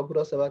घ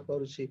प्रभुर सेवा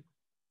करुछि।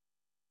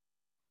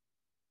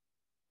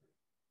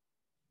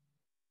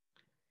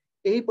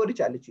 एहीपरि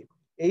चलीछि।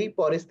 एही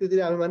परिस्थिति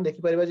आमे माने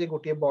देखि परिबा जे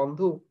गोटे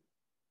बंधु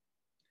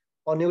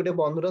अन्य गोटे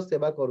बंधुर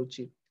सेवा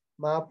करुछि।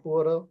 माँ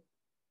पुअर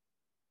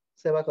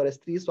सेवा करे,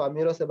 स्त्री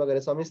स्वामी सेवा करे,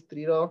 स्वामी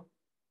स्त्री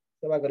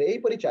सेवा करे,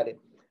 यहीपरि चले।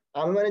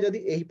 आम मैंने जदि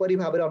यहीपरि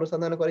भाव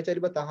अनुसंधान कर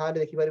चलिबा ताहाले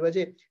देखि परिबा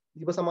जे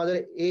जीव समाज रे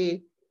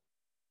ए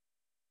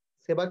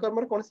सेवा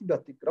कर्म कौन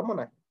व्यतिक्रम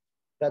ना।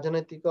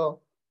 राजनैतिक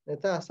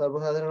नेता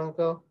सर्वसाधारण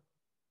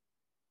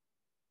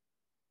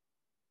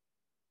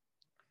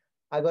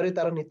आगरे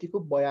तार नीति को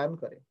बयान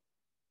करे,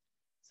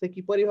 से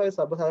किपरि भाव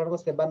सर्वसाधारण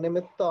सेवा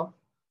निमित्त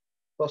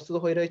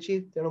प्रस्तुत हो रही।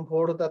 तेणु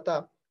भोटदाता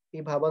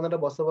ये भावनार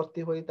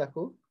बशवर्ती होई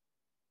ताकू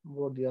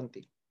भोट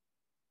दियंती।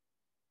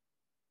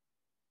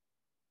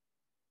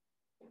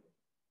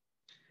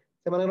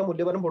 सेमानकर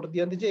मूल्यवान भोट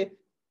दियंती जे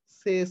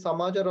से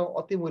समाजर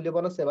अति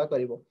मूल्यवान सेवा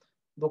करिवो।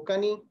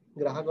 दोकानी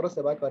ग्राहकर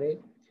सेवा करे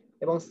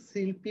एवं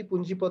शिल्पी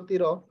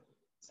पुंजीपतिर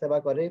सेवा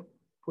करे,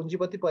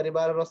 पुंजीपति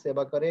परिवार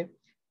सेवा करे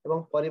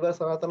एवं परिवार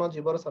सनातन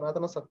जीवर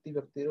सनातन शक्ति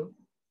व्यक्ति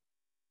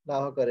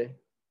लाभ करे।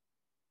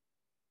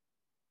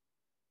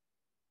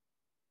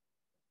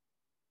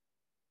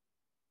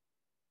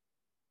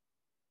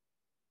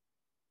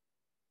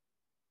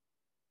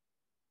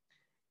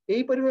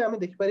 एहीपरि आम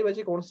देखिपर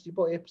जे कौन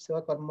जीव ए सेवा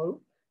कर्म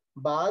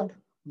बाद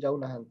जाऊ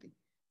नाहांती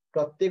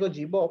प्रत्येक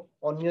जीव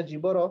अन्य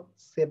जीवर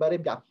सेवारे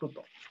व्यापृत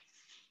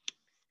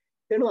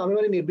तेणु आम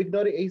मैंने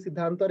निर्विघ्न यही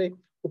सिद्धांत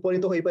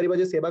उपनीत हो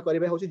पार सेवा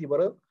करने हूँ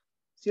जीवर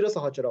चिर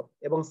सहचर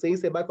एवं से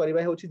सेवा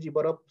करने हूँ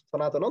जीवर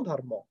सनातन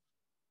धर्म।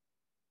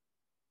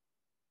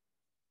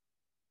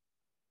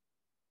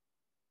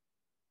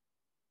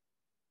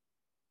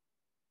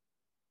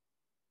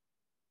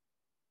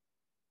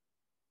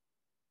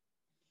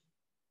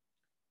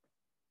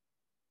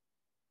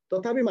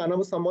 तथापि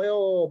मानव समय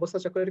और अवस्था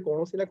चक्र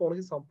कौन ना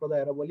कौन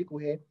संप्रदाय बोली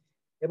कहे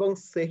एवं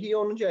सही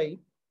अनुजाई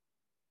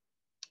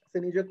से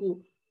निजक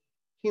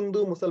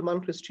हिंदू मुसलमान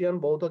ख्रीस्टियन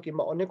बौद्ध कि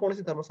अन्य कौन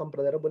धर्म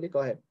संप्रदाय बोली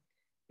कहे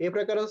ए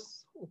प्रकार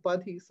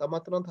उपाधि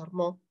सनातन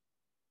धर्म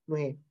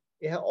नुहे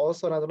यह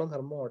असनातन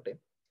धर्म अटे।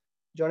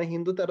 जड़े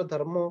हिंदू तार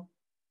धर्म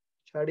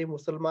छाड़ी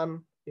मुसलमान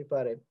हो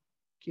पारे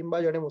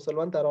किंबा जड़े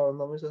मुसलमान तार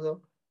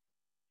अंधविश्वास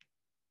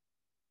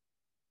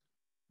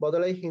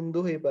बदल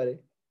हिंदू हो पारे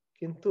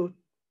किंतु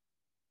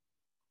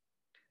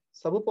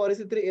सब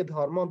परिस्थिति ए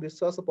धर्म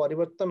विश्वास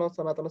परिवर्तन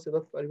सनातन सेवा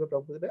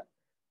प्रकृति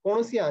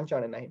कौन आंच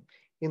आने ना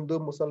हिंदू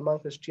मुसलमान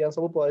ख्रीस्टियन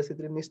सब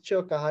परिस्थिति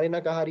निश्चय कहारी ना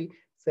कहारी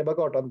सेवक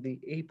अटंती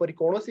एहीपरि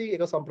कौन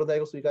एक संप्रदाय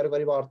को स्वीकार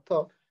करने अर्थ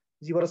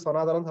जीवर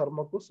सनातन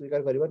धर्म को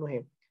स्वीकार करने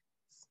नुहे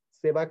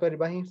सेवा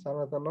करने ही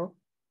सनातन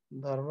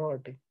धर्म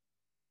अटे।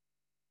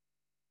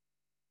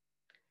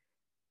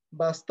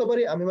 वास्तव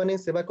में आम मैंने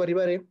सेवा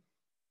करिबारे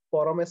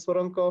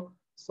परमेश्वर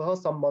सह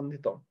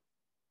संबंधित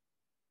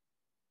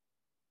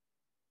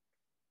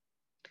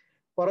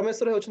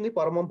परमेश्वर होउछन्ति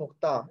परम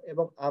भक्ता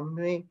एवं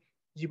आमे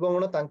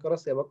जीवगण तांकर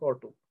सेवक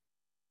अटु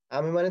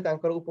आमे माने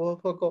तांकर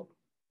उपभोग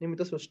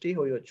निमित्त सृष्टि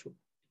होई अछु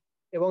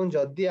एवं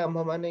जदि आम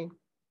माने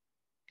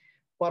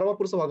परम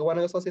पुरुष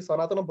भगवान से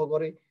सनातन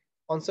भोगरे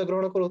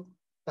अंशग्रहण करू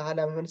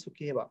ताहले आमे माने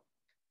सुखी हेबा।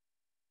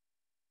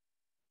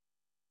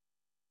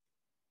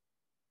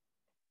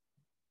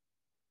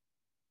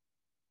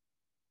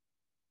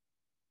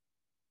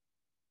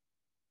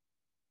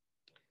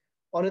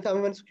 अन्यथा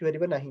आमे माने सुखी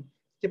परिबे नाही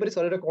जेपरि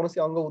शरीर कौन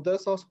अंग उदय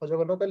सह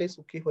सहयोग न कले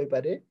सुखी होई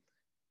पारे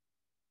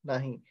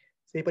नाही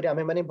सेपरि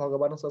आमे माने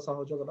भगवान सह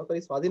सहयोग न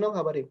करी स्वाधीन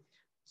भाव में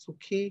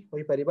सुखी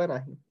होई परिबा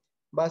नाही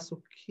बा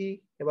सुखी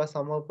हेबा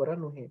संभवपर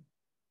नुहे।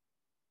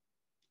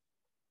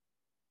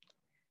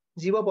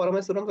 जीव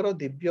परमेश्वर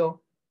दिव्य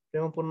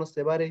प्रेमपूर्ण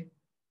सेवारे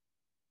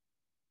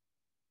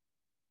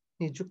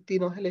निजुक्ति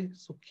नहेले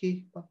सुखी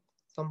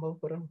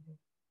संभवपर नुहे।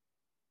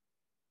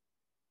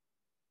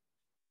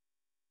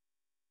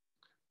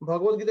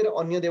 भगवद गीता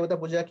अन्य देवता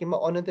पूजा कि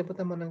अन्य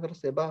देवता मान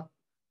सेवा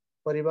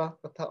करने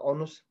कथा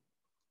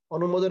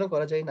अनुमोदन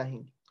करा जाय नाही।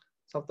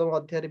 सप्तम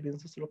अध्याय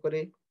 20 श्लोक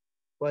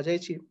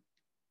कहुଯାଇଛି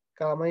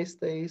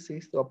कामैस्तैः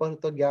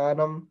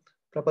ज्ञानम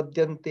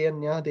प्रपद्यन्ते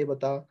अन्य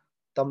देवता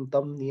तम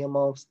तम नियम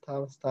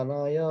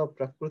स्थानाय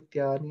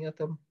प्रकृत्या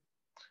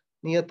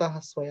नियतः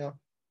स्वया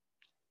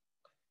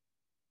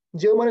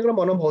जो मानकर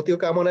मन भौतिक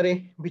कामन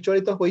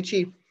विचलित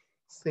होइछि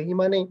सेहि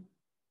माने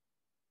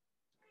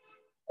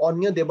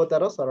अन्य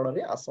देवतार शरण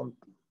में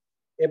आसंती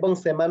एवं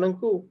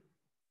सेमानंकु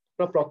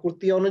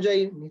प्रकृति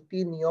अनुजाई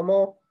नीति नियम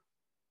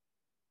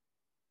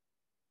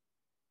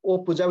और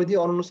पूजा विधि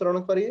अनुसरण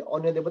करी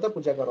अन्य देवता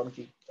पूजा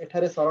करती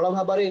एठारे सरल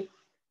भाव में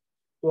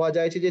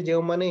कहुଯାଇଛି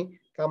जो माने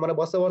कामर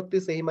बशवर्ती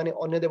से माने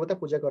अन्य देवता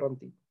पूजा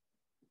करती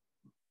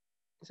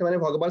से माने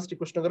भगवान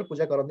श्रीकृष्ण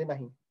पूजा करती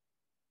नहीं।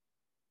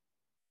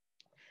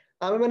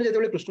 आमे माने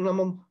जेतेबेले कृष्ण नाम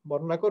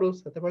वर्णना करू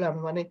सेतेबेले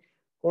आमे माने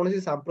कौन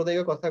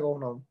सांप्रदायिक कथा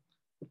कहूना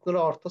उत्तर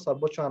अर्थ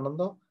सर्वोच्च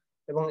आनंद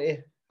एवं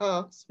यह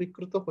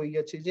स्वीकृत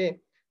होइछि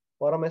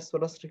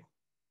परमेश्वर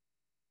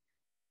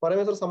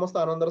समस्त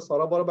आनंदर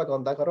सरोवर बा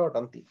गंधाकर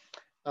अटंती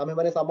आमे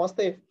माने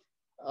समस्ते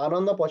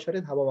आनंद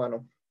पछरे धावमान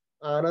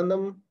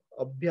आनंदम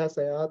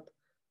अभ्यासयात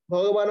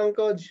भगवान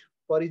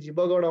परि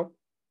जीवगण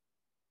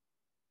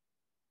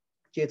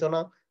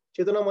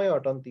चेतनामय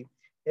अटंती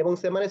एवं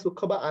से माने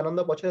सुख बा आनंद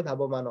पछरे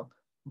धावमान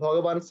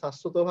भगवान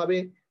शाश्वत भावे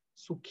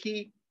सुखी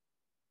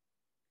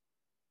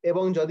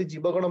एवं जदि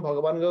जीवगण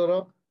भगवान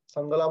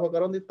संगलाभ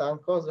करती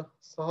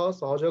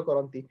सहयोग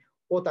करती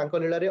और तांको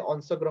लीला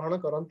अंश ग्रहण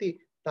करती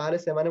ताहले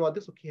से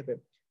माने सुखी हेबे।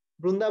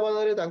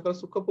 वृंदावन में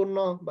सुखपूर्ण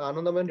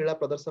आनंदमय लीला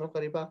प्रदर्शन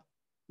करने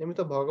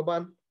निमित्त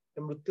भगवान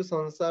मृत्यु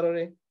संसार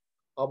में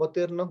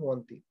अवतीर्ण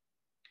हुअन्ति।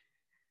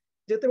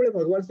 जेतेबेले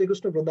भगवान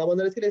श्रीकृष्ण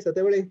वृंदावन थे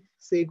सेतेबेले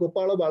से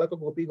गोपाल बालक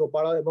गोपी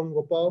गोपाल एवं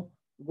गोपाल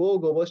गो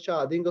गोवत्स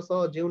आदि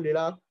जो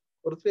लीला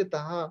करुथिले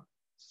ताहा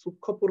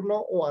सुखपूर्ण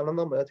और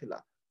आनंदमय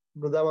थिला।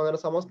 वृंदावन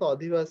समस्त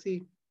अधिवासी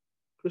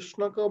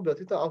कृष्ण को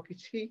व्यतीत आ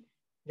किछि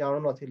जानु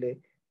नथिले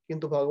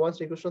किंतु भगवान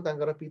श्रीकृष्ण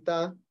तांकर पिता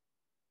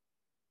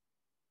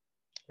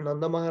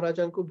नंद महाराज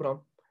को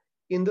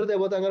इंद्र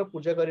देवता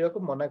पूजा करने को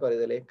मना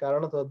करदेले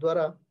कारण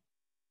तद्वारा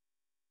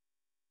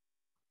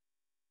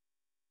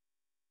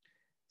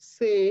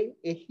से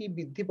यही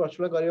विधि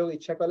प्रचलन करने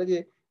इच्छा कले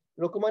जे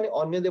लोक माने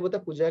अन्य देवता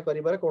पूजा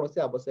करिबार कौन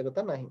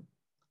आवश्यकता नहीं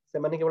से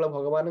माने केवल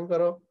भगवान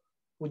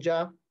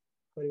पूजा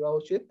करवा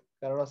उचित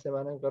कारण से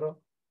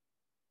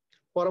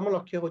परम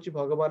लक्ष्य हूँ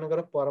भगवान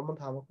परम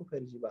धाम को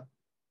फेरी जावा।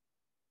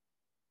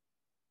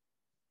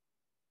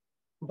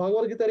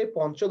 भगवद गीता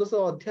पंचदश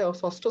अध्याय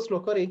 6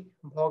 श्लोक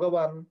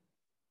भगवान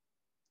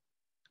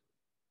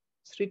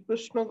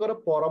श्रीकृष्ण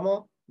परम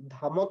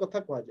धाम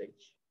कथा कह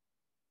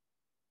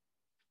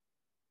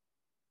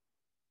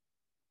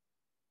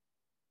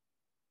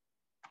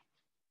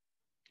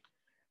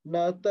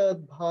न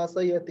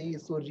तद्भासयति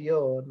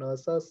सूर्यो न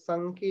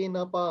सशंके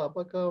न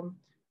पापकम्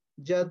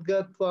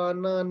जद्गत्वा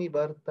न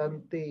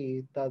निवर्तन्ते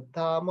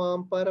तद्धाम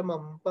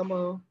परमं पम।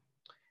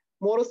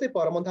 मोर से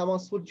परम धाम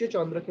सूर्य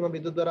चंद्र किंवा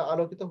विद्युत द्वारा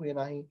आलोकित हुए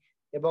नाही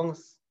एवं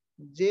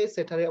जे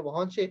सेठारे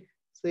पहुंचे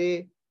से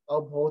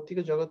भौतिक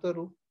जगत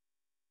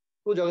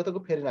को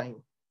फेरे नाही।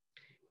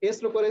 ए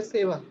श्लोक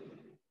से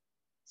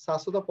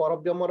शाश्वत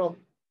परब्रह्मर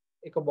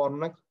एक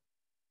वर्णना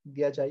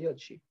दिया जाई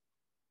अछि।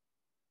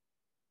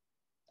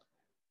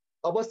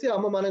 अवश्य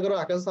आम मानकर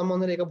आकाश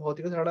संबंध एक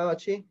भौतिक धारणा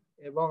अच्छी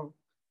एवं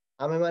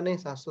आमे माने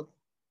शाश्वत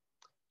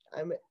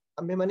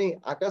आमे माने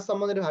आकाश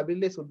संबंध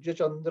भाविले सूर्य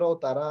चंद्र और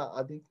तारा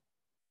आदि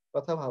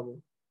कथा भावु।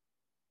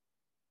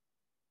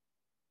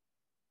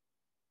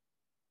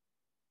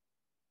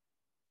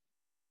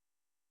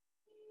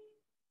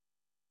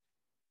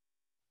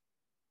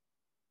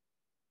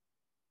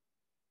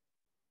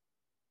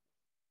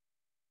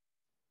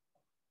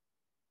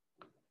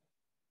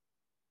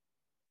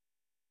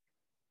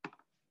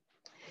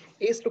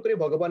 ए श्लोक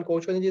भगवान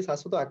कहते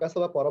शाश्वत आकाश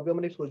व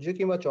परब्रह्म सूर्य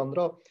किंवा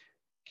चंद्र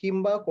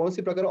किंबा कौन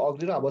प्रकार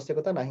अग्नि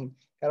आवश्यकता नहीं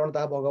कारण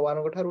ताहा भगवान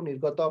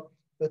निर्गत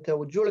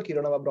उज्ज्वल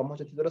किरण व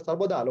ब्रह्मज्योति द्वारा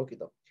सर्वदा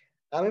आलोकित।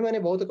 आमे माने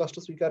बहुत कष्ट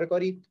स्वीकार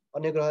करी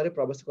अन्य ग्रह में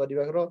प्रवेश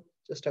कर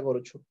चेष्टा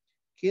करुछु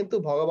किंतु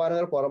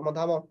भगवान परम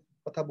धाम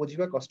कथा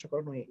बुझा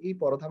कष्टकर नुहे। यही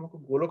परधाम को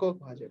गोलोक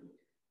कहुए।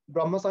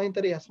 ब्रह्म संहित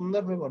यह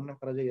सुंदर भाव वर्णना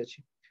कर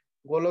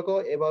गोलोक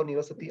एवं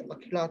निवसति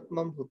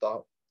अखिलात्म भूत।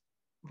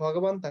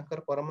 भगवान तांकर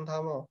परम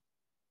धाम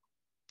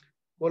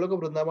गोलोक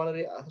वृंदावन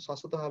में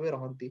शाश्वत भाव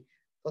रहती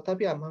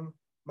तथापि आम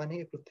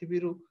माने पृथ्वी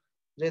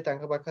रे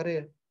तांका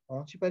पाखरे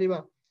पहुंची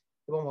परिबा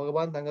एवं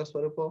भगवान तांका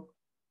स्वरूप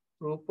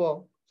रूप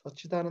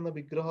सच्चिदानंद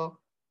विग्रह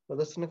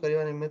प्रदर्शन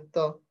करने निमित्त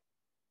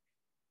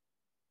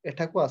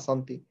एठाकू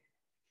आसंती।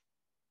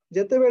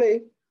 जेतेबेले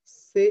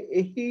से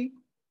एही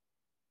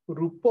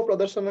रूप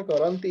प्रदर्शन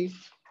करती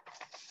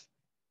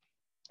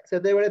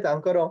सेतेबेले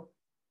तांकर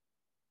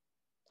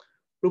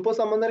रूप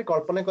संबंध में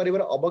कल्पना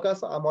करिवार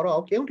अवकाश आमर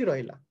केउठी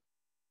रहिला।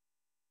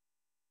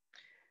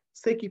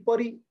 से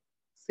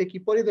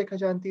किपरि देखा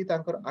जाती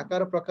तांकर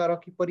आकार प्रकार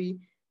किपरि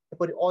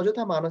एपरि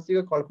अजथा मानसिक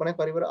कल्पना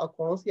करिवार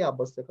कौन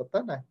आवश्यकता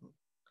नहीं।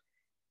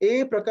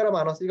 ए प्रकार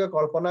मानसिक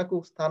कल्पना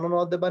को स्थान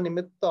न देवा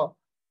निमित्त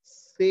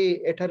से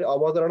एठारे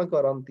अवतरण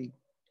करती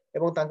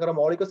एवं तांकर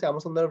मौलिक श्याम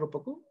सुंदर रूप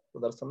को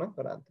प्रदर्शन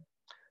कराती।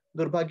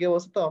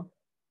 दुर्भाग्यवशतः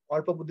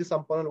अल्प बुद्धि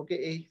संपन्न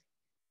लोके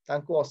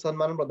तांको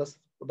असम्मान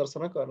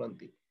प्रदर्शन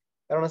करती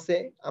कारण से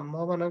आम्भ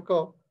मानक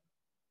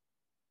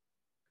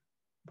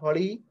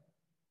भली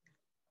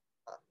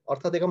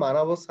अर्थात एक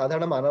मानव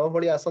साधारण मानव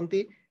भली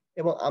आसंती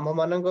एवं आम्भ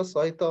मानक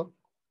सहित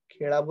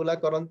खेलाबुला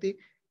करती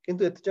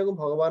किंतु एथि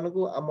भगवान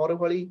को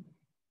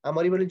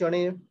आमरी भली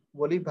जने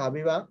बोली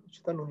भाविबा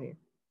उचित नुहे।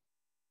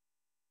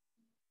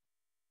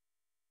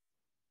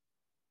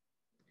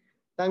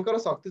 तांकर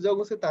शक्ति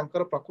जोगु से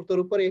तांकर प्रकृत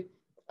रूप में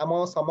आम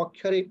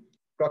समक्षरे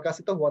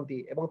प्रकाशित हुअन्ति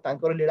एवं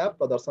तांकर लीला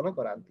प्रदर्शन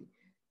करांती।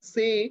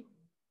 से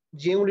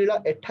जेउ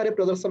लीला एठारे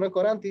प्रदर्शन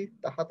करांती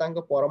ताहा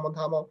तांको परम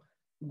धाम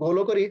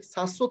गोलोक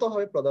शाश्वत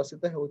भाव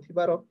प्रदर्शित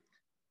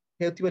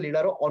हेउथिबा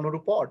लीलार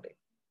अनुरूप अटे।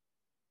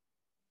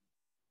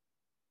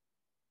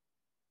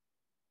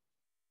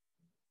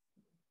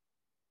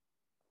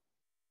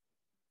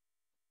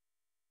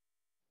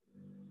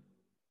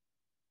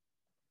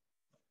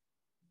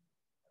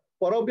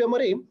 परब्रह्म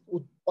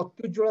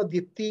अत्युज्वल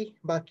दीप्ति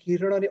बा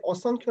किरण रे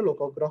असंख्य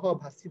लोक ग्रह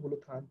भासी बुलु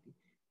थांती।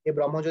 ए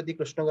ब्रह्मज्योति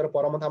कृष्ण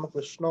परम धाम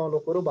कृष्ण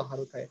लोकरु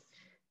बाहर थाए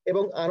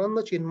एवं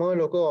आनंद चिन्मय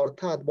लोक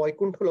अर्थात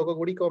वैकुंठ लोक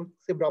गुड़िक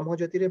से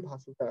ब्रह्मज्योति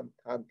भासु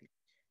थांती।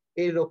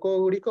 ए लोक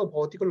गुड़िक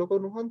भौतिक लोक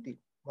नुहंती।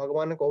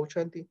 भगवान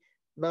कहउछंती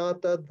न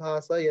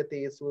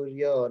तद्भासयते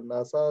सूर्य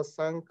न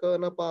शशांक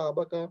न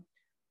पावक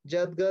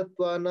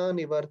जद्गत्वा न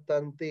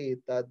निवर्तन्ते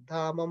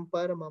तद्धामं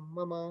परमं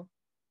मम।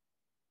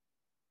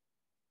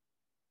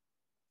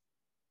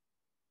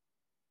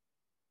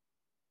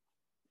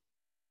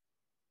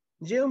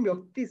 जो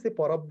व्यक्ति से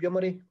परब्रह्म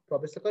रे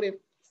प्रवेश करे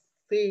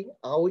से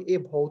आउ ए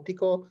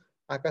भौतिक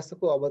आकाश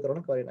को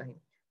अवतरण करे नाही।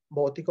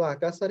 भौतिक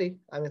आकाश रे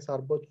आमे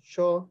सर्वोच्च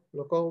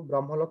लोक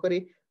ब्रह्मलोक रे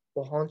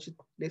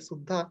पहुंचले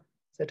सुद्धा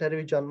सेठारे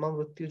भी जन्म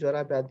मृत्यु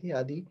जरा व्याधि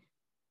आदि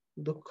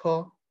दुख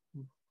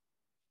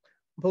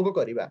भोग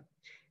करिबा।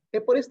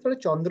 एपरि स्थले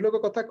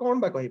चंद्रलोक कथा कौन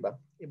बा कहिबा।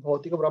 ए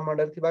भौतिक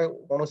ब्रह्मांड थिबा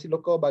कोनोसी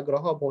लोक बा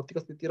ग्रह भौतिक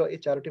स्थितिर ए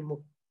चारोटी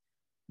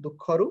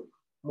दुखरु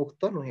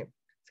मुक्त नुहे।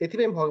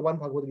 सेथिबे भगवान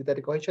भगवद गीता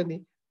रे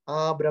कहिसथि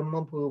आ ब्रह्म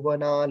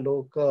भुवना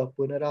लोक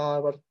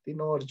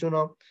पुनरावर्तिनो अर्जुन।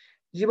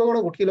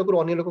 जीवगण गोटे लोक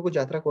अन्य लोक को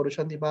यात्रा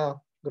करुछंती बा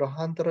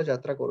ग्रहांतर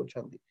यात्रा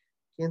करुछंती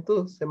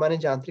किंतु सेमाने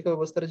यांत्रिक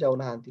व्यवस्था रे जाउ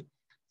नाहांती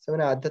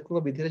सेमाने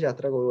आध्यात्मिक विधि रे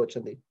यात्रा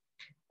करुछंती।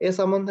 ए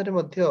संबंध रे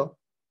मध्य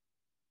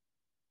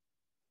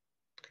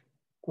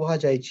कुहा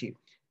जायछि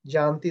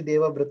जानती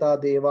देवव्रता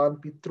देवान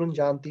पितृन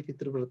जानती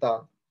पितृव्रता।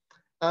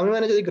 आम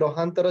मैंने जदि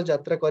ग्रहांतर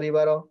यात्रा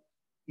करिवार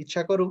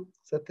इच्छा करू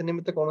से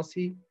निमित्त कौन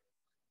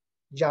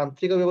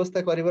यांत्रिक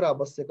व्यवस्था करिवार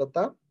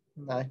आवश्यकता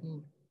नहीं।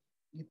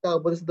 गीता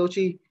उपदेश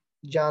दौची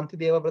जानती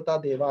देवव्रता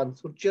देवान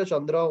सूर्य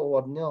चंद्र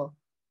और अन्य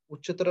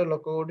उच्चतर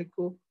लोक गुड़ी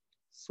को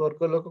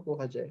स्वर्ग लोक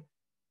कह जाए।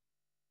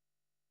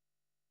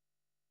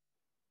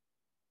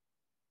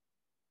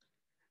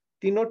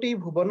 तीनोटी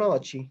भुवन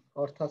अच्छी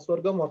अर्थात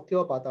स्वर्ग मर्त्य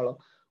और पाताल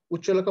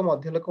उच्चलोक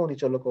मध्यलोक और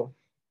नीचलोक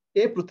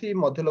ए पृथ्वी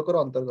मध्यलोकर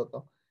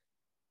अंतर्गत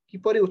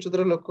किपरि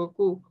उच्चतर लोक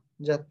को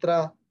यात्रा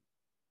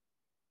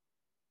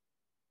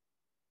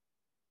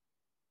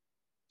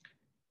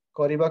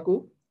କରିବାକୁ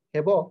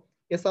ହେବ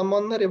ए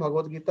संबंध रे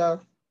भगवत गीता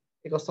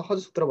एक सहज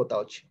सूत्र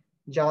बताउछि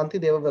जानती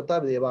देवव्रता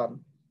देवान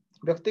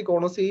व्यक्ति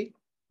कौन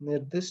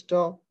निर्दिष्ट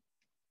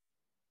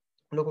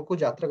लोक को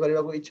यात्रा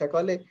करने को इच्छा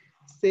कले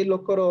से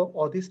लोकर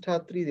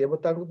अधिष्ठात्री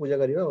देवता को पूजा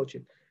करने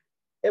उचित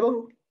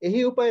एवं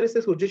यही उपाय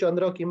से सूर्य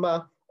चंद्र किंबा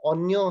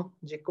अन्य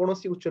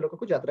जेकोसी उच्च लोक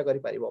को यात्रा कर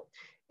पारिबो।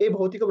 ए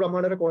भौतिक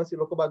ब्रह्मांड कौन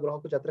लोक बा ग्रह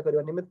को यात्रा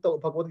करने निमित्त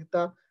भगवत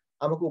गीता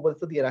आमको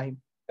उपदेश दिए ना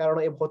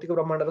कारण ए भौतिक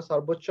ब्रह्मांड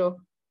सर्वोच्च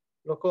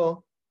लोक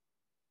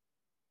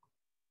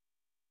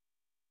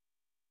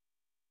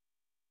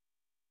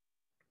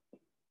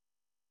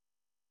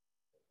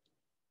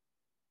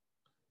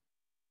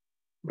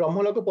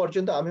ब्रह्मलोक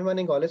पर्यंत आमे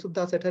माने गले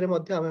सुद्धा सेठारे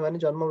मध्य आमे माने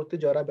जन्म मृत्यु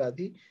जरा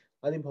व्याधि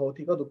आदि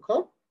भौतिक दुख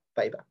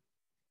पाइबा।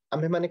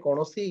 आमे माने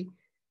कौनसी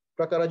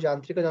प्रकार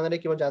यांत्रिक जानने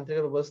कि यांत्रिक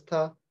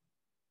व्यवस्था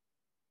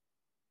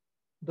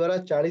द्वारा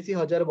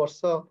 40,000 वर्ष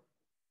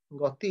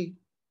गति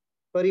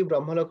करी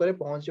ब्रह्मलोक रे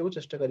पहुंचेबो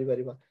चेष्टा करि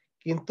परिबा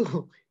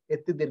किंतु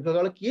एते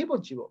दीर्घकाल किए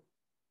बचिबो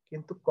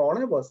किंतु कौन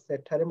है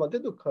सेठारे मध्य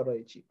दुख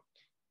रही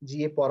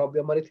जी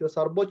परब्रह्म रे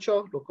सर्वोच्च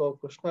लोक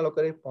कृष्ण लोक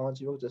रे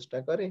पहुंचेबो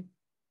चेष्टा करे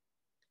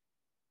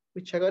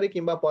इच्छा करे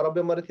किंबा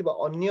परब्रह्म रे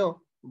अन्य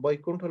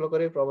वैकुंठ लोक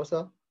रे प्रवेश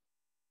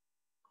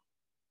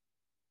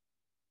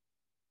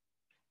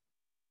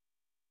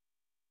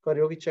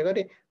करियो इच्छा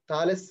करे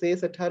ताले से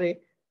सेठारे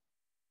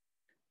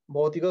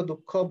भौतिक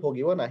दुख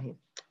भोगिब नाही।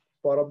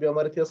 परब्रह्म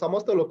रे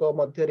समस्त लोक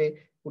मध्य रे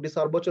गोटे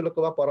सर्वोच्च लोक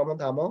बा परम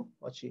धाम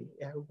अछि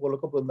यह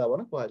गोलोक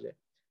वृंदावन कहा जाए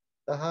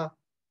ताहा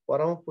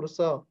परम पुरुष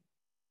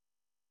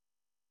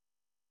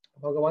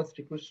भगवान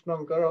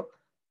श्रीकृष्णଙ୍କର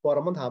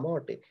परम धाम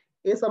अटे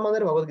ए संबंध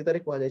रे भगवत गीता रे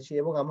कहा जाय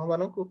एवं आम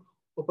मानक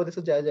उपदेश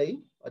जाय जाई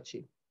अछि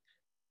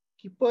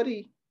किपरि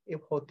ए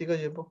भौतिक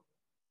जीव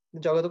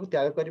जगत को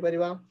त्याग करि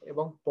परिबा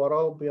एवं पर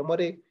ब्रह्म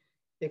रे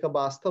एक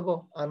वास्तव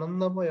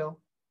आनंदमय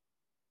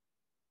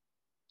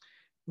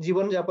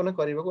जीवन यापन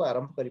करने को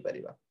आरंभ करि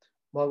परिबा।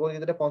 भगवत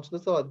गीता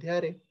 5दश अध्याय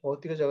रे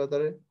भौतिक जगत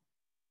रे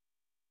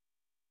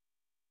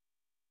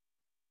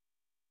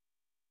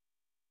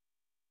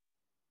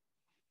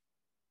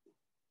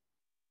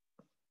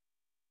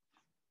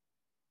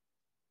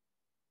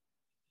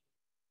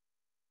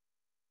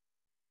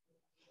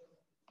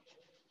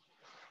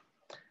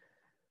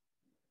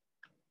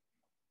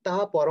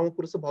ताहा परम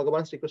पुरुष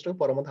भगवान श्रीकृष्ण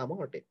परम धाम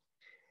अटे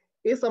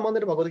ए संबंध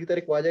में भगवत गीता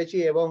कह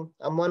जाय एवं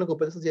आम मान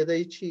उपदेश दिया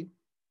जाय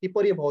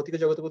किपरि भौतिक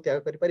जगत को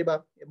त्याग करि परिबा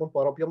एवं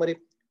परब्रह्म रे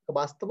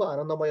वास्तव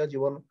आनंदमय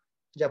जीवन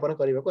यापन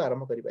करने को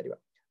आरंभ करि परिबा।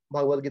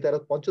 भगवत गीतार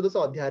 5दश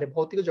अध्याय रे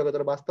भौतिक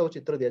जगतर वास्तव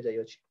चित्र दिया जाय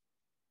अछि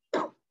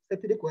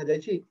सेथिरे कह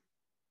जाय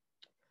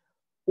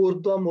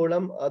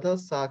ऊर्ध्वमूलम अध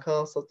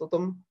शाखा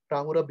सततम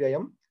प्राहुर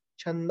व्ययम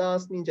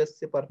छंदास्मि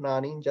जस्य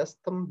पर्णानि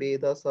जस्तम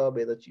वेद स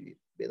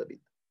वेदविद।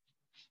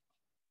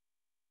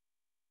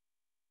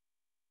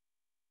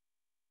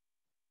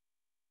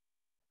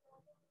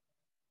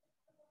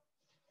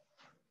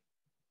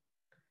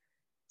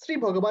 श्री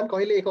भगवान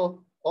कहले एक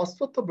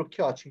अश्वत्थ वृक्ष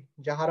अछि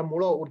जार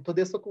मूल ऊर्ध्व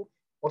देश को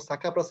और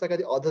शाखा प्रशाखा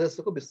आदि अध देश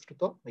को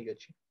विस्तृत होई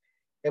अछि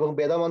एवं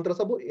वेद मंत्र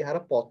सब यार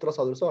पत्र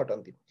सदृश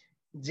अटंती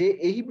जे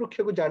एही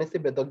वृक्ष को जाने से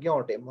वेदज्ञ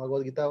अटे।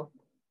 भगवत गीता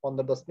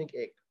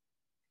 15.1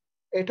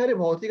 एठारे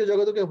भौतिक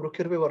जगत को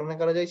वृक्ष रूपे वर्णन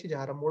करा जायछि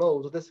जार मूल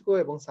ऊर्ध्व देश को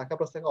एवं शाखा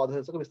प्रशाखा अध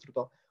देश को विस्तृत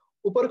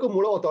ऊपर को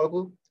मूल और तल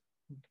को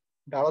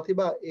डाल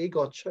थिबा ए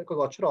गछ एक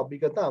गछर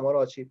अभिज्ञता हमर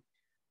अछि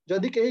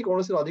जदि केही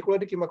कोनोसी नदी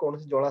कूल किंबा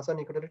कोनोसी जलाशय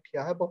निकट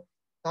ठिया हेबो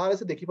ताहाले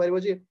से देखि पारिबो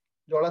जे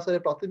जलाशय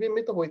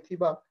प्रतिबिंबित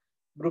होइथिबा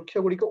वृक्ष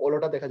गुड़िक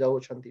ओलटा देखा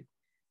जाउछंती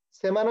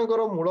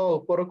सेमानकर मूल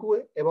उपरकू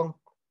एवं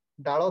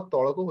डाल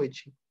तलकू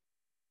होइछि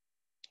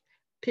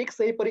ठीक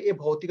सही परि ए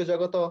भौतिक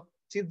जगत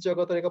चित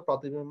जगत एक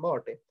प्रतिबिंब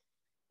अटे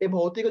ए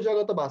भौतिक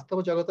जगत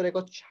वास्तव जगत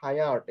एक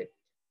छाया अटे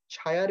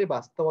छाया रे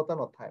वास्तवता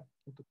न थाए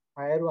किंतु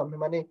छाया रु आमे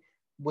माने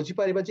बुझी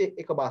पारिबा जे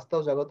एक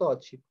वास्तव जगत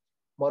अछि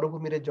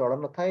मरुभूमि रे जल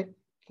न थाए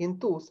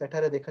किंतु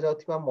सेठारे देखा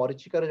जाउथिबा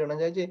मरीचिका रे जणा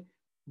जाय जे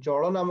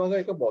जल नामक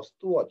एक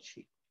वस्तु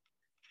अछि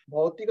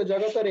भौतिक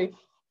जगत रे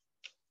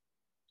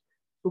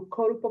सुख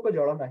रूपक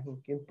जल नहीं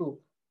किंतु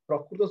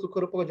प्रकृत सुख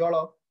रूपक जल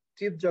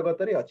चित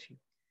जगत रे अछि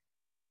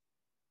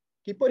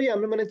किपरि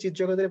आमे माने चित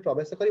जगत रे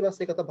प्रवेश करिबा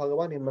से कथा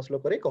भगवान निम्न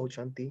श्लोक रे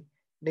कहउछंती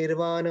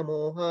निर्वाण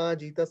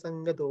मोहाजित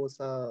संग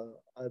दोषा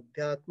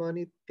अध्यात्म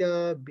नित्य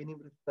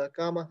विनिवृत्त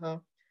कामः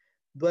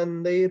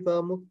द्वंद्वैव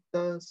मुक्त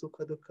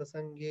सुख दुख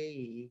संगे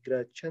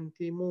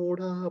गच्छन्ति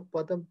मूढ़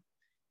पदम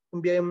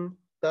व्ययम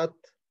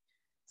तत्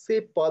से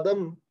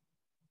पदम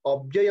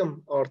अव्ययम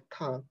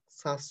अर्थात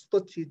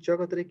शाश्वत चीज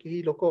जगत रे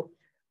केही लोक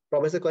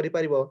प्रवेश करि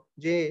परिबो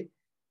जे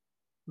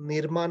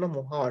निर्माण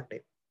मोह अटे।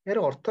 यार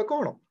अर्थ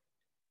कौन?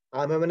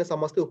 आमे मैंने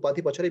समस्ते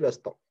उपाधि पछरे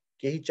व्यस्त।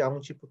 केही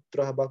चाहूची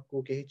पुत्र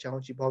हेबाकू, केही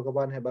चाहूची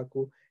भगवान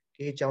हेबाकू,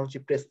 केही चाहूची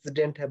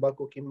प्रेसिडेंट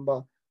हेबाकू किंबा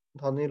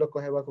धनी लोक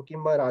हेबाकू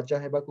किंबा राजा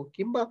हेबाकू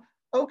किंबा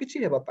आउ किछि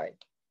हेबा पाए।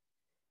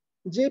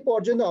 जे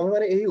पर्यंत आमे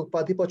माने एही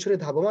उपाधि पछरे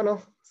धावमान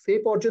से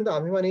पर्यंत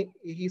आमे माने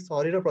एही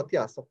शरीर प्रति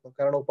आसक्त,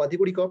 कारण उपाधि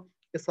गुड़िक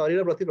ए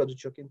शरीर प्रति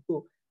प्रजुच्य,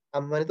 किंतु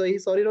आमे माने तो एही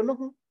शरीर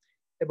नहु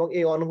एवं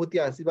ए अनुभूति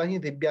आसीबा ही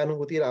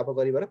दिव्यानुभूति लाभ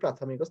करिवार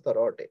प्राथमिक स्तर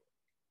अटे।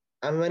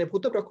 आमे माने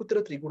भूत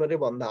प्रकृतिर त्रिगुण रे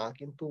बंधा,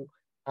 किंतु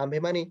आमे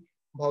माने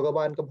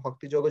भगवान को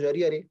भक्ति जोग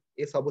जरिया रे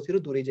ए सबुथिरु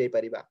दूरे जाई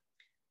परिबा।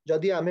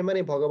 जदि आमे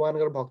माने भगवान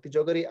को भक्ति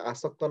जोग रे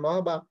आसक्त न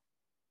हबा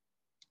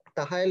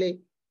ताहाले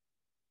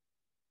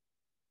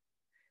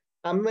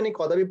आमे माने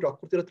कदापि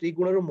प्रकृतिर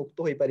त्रिगुण मुक्त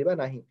होई परिबा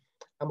नाही।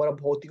 हमर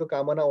भौतिक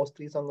कामना और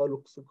स्त्री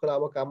संग सुख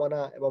लाभ कामना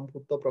एवं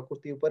भूत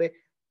प्रकृति उपरे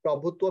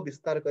प्रभुत्व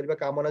विस्तार करबा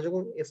कामना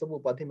जो ए सब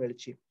उपाधि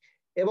मिलछि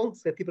एवं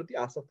सेति प्रति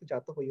आसक्ति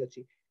जात होई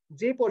अछि।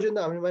 जे पर्यंत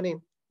आमे माने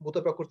भूत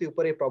प्रकृति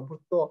उपरे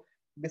प्रभुत्व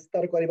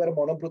विस्तार करिवार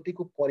मनोवृत्ति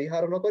को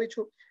परिहार न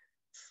करिछु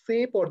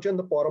से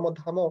पर्यंत परम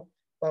धाम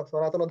बा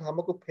सनातन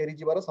धाम को फेरी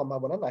जीवार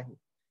संभावना नाही।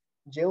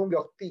 जेउ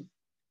व्यक्ति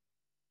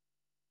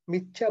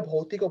मिथ्या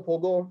भौतिक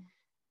भोग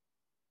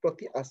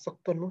प्रति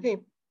आसक्त नुहे,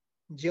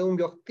 जेउ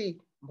व्यक्ति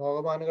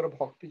भगवान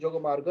भक्ति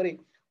जोग मार्ग रे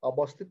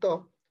अवस्थित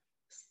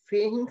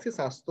से ही से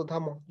शाश्वत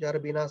धाम जार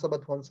विनाश बा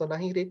ध्वंस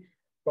नाही रे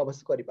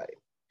प्रवेश करि पारे।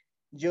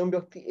 जो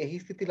व्यक्ति यही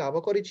स्थिति लाभ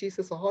करिछि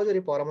से सहजरे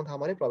परम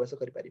धाम रे प्रवेश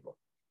करि परिबो।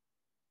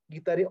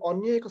 गीता रे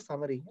अन्य एक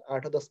स्थान रे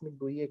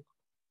 8.21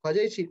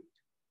 कहाଯାଇଛି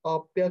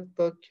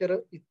अव्यक्तक्षर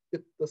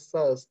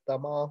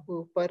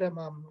इत्युक्तस्तमाहु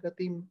परमां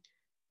गतिं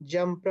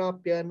जं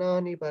प्राप्य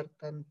न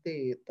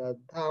निवर्तन्ते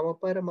तद्धाम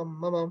परमं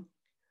मम।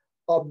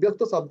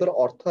 अव्यक्त शब्दर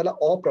अर्थ है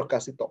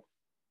अप्रकाशित।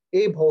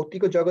 ए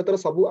भौतिक जगतर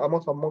सबु आम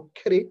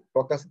समक्षरे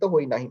प्रकाशित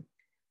होई नाही।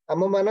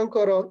 आम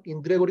मानकर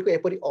इंद्रिय गुड़िक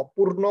एपरि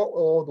अपूर्ण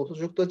और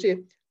दोषयुक्त जे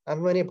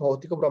आम माने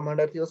भौतिक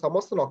ब्रह्मांड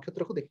समस्त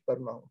नक्षत्र को देखि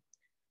पारुना।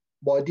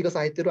 वैदिक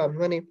साहित्य आम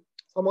माने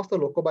समस्त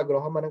लोक बा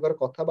ग्रह मानकर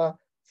कथा बा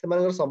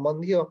सेमानकर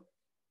संबंधी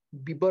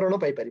विवरण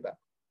पाई परिबा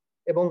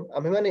एवं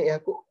आम माने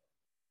याको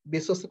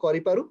विश्वास करि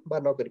पारु बा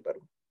न करि पारु।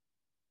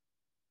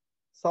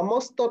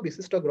 समस्त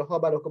विशिष्ट ग्रह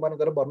बा लोक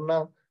मानकर वर्णना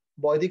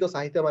वैदिक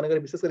साहित्य मानकर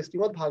विशेष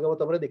श्रीमद्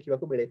भागवतम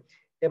देखा मिले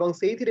एवं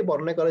से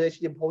वर्णना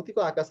कर भौतिक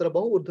आकाशर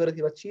बहु ऊर्ध्वर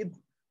थिबा चिद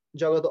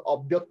जगत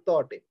अव्यक्त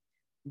अटे।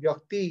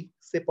 व्यक्ति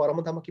से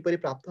परम धाम किपरि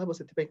प्राप्त हो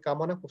से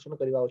कामना पोषण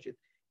करने उचित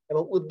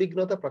एवं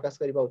उद्विग्नता प्रकाश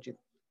करने उचित,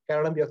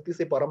 कारण व्यक्ति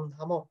से परम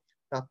धाम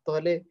प्राप्त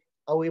हेले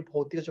आउ ए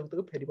भौतिक जगत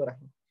को फेरिब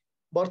नाही।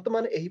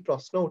 वर्तमान यही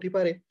प्रश्न उठी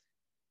पारे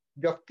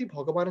व्यक्ति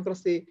भगवान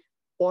से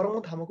परम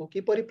धाम को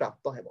किपरि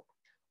प्राप्त हेब।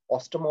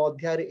 अष्टम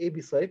अध्याय ए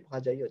विषय कहा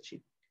जाई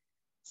अछि।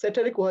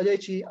 सेठरे कहा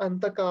जायछि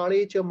अंत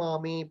काले च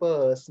मामेव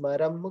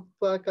स्मरं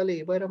मुक्त्वा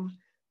कलेवरं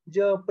ज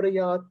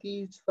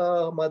प्रयाति सा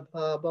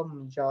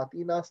मद्भावं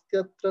जाति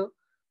नास्त्यत्र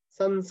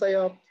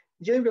संशय।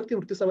 जे व्यक्ति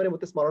मृत्यु समय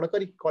मते स्मरण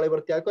करी कलेवर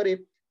त्याग करे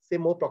से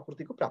मो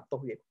प्रकृति को प्राप्त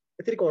हुए,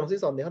 एथिरे कोनोसी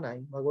संदेह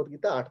नाही। भगवद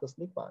गीता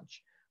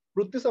 8.5।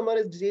 मृत्यु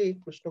समय जे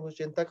कृष्ण को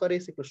चिंता करे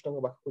से कृष्ण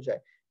को पाखु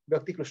जाए।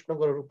 व्यक्ति कृष्ण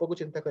को रूप को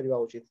चिंता करबा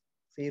उचित।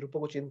 से रूप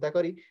को चिंता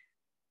करी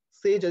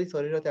से जदि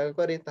शरीर त्याग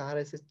करे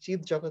ताहारे से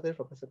चित जगत रे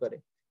प्रकाश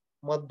करे।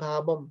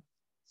 मद्भावम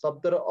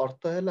शब्दर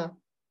अर्थ है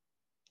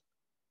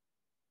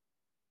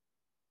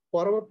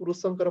परम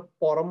पुरुषंकर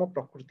परम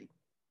प्रकृति।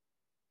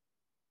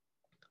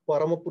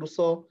 परम पुरुष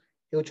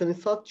हेउछनि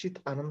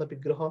सच्चित आनंद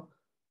विग्रह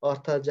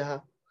अर्थात जहा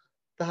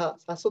ताहा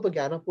शाश्वत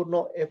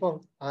ज्ञानपूर्ण एवं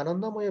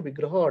आनंदमय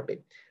विग्रह अटे।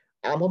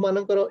 आम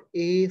मानकर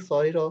ए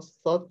शरीर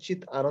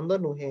सच्चित आनंद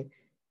नुहे,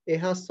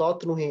 यह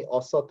सत नुहे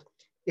असत,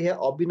 यह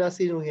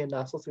अविनाशी नुहे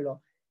नाशशील,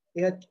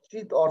 यह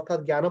चित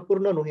अर्थात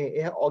ज्ञानपूर्ण नुहे,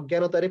 यह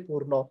अज्ञानतारे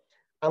पूर्ण।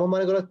 आम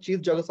मानकर चित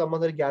जगत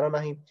संबंध ज्ञान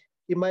नाही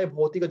कि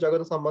भौतिक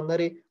जगत संबंध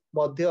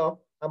मध्य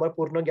आम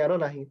पूर्ण ज्ञान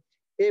नाही।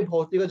 ए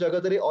भौतिक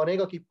जगत रे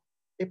अनेक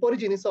एपरि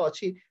जिनिस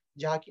अछि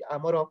जहाँकि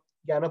आमर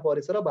ज्ञान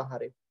परिसर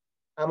बाहर।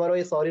 आमर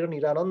ए शरीर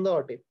निरानंद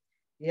अटे,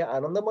 यह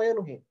आनंदमय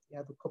नुहे,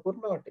 यह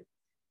दुखपूर्ण अटे।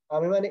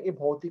 आमे माने ए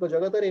भौतिक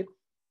जगत रे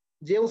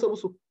जे सब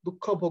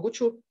दुख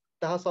भोगुछु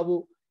ताहा सबु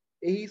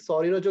एही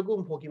शरीर जोगु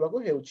भोगिबाको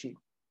हेउछि,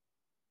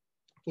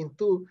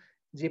 किंतु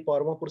जे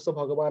परम पुरुष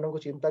भगवान को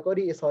चिंता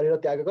करी ए शरीर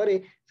त्याग करे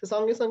से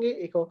संगे संगे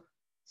एक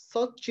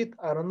सच्चित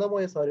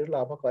आनंदमय शरीर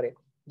लाभ करे।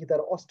 गीतार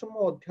 8म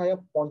अध्याय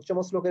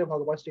 5म श्लोक रे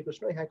भगवान श्री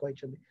कृष्ण यह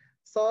कहते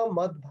स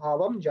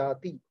मद्भावम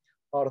जाति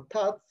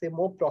अर्थात से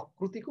मो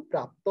प्रकृति को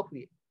प्राप्त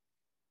हुए।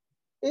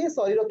 ए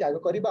शरीर त्याग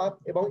करबा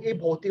एवं ए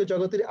भौतिक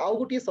जगत रे आउ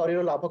गोटे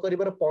शरीर लाभ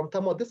करिवार पंथा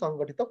मध्ये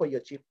संगठित होई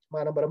अछि।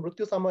 मानवर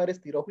मृत्यु समय रे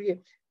स्थिर हुए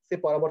से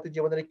परवर्ती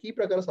जीवन रे की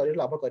प्रकार शरीर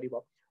लाभ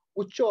करिवो।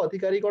 उच्च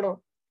अधिकारी गण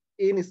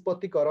ए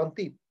निष्पत्ति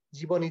करंती,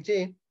 जीव निजे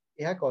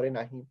यह करे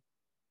नाही।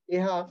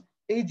 यह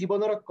एही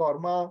जीवनर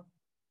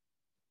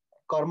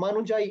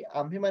कर्मानुजाई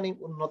आम्भे माने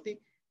उन्नति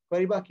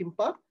करिबा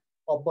किंपा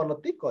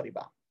अवनति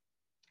करिबा।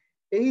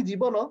 एही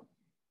जीवन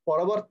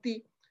परवर्ती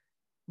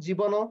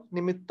जीवन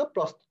निमित्त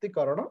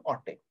प्रस्तुतिकरण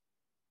अटे।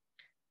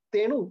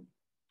 तेणु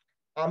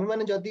आम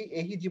मैंने जदि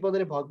यही जीवन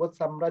में भगवत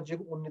साम्राज्य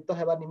को उन्नीत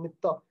होगा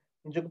निमित्त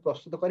निजक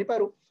प्रस्तुत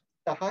करूँ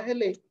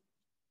ताहेले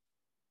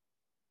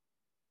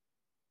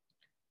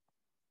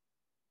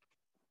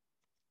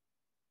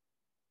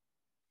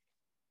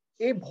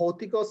ए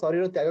भौतिक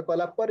शरीर त्याग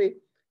कला परे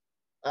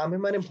आमे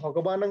माने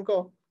भगवान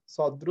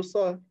सदृश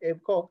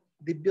एक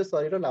दिव्य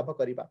शरीर लाभ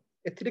करवा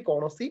एथिरे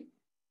कौनसी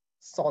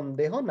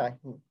संदेह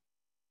नहीं।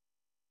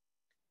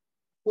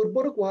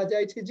 पूर्वर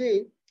कहुई जे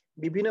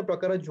विभिन्न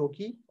प्रकार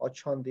योगी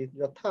अच्छा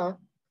यथा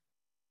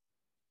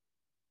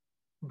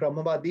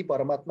ब्रह्मवादी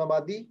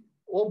परमात्मावादी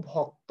और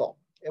भक्त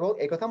एवं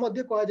एक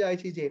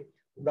कहुई जे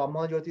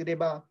ब्रह्म ज्योति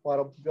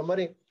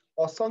परब्रह्म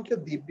असंख्य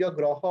दिव्य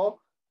ग्रह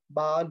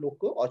बा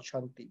लोक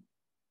अच्छा।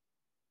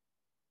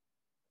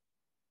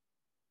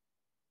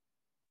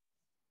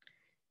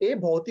 ए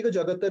भौतिक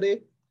जगत रे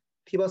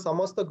थिबा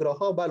समस्त ग्रह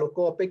बा लोक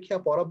अपेक्षा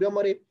परब्रह्म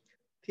रे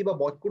थिबा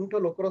वैकुंठ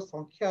लोकर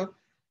संख्या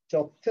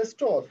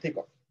यथेष्ट अधिक।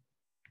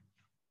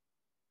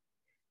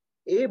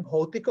 ए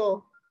भौतिक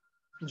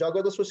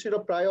जगत सृष्टि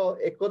प्राय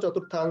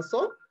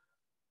 1/4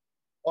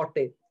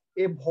 अटे।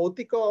 ए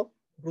भौतिक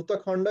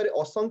वृतखंड रे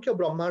असंख्य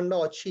ब्रह्मांड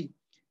अच्छी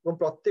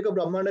प्रत्येक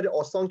ब्रह्मांड रे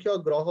असंख्य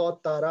ग्रह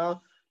तारा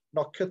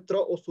नक्षत्र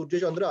और सूर्य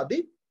चंद्र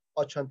आदि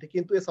अच्छा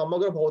किंतु ए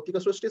समग्र भौतिक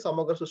सृष्टि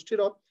समग्र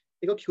सृष्टिर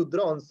एक क्षुद्र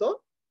अंश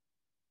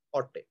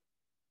अटे।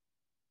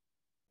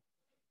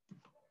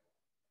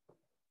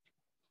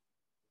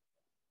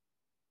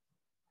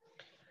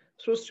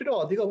 सृष्टिर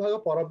अधिक भाग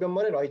परब्रह्म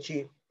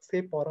रही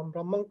से परम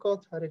ब्रह्म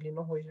लीन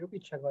हो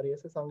इच्छा करे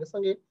से संगे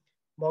संगे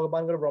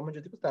भगवान ब्रह्म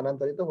ज्योति को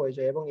स्थानांतरित हो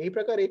जाए और यही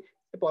प्रकार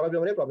से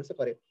परब्रह्म में प्रवेश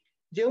करे।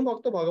 जो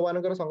भक्त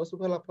भगवान संग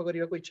सुख लाभ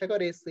करने को इच्छा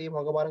करे से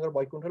भगवान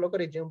वैकुंठ लोक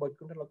जो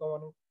वैकुंठ लोक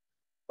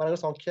मान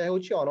संख्या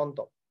होची अनंत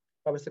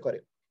प्रवेश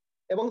करे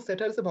एवं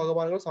सेठारे से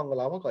भगवान संग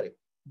लाभ करे।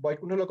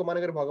 वैकुंठ लोक मान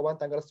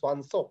भगवान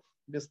स्वांश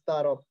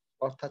विस्तार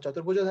अर्थात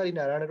चतुर्भुजधारी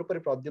नारायण रूप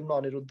प्रद्युम्न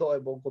अनिरुद्ध और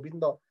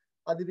गोविंद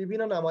आदि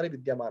विभिन्न नाम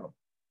विद्यमान।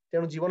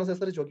 तेणु जीवन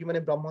शेष में योगी मैंने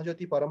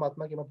ब्रह्मज्योति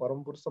परमात्मा कि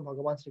परम पुरुष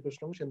भगवान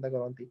श्रीकृष्ण को चिंता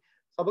करती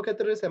सब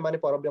क्षेत्र में से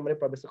परब्रह्म में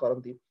प्रवेश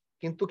करती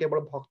किंतु केवल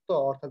भक्त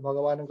अर्थात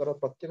भगवान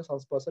प्रत्येक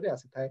संस्पर्श में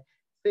आसी था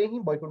से ही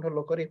वैकुंठ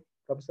लोक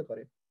प्रवेश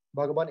करे।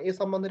 भगवान ए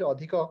संबंध में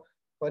अधिक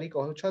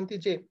कहते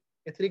जे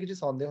एथिरे किसी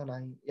संदेह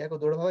नहीं या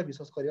दृढ़ भाव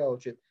विश्वास करने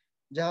उचित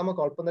जहाँ आम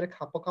कल्पना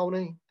खाप खाऊ ना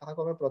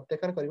आम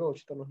प्रत्याख्यान करने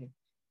उचित नुहे।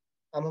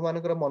 आम मान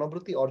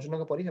मनोवृत्ति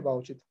अर्जुन परी हेबा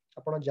उचित।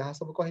 आपण जहाँ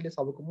सब कहले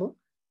सबको मु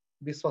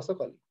विश्वास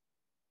कली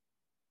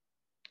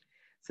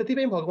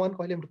से भगवान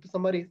कहले मृत्यु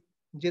समय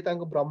जे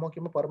ब्रह्म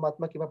कि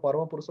परमात्मा कि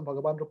परम पुरुष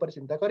भगवान रूप से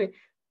चिंता करे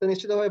तो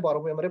निश्चित भाव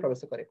परब्रह्म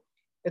प्रवेश करे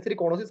एथिरे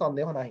कौन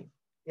संदेह नहीं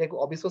एक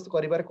अविश्वास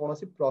कर कौन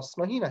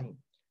प्रश्न ही नहीं।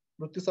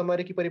 मृत्यु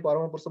समय किपरि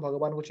परम पुरुष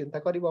भगवान को चिंता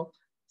कर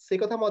से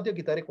कथा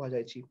गीता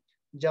कहुई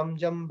जम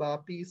जम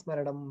वापी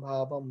स्मरणम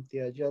भावम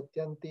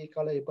त्यजत्यन्ते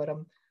कलय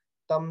परम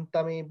तम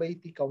तमे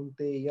वैति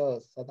कौन्तेय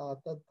सदा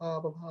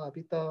तद्भाव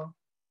भावित।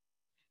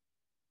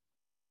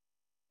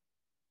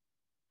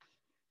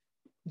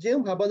 जो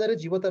भावना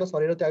जीव तार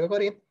शरीर त्याग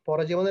करे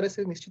पर जीवन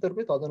से निश्चित रूप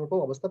तदनुरूप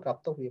अवस्था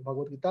प्राप्त हुए।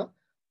 भगवद गीता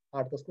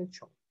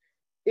 8:6।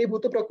 ए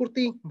भूत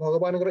प्रकृति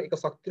भगवान एक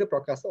शक्तिर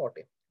प्रकाश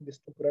अटे।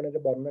 विष्णु पुराण में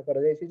वर्णना कर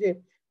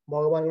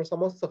भगवान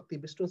समस्त शक्ति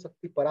विष्णु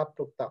शक्ति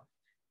पराप्रोक्ता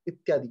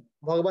इत्यादि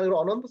भगवान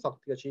अनंत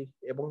शक्ति अच्छी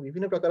एवं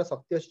विभिन्न प्रकार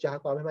शक्ति अच्छी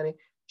जहाँ आम मैंने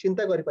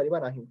चिंता करें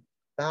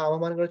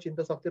आम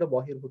चिंता शक्तिर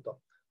बहिर्भूत।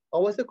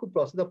 अवश्य खूब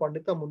प्रसिद्ध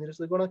पंडित मुनि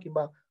ऋषिगण कि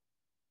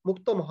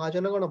मुक्त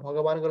महाजनगण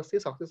भगवान से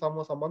शक्ति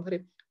समूह संबंध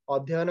में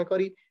अध्ययन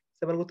कर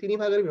तीन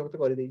भाग में विभक्त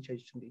कर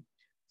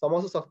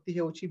समस्त शक्ति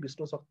होची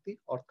विष्णु शक्ति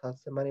अर्थात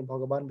से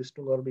भगवान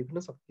विष्णु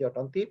विभिन्न शक्ति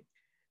अटंती।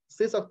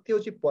 से शक्ति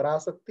होची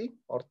पराशक्ति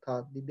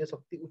अर्थात दिव्य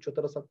शक्ति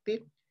उच्चतर शक्ति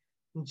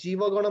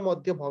जीवगण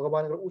मध्य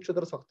भगवान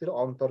उच्चतर शक्तिर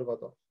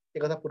अंतर्गत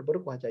एक पूर्व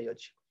कहुई।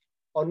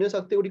 अन्य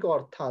शक्ति गुड़िक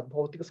अर्थात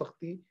भौतिक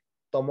शक्ति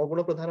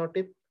तमगुण प्रधान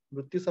अटे।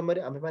 मृत्यु समय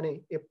आम मैंने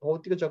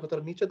भौतिक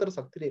जगतर नीचतर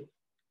शक्ति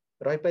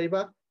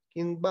रहीपर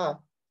कि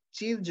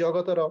चीज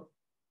जगतर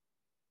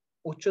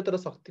उच्चतर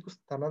शक्ति को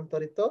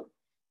स्थानांतरित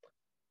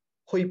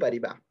हो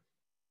पारिबा।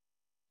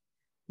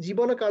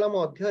 जीवन काल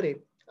मध्य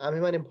आम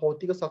मैंने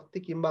भौतिक शक्ति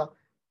किंबा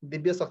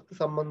दिव्य शक्ति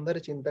संबंध में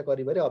चिंता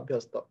करिबारे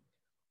अभ्यस्त।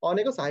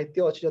 अनेक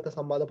साहित्य अच्छी यथा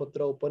संवाद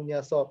पत्र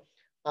उपन्यास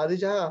आदि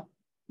जहाँ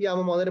कि आम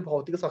मन में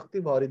भौतिक शक्ति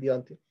भरी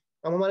दियंती।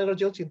 आम मान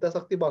जो चिंता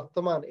शक्ति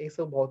वर्तमान यह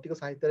सब भौतिक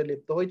साहित्य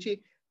लिप्त होइछि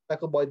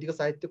ताको वैदिक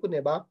साहित्य को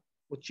नेबा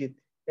उचित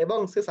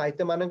एवं से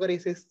साहित्य मानक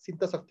से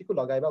चिंता शक्ति को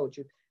लगाइबा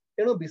उचित।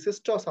 तेणु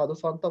विशिष्ट साधु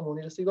सन्त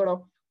मुनि ऋषिगण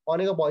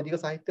अनेक वैदिक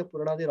साहित्य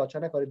पुराण आदि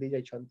रचना कर दी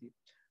जाइछन्ति।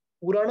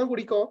 पुराण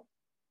गुड़िक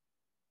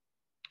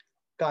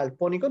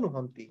काल्पनिक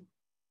नुहंती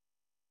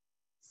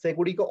से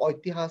गुड़िक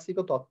ऐतिहासिक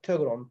तथ्य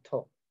ग्रंथ।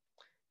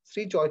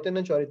 श्री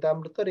चैतन्य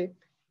चरितामृत रे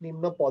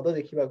निम्न पद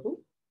देखा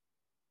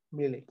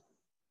मिले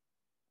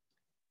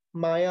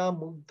माया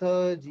मुग्ध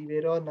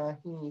जीवेर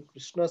नाही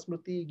कृष्ण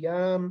स्मृति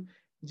ज्ञान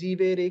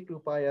जीवेरे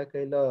कृपाया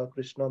कैल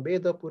कृष्ण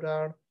वेद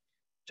पुराण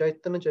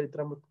चैतन्य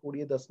चरितामृत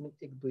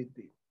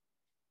 20:1-2-2।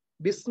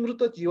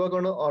 विस्मृत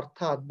जीवगण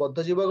अर्थात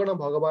बद्ध जीवगण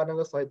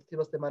भगवान सहित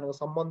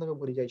संबंध को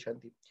भूली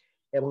जाइछन्ति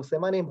एवं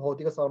सेमाने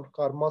भौतिक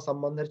कर्म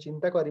संबंध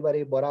चिंता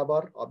करिबारे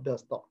बराबर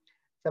अभ्यस्त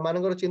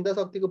सेमानकर चिंता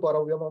शक्ति को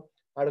परव्यम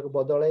आड़ को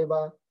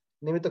बदलैबा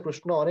निमित्त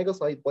कृष्ण अनेक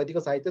वैदिक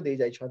साहित्य दे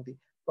जाइछन्ति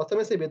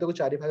प्रथमे से वेद को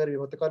चारि भाग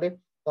विभक्त कले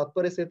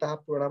तत्पर से ताहा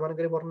पुराण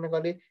मान वर्णन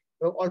कले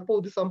एवं अल्प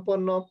बुद्धि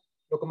संपन्न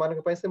लोक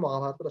मान से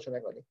महाभारत रचना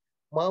कले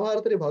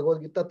महाभारत रे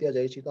भगवद गीता दिया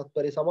जाइछि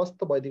तत्पर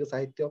समस्त वैदिक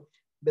साहित्य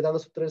वेदांत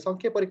सूत्र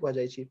संक्षेप पर कुहा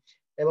जाइछि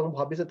एवं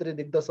भविष्य रे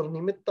दिग्दर्शन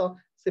निमित्त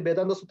से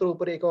वेदांत सूत्र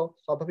ऊपर एक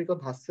स्वाभाविक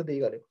भाष्य दे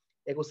गले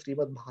एको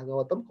श्रीमद्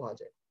भागवतम कहा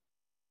जाए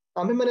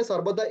आमे माने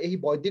सर्वदा एही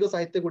वैदिक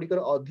साहित्य गुड़िकर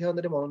अध्ययन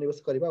रे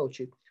मनोनिवेश करबा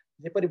उचित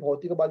जेपरि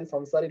भौतिकवादी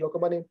संसारी लोक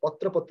माने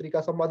पत्र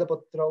पत्रिका संवाद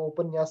पत्र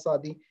उपन्यास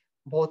आदि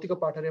भौतिक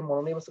पाठ रे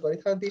मनोनिवेश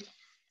करिथांती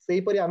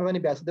सेही परि आमे माने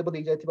व्यासदेव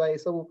दे जायथिबा ए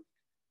सब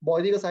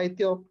वैदिक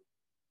साहित्य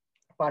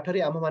पाठ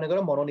रे आमे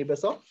मानकर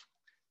मनोनिवेश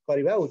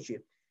करबा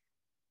उचित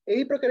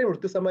एही प्रकार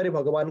मृत्यु समय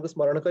भगवान को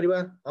स्मरण करबा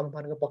आम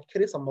मानक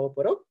पक्षरे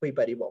संभवपर होई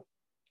परिबो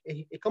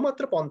एही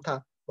एकमात्र पंथा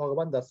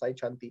भगवान दर्शाई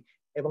छांती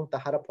एवं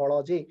ताहार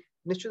फल जे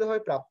निश्चित भाव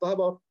प्राप्त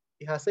हब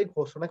यह से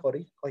घोषणा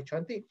करी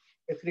कहिछंती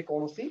एथि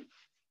कोनोसी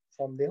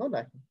संदेह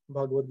नाही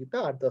भगवद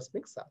गीता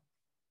 8:7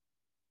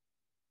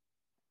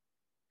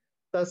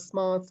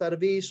 तस्मात्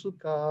सर्वेषु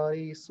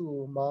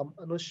कार्येषु माम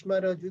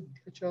अनुस्मर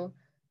युध्य च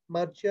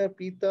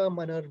मर्यापित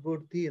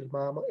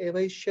मनर्बुद्धिर्माम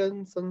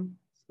एवैष्यन्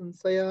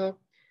संशयः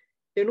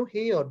तेणु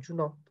हे अर्जुन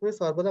तुम्हें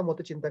सर्वदा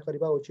मत चिंता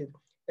करबा उचित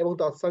एवं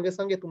तत्संगे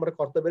संगे तुम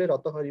कर्तव्य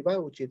रत हरिबा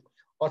उचित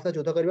अर्थात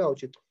युद्ध करबा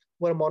उचित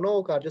मोर मन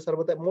और कार्य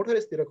सर्वदा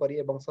मोठरे स्थिर करी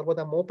एवं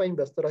सर्वदा मो पई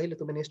व्यस्त रहिले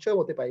तुम निश्चय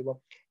मते पाइबो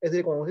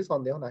एथि कोनोसी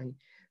संदेह नाही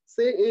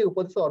से ए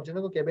उपदेश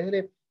अर्जुन को केबे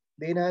हेले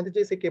दे नाहंती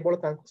जे से केवल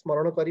तांको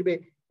स्मरण करिवे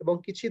एवं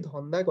किछि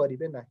धंदा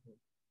करिवे नाही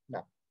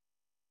ना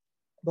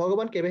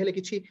भगवान केबे हेले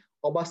किछि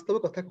अवास्तव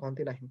कथा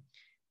कहंती नाही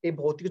ए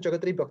भौतिक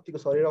जगत रे व्यक्ति को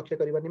शरीर रक्षा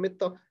करबा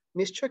निमित्त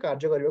निश्चय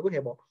कार्य करबा को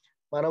हेबो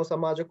मानव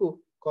समाज को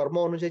कर्म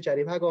अनुसार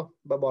चारि भाग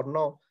बा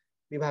वर्ण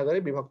विभाग रे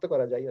विभक्त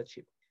करा जाई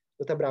अछि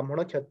तथा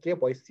ब्राह्मण क्षत्रिय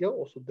वैश्य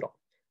और शूद्र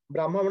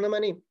ब्राह्मण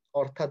माने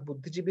अर्थात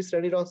बुद्धिजीवी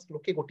श्रेणी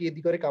लोके गोटे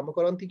दिगरे काम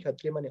करती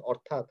क्षत्रिय माने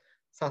अर्थात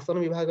शासन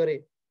विभाग रे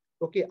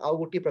लोके आउ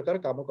गोटे प्रकार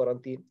काम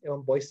करती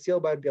एवं वैश्य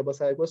बा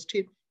व्यवसाय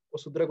गोष्ठी और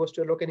शूद्र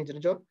गोष्ठी लोके निज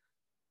निज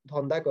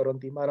धंदा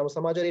करती मानव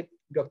समाज रे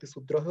व्यक्ति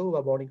शूद्र हो बा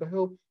वणिक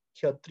हो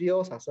क्षत्रिय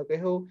शासक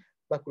हो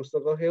बा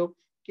कृषक हो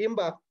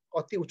किंबा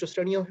अति उच्च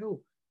श्रेणी हो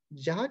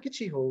जहा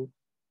किछि हो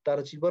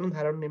तार जीवन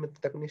धारण निमित्त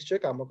ताको निश्चय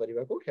काम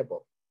करबा को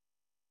हेबो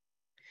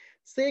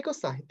से एक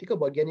साहित्यिक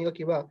वैज्ञानिक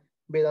किबा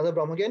वेदांत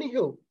ब्रह्मज्ञानी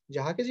हो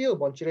जहा किछि हो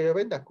बंची रहबा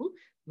पय ताको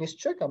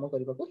निश्चय काम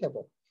करबा को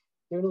हेबो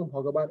तेणु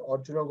भगवान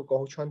अर्जुन को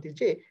कहउछंती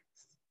जे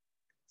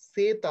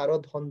से तार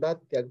धंदा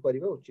त्याग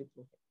करबा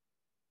उचित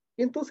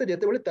किंतु से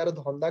जेतेबेले तार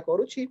धंदा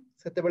करूछि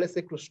सेतेबेले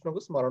से कृष्ण को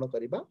स्मरण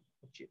करबा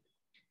उचित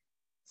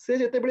से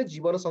जेतेबेले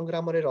जीवन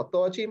संग्राम रे रत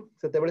अछि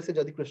सेतेबेले से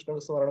जदि कृष्ण को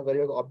स्मरण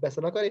करबा को अभ्यास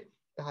न करे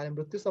ताहाले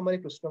मृत्यु समय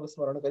कृष्ण को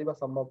स्मरण करबा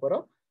संभवपर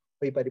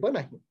होई परिबा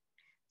नाही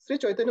श्री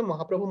चैतन्य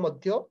महाप्रभु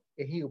मध्य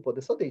एही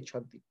उपदेश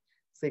दैछंती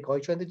से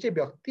कहिछंती जे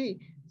व्यक्ति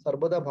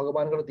सर्वदा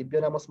भगवान दिव्य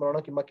नाम स्मरण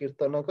किंबा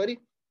कीर्तन करी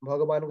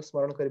भगवान को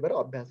स्मरण करिबार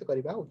अभ्यास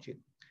करबा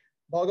उचित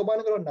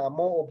भगवान नाम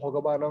और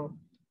भगवान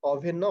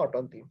अभिन्न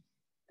अटंती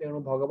तेणु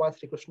भगवान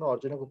श्रीकृष्ण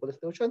अर्जुन को उपदेश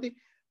देउछंती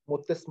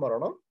मोते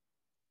स्मरण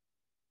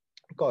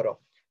कर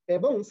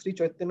एवं श्री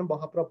चैतन्य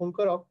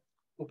महाप्रभुंकर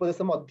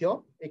उपदेश मध्य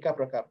एका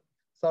प्रकार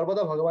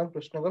सर्वदा भगवान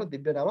कृष्णकर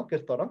दिव्य नाम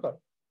कीर्तन कर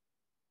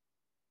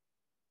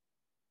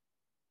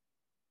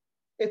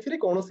एथिरे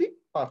कोनोसी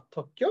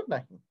पार्थक्य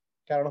नाही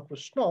कारण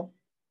कृष्ण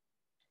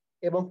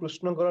एवं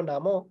कृष्णकर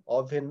नाम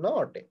अभिन्न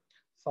अटे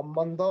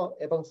संबंध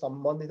एवं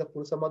संबंधित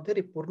पुरुष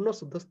मध्य पूर्ण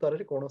शुद्ध स्तर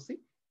रे कोनोसी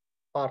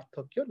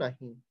पार्थक्य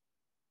नाही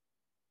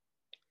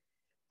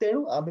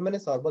तेणु आमे माने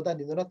सर्वदा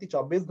दिन राति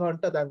 24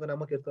 घंटा तांको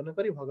नाम कीर्तन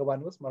करी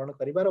भगवान को स्मरण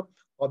करिवार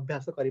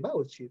अभ्यास करिबा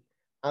उचित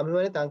आमे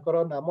माने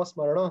तांकर नाम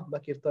स्मरण बा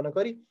कीर्तन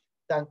करी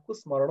तांको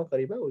स्मरण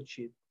करिबा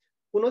उचित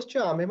पुनश्च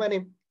आमे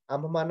माने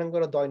आम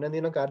मानकर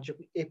दैनंदिन कार्य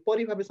को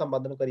एपरि भाबे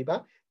संपादन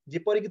करिबा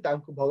जेपरि कि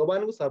तांको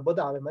भगवान को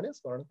सर्वदा आमे माने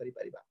स्मरण करि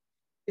परिबा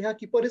एहा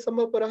किपरि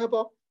संभव पर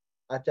हबो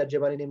आचार्य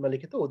माने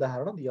निम्नलिखित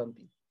उदाहरण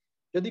दियंती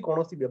यदि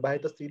कोनोसी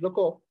विवाहित स्त्री लोक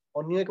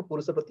अन्य एक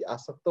पुरुष प्रति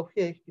आसक्त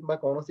हुए किंबा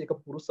कोनोसी एक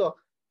पुरुष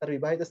तार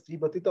विवाहित स्त्री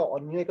व्यतीत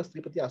अन्य एक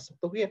स्त्री प्रति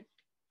आसक्त हुए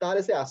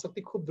तारे से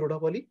आसक्ति खूब दृढ़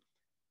बोली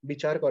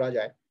विचार करा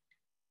जाए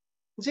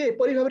जे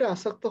एपरि भाबरे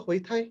आसक्त होई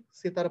थाए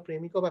से तार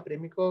प्रेमिक बा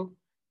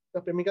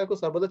प्रेमिका को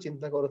सर्वदा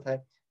चिंता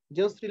करूथाए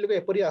जो स्त्री लोक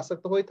एपरि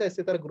आसक्त होई थाए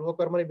से तार गृह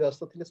कर्म रे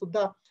व्यस्त थिले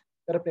सुद्धा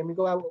तार प्रेमिक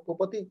बा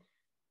उपपति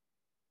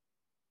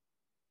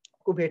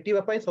को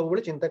भेटिबा पई सब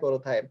बेले चिंता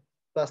करूथाए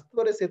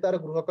वास्तव रे से तार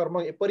गृह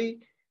कर्म एपरि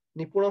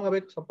निपुण भावे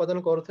संपादन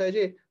करूथाए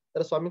जे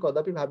तार स्वामी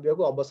कदापि भाबिया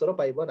को अवसर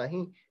पाइबो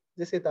नाही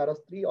जे से तार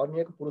स्त्री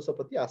अन्य एक पुरुष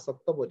प्रति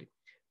आसक्त बोली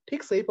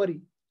ठीक सही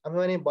परी आमे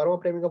माने परम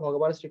प्रेमिक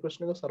भगवान श्री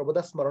कृष्ण को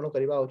सर्वदा स्मरण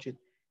करबा उचित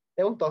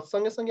एवं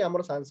तत्संगे संगे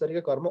हमर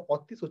सांसारिक कर्म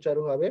अति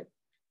सुचारू भावे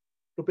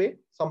रूपे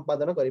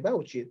संपादन करबा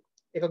उचित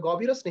एक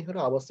गभीर स्नेहर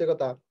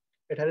आवश्यकता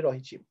एठारे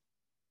रहिछि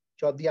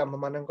जदि आम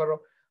मानकर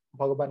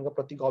भगवान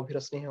प्रति गभीर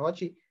स्नेह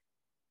अछि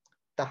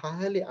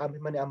ताहाले आमे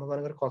माने आम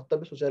मानकर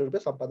कर्तव्य सुचारू रूपे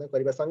संपादन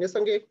करबा संगे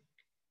संगे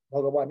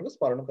भगवान को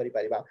स्मरण करि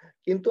परिबा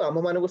किंतु आम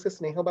मानको से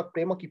स्नेह बा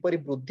प्रेम किपरि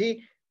वृद्धि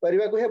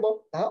करबा को हेबो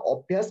ता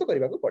अभ्यास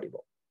करबा को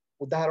पड़िबो।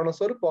 उदाहरण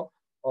स्वरूप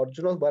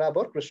अर्जुन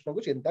बराबर कृष्ण को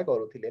चिंता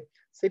करुथिले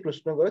से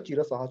कृष्णଙ୍କର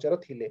चिर सहचर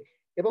थिले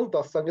एवं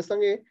संगे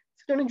संगे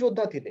से जने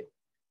योद्धा थिले।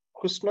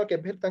 कृष्ण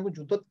केभे तांको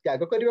युद्ध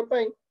त्याग करबा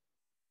पई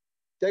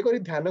त्याग करी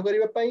ध्यान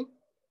करबा पई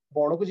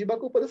बण को जीवा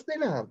को उपदेश दे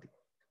नाहांती।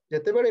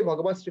 जेतेबेले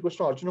भगवान श्री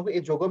कृष्ण अर्जुन को ए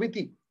जोग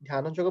विधि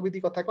ध्यान जोग विधि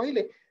कथा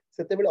कहिले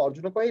सेतेबेले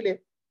अर्जुन कहिले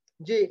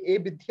जे ए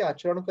विधि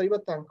आचरण करबा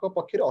तांको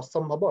पक्षे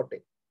असंभव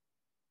अटे।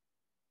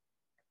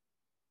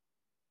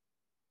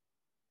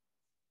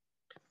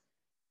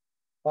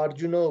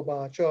 अर्जुन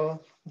उवाच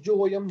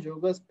जोऽयं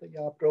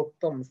योगस्तया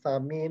प्रोक्तं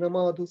साम्येन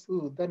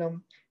मधुसूदनम्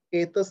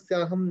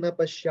एतस्याहं न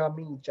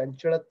पश्यामि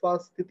चञ्चलत्वा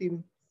स्थितिं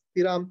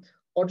स्थिराम्।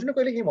 अर्जुन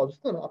कहले हे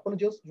मधुसूदन आपण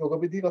जो योग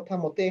विधि कथा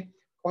मते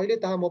कहले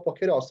ताहा मो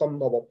पक्षे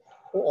असंभव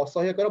ओ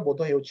असह्यकर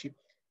बोध हेउछि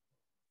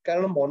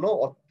कारण मन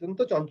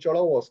अत्यंत चंचल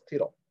और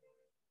अस्थिर।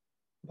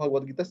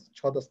 भगवद गीता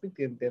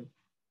 6:3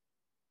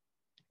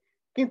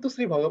 किंतु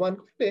श्री भगवान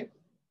कहले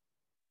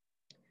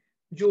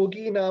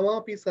योगी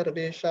नामापि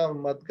सर्वेषां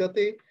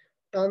मद्गते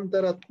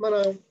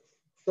तान्तरात्मना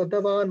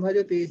सदवान्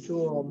भजते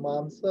जो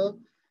मांस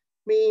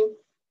में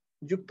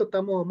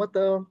युक्ततमो मत।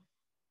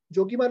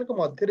 जोगी मान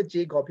मध्य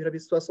जे गभीर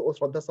विश्वास और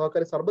श्रद्धा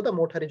सहकारे सर्वदा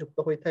मोठारे युक्त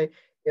होता है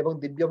एवं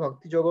दिव्य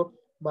भक्ति जोग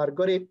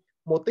मार्ग रे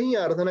मोते ही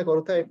आराधना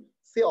करुଥାଏ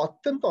से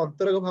अत्यंत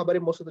अंतरंग भाव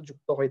मो सहित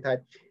युक्त होता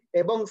है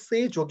एवं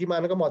से जोगी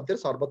मान मध्य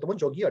सर्वोत्तम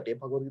जोगी अटे।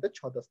 भगवद गीता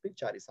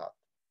 6:4-7।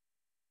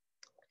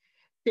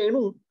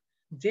 तेणु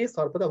जे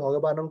सर्वदा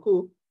भगवान को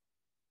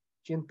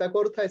चिंता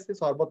करुଥାଏ से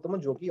सर्वोत्तम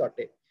जोगी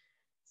अटे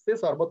से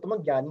सर्वोत्तम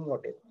ज्ञानी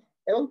अटे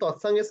एवं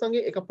तत्संगे संगे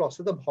एक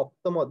प्रसिद्ध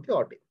भक्त मध्य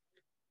अटे।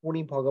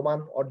 पुणी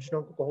भगवान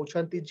अर्जुन को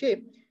कहउछंती जे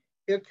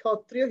एक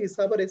क्षत्रिय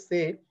हिसाब रे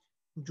से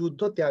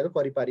युद्ध त्याग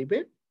करि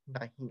परिबे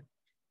नाही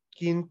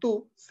किंतु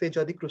से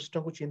जदि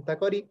कृष्ण को चिंता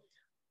करी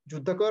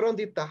युद्ध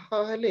करंती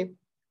ताहा हेले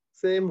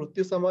से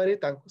मृत्यु समय रे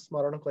तांको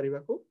स्मरण करबा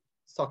को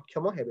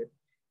सक्षम हेबे।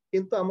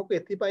 किंतु हमको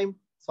एथि पई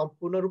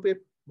संपूर्ण रूपे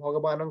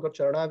भगवान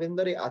चरणाविंद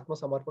रे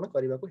आत्मसमर्पण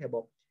करबा को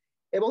हेबो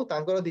एवं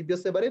तांकर दिव्य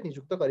सेवा रे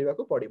नियुक्त करबा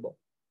को पड़िबो।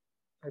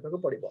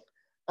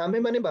 आमे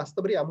माने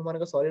वास्तव रे आम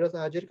मानक शरीर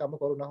सहाय्य काम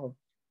करू नाहु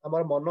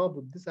आमर मन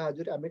बुद्धि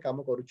सहाय्य आमे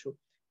काम करूछु।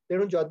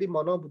 तेणु जदि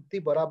मन बुद्धि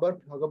बराबर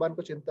भगवान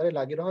को चिंता रे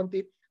लागि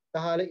रहंती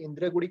ताहाले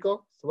इंद्रिय गुड़िक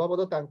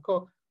स्वभावतः तांको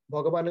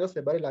भगवान को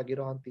सेवा रे लागि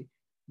रहंती।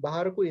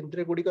 बाहर को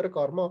इंद्रिय गुड़िकर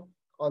कर्म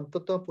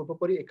अंततः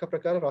पूर्वपरि एक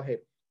प्रकार रहे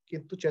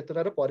किंतु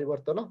चेतनार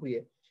परिवर्तन हुए।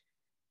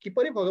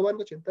 किपरि भगवान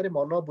को चिंता रे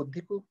मन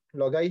बुद्धि को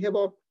लगाई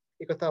हेबो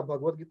एक कथा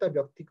भगवद गीता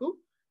व्यक्ति को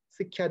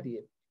शिक्षा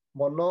दिए।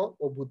 मन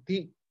और बुद्धि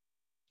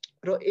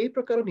रो ए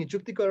प्रकार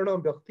नियुक्तिकरण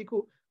व्यक्ति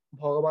को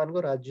भगवान को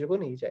राज्य को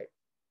नहीं जाए।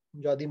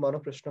 जदि मन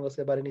कृष्ण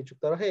सेवा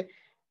नियुक्त रहे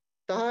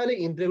ताहाले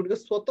इंद्रिय गुड़िक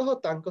स्वतः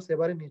तांको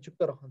सेवा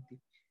नियुक्त रहंती।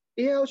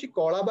 यह होछि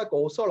कला बा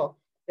कौशल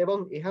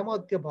एवं यह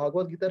मध्य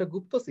भगवद गीतार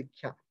गुप्त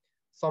शिक्षा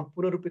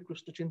संपूर्ण रूपे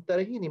कृष्ण चिंता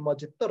ही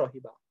निमज्जित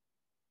रहिबा।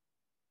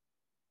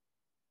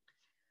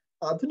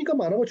 आधुनिक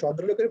मानव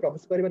चंद्रलोक रे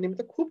प्रवेश करबा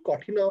निमित्त खूब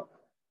कठिन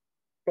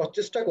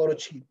प्रचेष्टा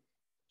करुछि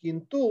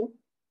किंतु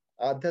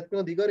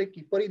आध्यात्मिक दिगरे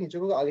किपरि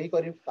निजको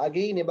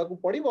आगे नेबा को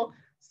पड़िबो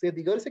से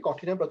दिगरे से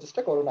कठिन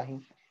प्रचेष्टा करू नाही।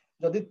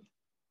 जदि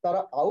तार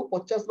आउ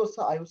 50 वर्ष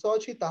आयुष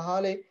अछि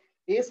ताहाले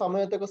ए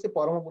समय तक से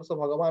परम पुरुष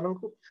भगवान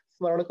को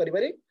स्मरण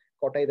करिबारे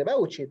कटाई देबा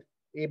उचित।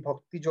 ए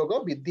भक्ति जोग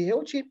विधि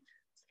हेउछि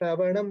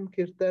श्रवणम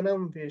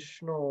कीर्तनम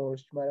विष्णु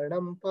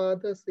स्मरणम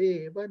पाद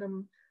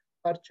सेवनम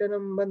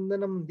अर्चनम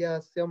वंदनम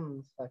ध्यास्यम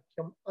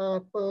साख्यम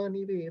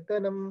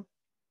आत्मनिवेदनम।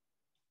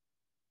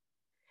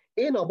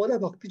 ए नवदा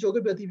भक्ति जोग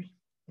विधि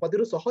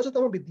मध्यरु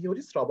सहजतम विधि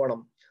होछि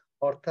श्रवणम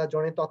अर्थात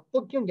जने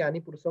तत्वज्ञ ज्ञानी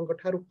पुरुषଙ୍କ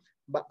ठारू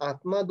बा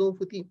आत्मा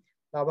दोफुति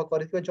लाभ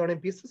करथिबा जने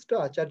विशिष्ट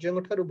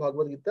आचार्यଙ୍କ ठारू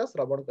भगवद गीता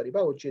श्रवण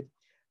करिबा उचित।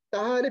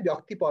 ताहाले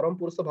व्यक्ति परम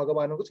पुरुष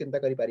भगवान को चिंता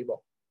करि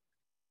परिबो।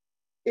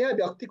 यह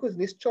व्यक्ति को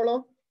निश्चल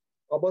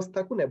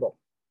अवस्था को नेबो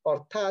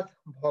अर्थात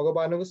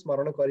भगवान को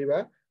स्मरण करिबा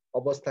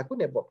अवस्था को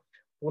नेबो।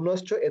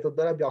 पुनश्च एत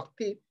द्वारा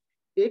व्यक्ति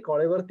एक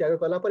कलेवर त्याग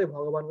कला परे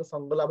भगवान को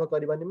संग लाभ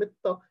करिबा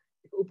निमित्त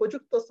एक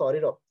उपयुक्त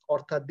शरीर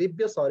अर्थात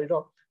दिव्य शरीर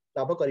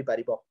लाभ करि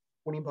परिबो।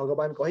 पुनि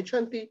भगवान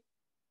कहिसंती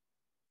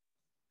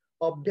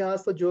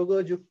अभ्यास जोग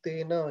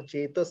युक्तेन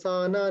चेतसा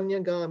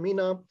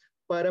नान्यगामिना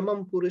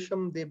परमं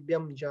पुरुषं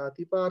दिव्यं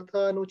जाति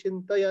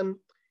पार्थानुचिन्तयन्।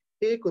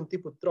 हे कुंती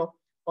पुत्र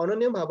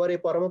अनन्य भाव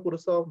परम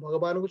पुरुष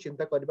भगवान को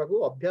चिंता करने को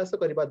अभ्यास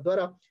करने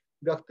द्वारा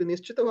व्यक्ति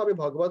निश्चित भाव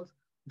भगवत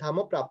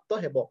धाम प्राप्त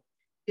हेबो।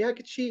 यह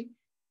किछि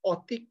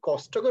अति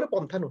कष्टकर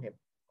पंथा नुहे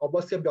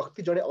अवश्य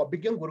व्यक्ति जड़े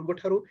अभिज्ञ गुरु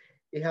ठारू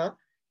यह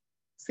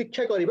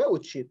शिक्षा करने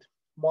उचित।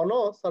 मन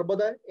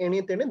सर्वदा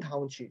एणे तेणे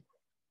धाउछि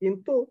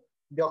किंतु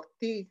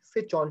व्यक्ति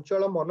से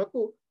चंचल मन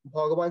को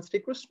भगवान श्री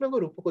कृष्ण को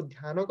रूप को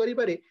ध्यान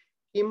करिबारे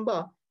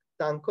किंबा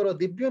तांकर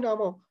दिव्य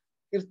नाम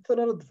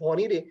कीर्तन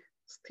ध्वनि रे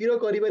स्थिर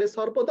करिबारे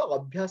सर्वदा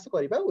अभ्यास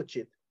करिबा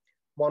उचित।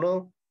 मन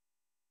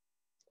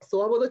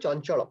स्वभावतः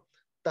चंचल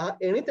ताहा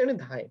एणे तेणे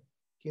धाए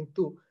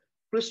किंतु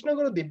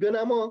कृष्णकर दिव्य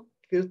नाम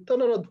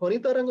कीर्तन ध्वनि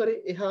तरंग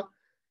रे यह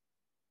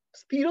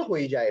स्थिर हो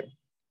जाए।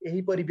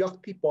 यही परि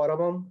व्यक्ति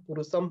परम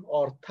पुरुषम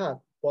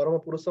अर्थात परम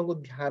पुरुष को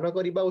ध्यान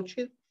करने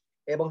उचित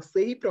एवं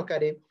सही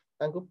प्रकार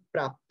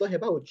प्राप्त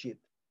हेबा उचित।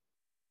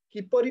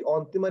 किपरि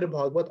अंतिम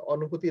भगवत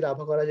अनुभूति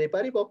लाभ करा जाय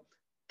परिबो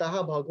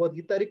ताहा भगवद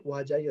गीता रे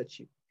कुहा जाय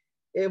अछि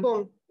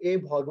एवं ए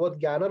भगवत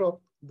ज्ञानर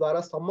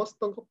द्वारा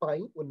समस्त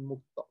पाई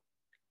उन्मुक्त।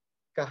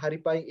 काहारी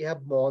पाई यह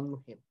मन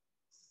नुहे।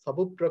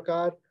 सबु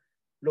प्रकार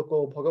लोक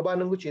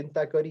भगवान को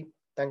चिंता करी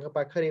तांका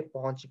पाखरे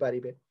पहुंची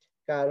पारिबे,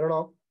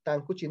 कारण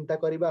तांकु चिंता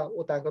करिबा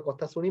ओ तांका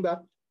कथा सुनिबा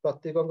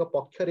प्रत्येकଙ୍କ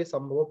पक्षरे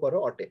संभवपर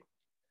अटे।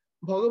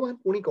 भगवान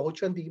पुणी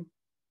कहउछंती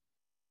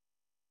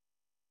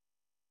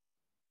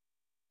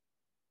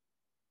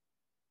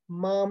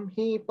माम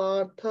हि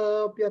पार्थ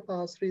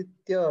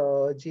व्यपाश्रित्य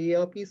जे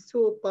अपि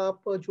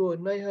सोपापजो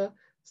नयः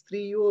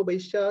स्त्रियो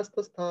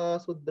वैश्यास्तस्था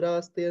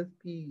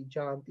शूद्रास्तेऽपि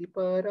जानति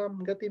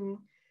परां गतिम्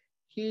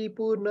हि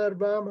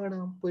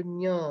पुनर्ब्राह्मणं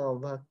पुण्या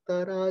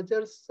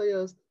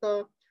भक्तराजर्षयस्ता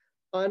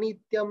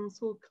अनित्यं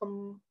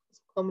सुखं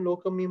सुखं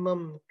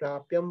लोकमिमं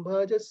प्राप्यं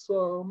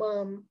भजस्व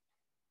माम्।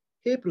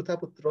 हे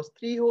पृथापुत्र,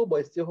 स्त्री हो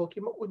वैश्य हो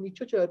कि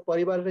नीच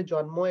परिवार रे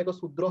जन्म एक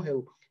शूद्र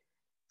हेउ,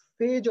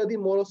 से जदि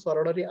मोर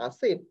शरण रे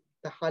आसे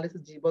ताहाले से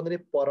जीवन रे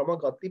परम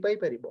गति पाई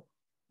परिबो।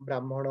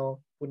 ब्राह्मण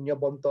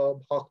पुण्यवंत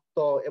भक्त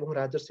एवं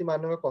राजर्षि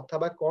मानक कथा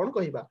बा कौन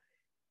कहिबा,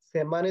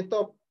 सेमाने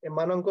तो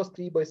एमानक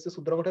स्त्री वैश्य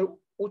शूद्रଙ୍କ ଠାରୁ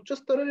उच्च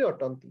स्तर रे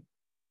अटंती।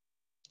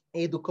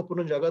 ए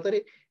दुखपूर्ण जगत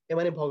रे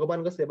एमाने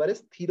भगवान सेवारे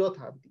स्थिर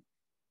थांती।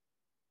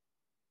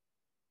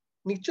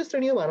 नीच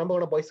श्रेणी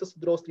मानवगण वैश्य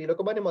शूद्र और स्त्री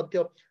लोक माने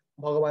मध्य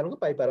भगवान को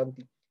पाई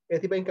पारंती।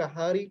 एथिପାଇଁ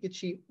काहारी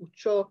किछि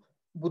उच्च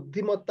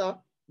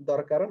बुद्धिमत्ता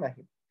दरकार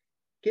नाही।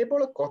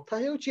 केवल कथा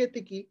हेउछि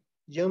एतिकी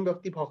जो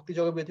व्यक्ति भक्ति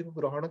जग विधि को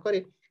ग्रहण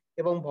करे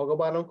एवं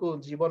भगवान को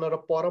जीवनर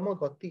परम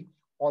गति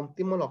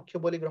अंतिम लक्ष्य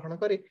बोली ग्रहण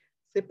करे,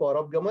 से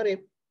परब्रह्म रे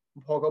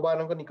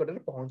भगवान निकट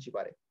में पहुंची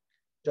पारे।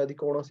 जदि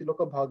कौन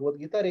लोक भगवद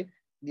गीता रे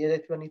दिया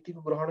जायथिबा नीति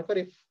को ग्रहण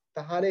करे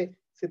ताहाले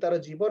से तार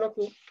जीवन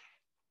को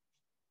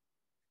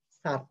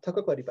सार्थक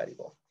करि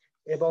परिबो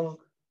एवं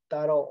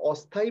तार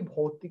अस्थायी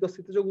भौतिक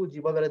स्थिति जो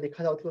जीवन में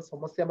देखा जाउथिबा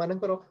समस्या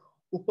मानकर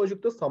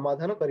उपयुक्त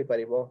समाधान करि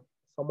परिबो।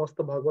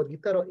 समस्त भगवद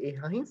गीतार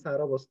एहा ही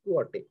सार वस्तु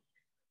अटे।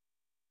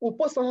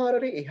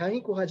 उपसंहार रे एहा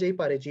ही कहा जाई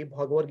पारे जे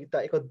भगवद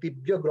गीता एक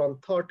दिव्य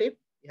ग्रंथ अटे।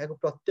 यह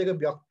प्रत्येक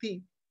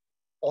व्यक्ति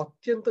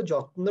अत्यंत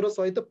जत्नर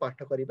सहित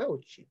पाठ करिबा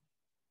उचित।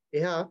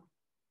 यह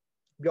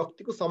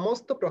व्यक्ति को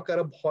समस्त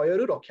प्रकार भय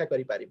रु रक्षा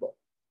करि परिबो।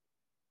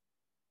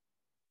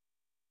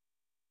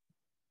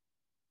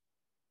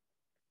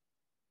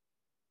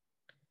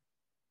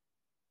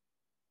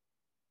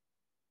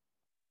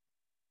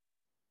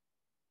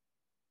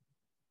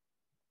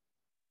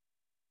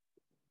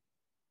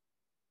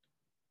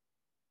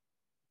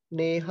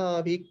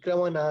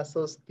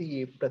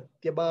 नेहाभिक्रमनाशस्ति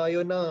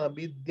प्रत्यवायो न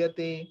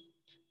विद्यते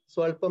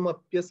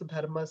स्वल्पमप्यस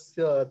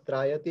धर्मस्य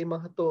त्रायते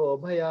महतो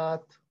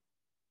भयात्।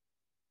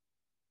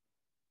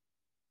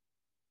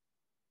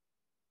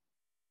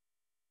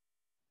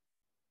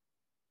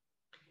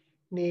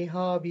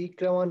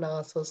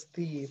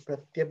 नेहाभिक्रमनाशस्ति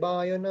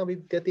प्रत्यवायो न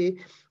विद्यते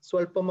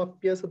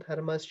स्वल्पमप्यस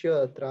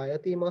धर्मस्य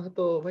त्रायते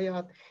महतो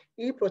भयात्।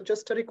 ए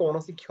प्रचेष्टारे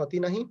कौनसी क्षति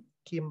नहीं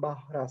किंबा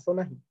ह्रास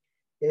नहीं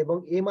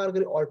एवं ए मार्ग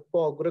रे अल्प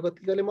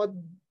अग्रगति कले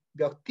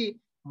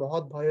व्यक्ति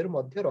महत भयर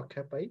मध्य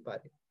रक्षा पाई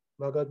पारे।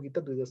 भगवद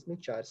गीता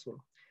 2.4 सुन।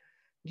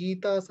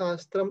 गीता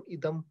शास्त्रम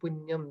इदम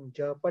पुण्यम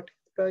ज पठित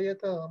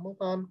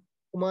प्रयतमुपान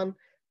पुमान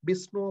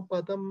विष्णु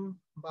पदम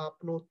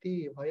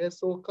वाप्नोति भय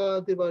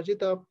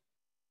शोकादिवर्जिता।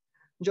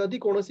 जदि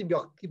कौनसी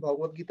व्यक्ति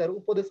भगवद गीतार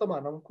उपदेश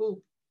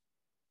मानक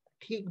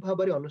ठीक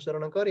भाव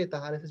अनुसरण करे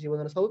ताहाले से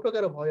जीवन सब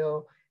प्रकार भय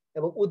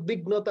एवं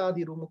उद्विग्नता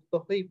आदि मुक्त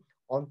होई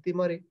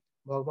अंतिम रे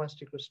भगवान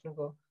श्री कृष्ण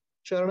को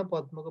चरण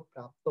पद्म को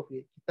प्राप्त हुए।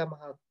 गीता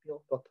महात्म्य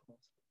प्रथम।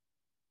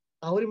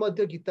 आहरी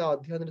मध्य गीता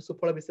अध्ययन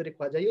सुफल विषय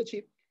कहा जाई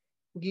अछि।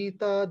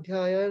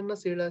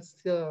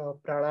 गीताध्ययनशीलस्य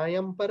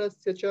प्राणायाम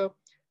परस्य च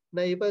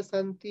नैव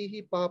सन्ति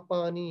हि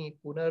पापानि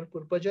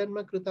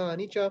पुनर्पूर्वजन्म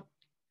कृतानि च।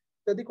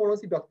 यदि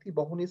कौनसी व्यक्ति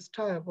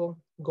बहुनिष्ठा एवं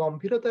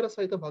गंभीरतार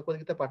सहित भगवद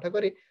गीता पाठ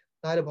करे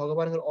ताहाले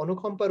भगवान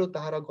अनुकंपारु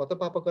ताहार गत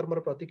पाप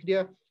कर्मर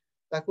प्रतिक्रिया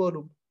ताको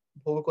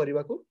भोग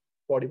करने को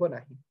पड़िबो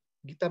नाही।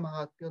 गीता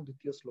महात्म्य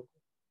द्वितीय श्लोक।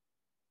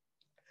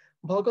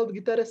 भगवद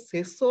गीतार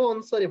शेष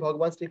अंश रे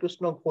भगवान श्री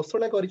कृष्ण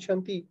घोषणा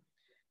करिसेंती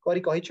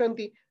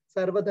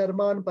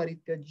सर्वधर्मान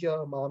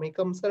परित्यज्य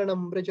मामेकं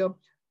शरणं व्रज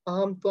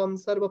अहं त्वं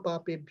सर्व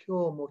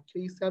पापेभ्यो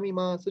मोक्षयिष्यामि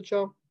मा शुच।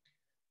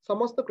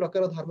 समस्त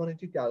प्रकार धर्म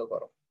नीति त्याग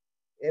कर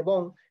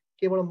एवं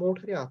केवल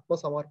मोठरे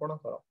आत्मसमर्पण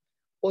कर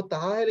और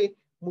ताहारे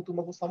मु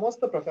तुमको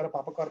समस्त प्रकार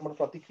पाप कर्म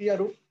प्रतिक्रिया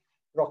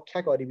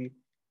रक्षा करी।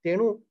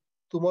 तेणु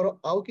तुमर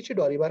आउ किछि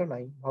डरिबार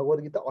नाही।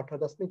 भगवद गीता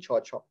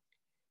 18.6.6।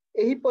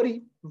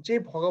 एहीपरि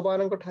जे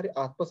भगवान ठारे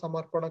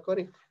आत्मसमर्पण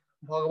करे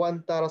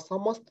भगवान तार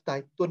समस्त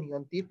दायित्व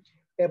नियंती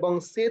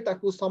एवं से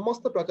ताकू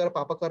समस्त प्रकार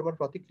पाप कर्म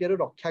प्रतिक्रिया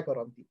रक्षा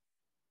करती।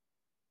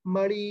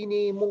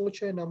 मणिने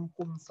मोचनम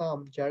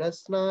पुंसाम जल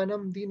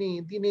स्नानम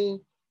दिने दिने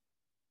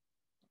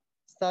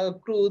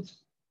सकृत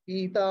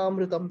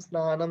पीतामृतम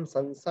स्नानम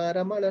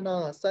संसार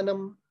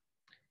मलनाशनम।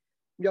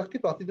 व्यक्ति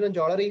प्रतिदिन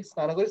जल रे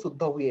स्नान कर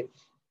शुद्ध हुए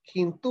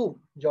किंतु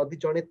जदि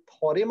जड़े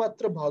थरे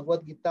मात्र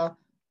भगवद गीता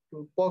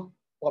रूप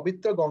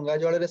पवित्र गंगा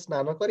जल रे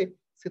स्नान करे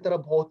से तार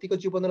भौतिक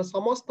जीवन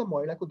समस्त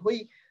मैला को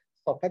धोई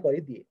सफा कर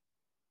दिए।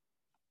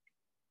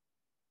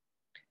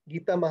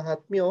 गीता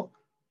महात्म्य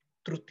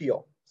तृतीय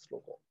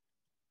श्लोक।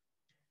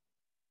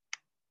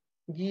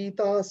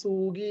 गीतासु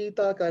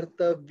गीता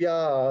कर्तव्या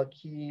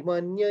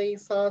किमन्यै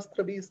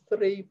शास्त्र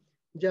विस्तरै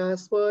जा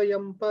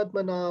स्वयं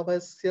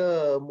पद्मनाभस्य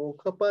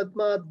मुख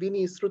पद्मात्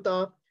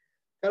विनिसृता।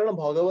 कारण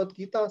भगवत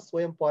गीता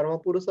स्वयं परम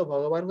पुरुष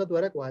भगवान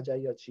द्वारा कह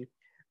जाई अछि,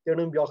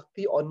 तेणु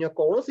व्यक्ति अन्य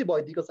कौनसी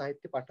वैदिक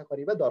साहित्य पाठ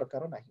करने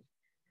दरकार नहीं।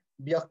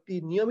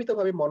 व्यक्ति नियमित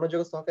भाव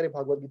मनोयोग सहकारे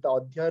भगवत गीता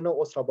अध्ययन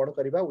और श्रवण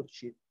करने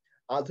उचित।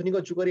 आधुनिक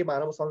जुग में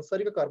मानव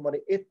सांसारिक कर्म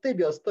एते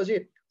व्यस्त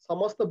जे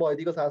समस्त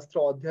वैदिक शास्त्र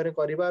अध्ययन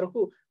करिबार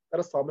को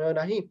तार समय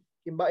नहीं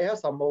किंबा यह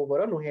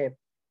संभवपर नुहे,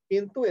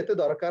 किंतु एते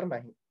दरकार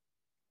नहीं।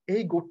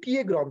 यही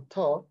गोटिए ग्रंथ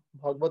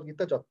भगवत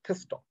गीता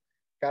यथेष्ट,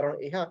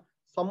 कारण यह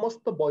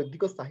समस्त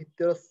वैदिक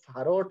साहित्यर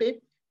सार अटे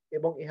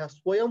एवं यह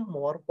स्वयं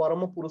मोर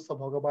परम पुरुष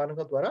भगवान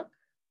द्वारा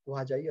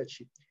कह जाई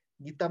अछि।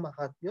 गीता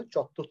महात्म्य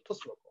चतुर्थ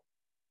श्लोक।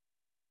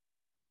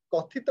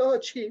 कथित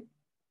अछि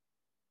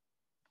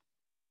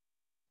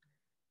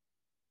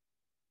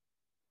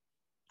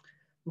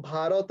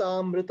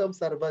भारतामृतम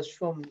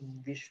सर्वस्वम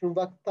विष्णु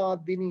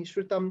भक्ताद्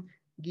विनिश्रुतम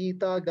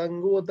गीता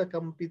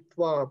गंगोदकम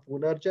पीत्वा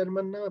पुनर्जन्म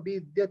न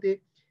विद्यते।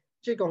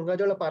 जे गंगा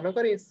जल पान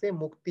करे से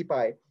मुक्ति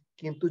पाए,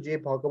 किंतु जे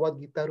भगवत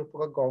गीता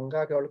रूपक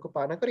गंगा जल को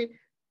पान करे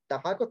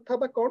ताहा कथा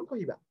बा कौन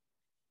कहिबा।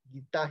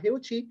 गीता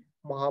हेउछि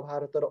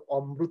महाभारतर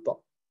अमृत,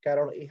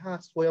 कारण यह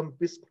स्वयं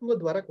विष्णु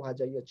द्वारा कहा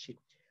जाई अछि।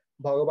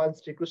 भगवान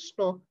श्री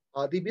कृष्ण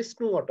आदि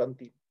विष्णु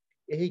अटंती।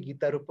 यही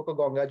गीता रूपक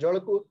गंगा जल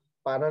को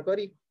पान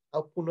करी आ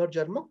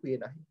पुनर्जन्म हुए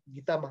नहीं।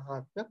 गीता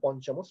महात्म्य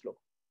पंचम श्लोक।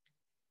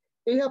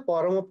 यह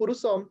परम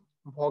पुरुष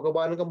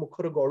भगवान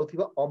मुखर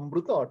गलुथिबा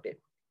अमृत अटे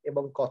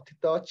एवं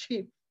कथित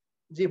अछि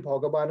जे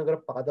भगवान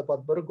पाद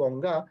पद्मर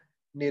गंगा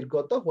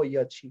निर्गत होई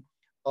अछि।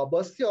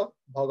 अवश्य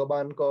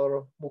भगवान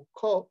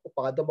मुख और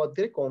पाद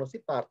मध्य कौनसी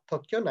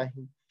पार्थक्य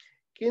नहीं,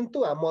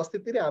 किंतु आम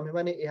स्थिति आमे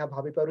माने यह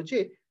भावी पारु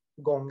जे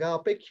गंगा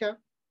अपेक्षा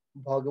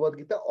भगवत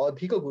गीता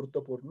अधिक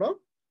गुरुत्वपूर्ण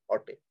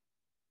अटे।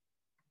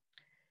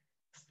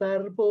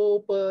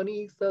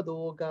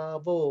 सर्वोपनिषदो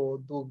गावो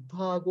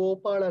दुग्धा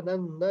गोपाल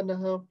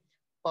नंदनः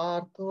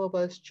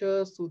पार्थवश्च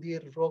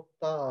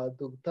सुधीर्भोक्ता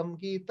दुग्धम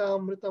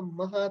गीतामृतम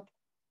महत्।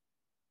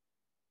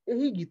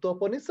 यही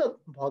गीतोपनिषद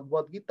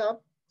भगवद गीता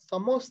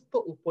समस्त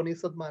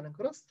उपनिषद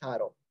मानकर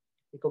सार,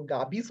 एक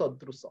गाभी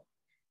सदृश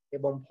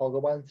एवं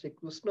भगवान श्री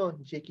कृष्ण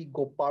जे कि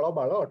गोपाल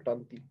बाल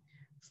अटंती,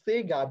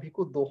 से गाभी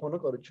को दोहन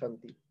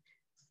करुछंती।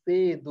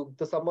 से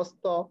दुग्ध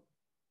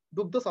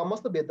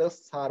समस्त वेद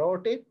सार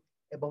अटे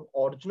एवं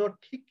अर्जुन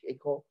ठीक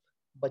एक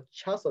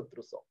बच्छा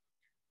सदृश।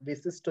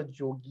 विशिष्ट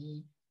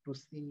योगी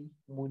ऋषि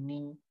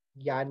मुनि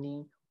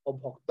ज्ञानी और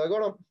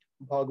भक्तगण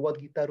भगवद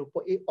गीता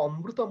रूप ए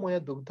अमृतमय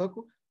दुग्ध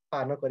को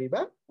पान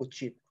करिबा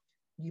उचित।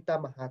 गीता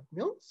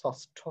महात्म्य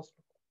षष्ठ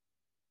श्लोक।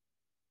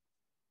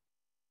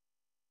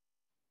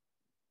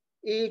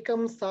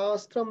 एकम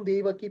शास्त्रम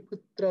देवकी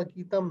पुत्र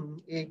गीतम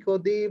एको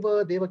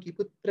देव देवकी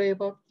पुत्र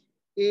एव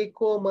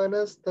एको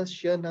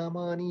मनस्तस्य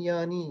नामानि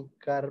यानि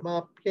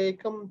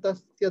कर्माप्येकम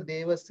तस्य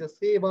देवस्य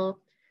सेवा।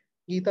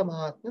 गीता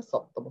महात्म्य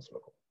सप्तम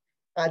श्लोक।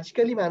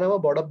 आजकल मानव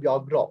बड़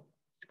व्यग्र,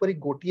 परि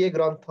गोटिए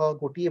ग्रंथ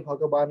गोटिए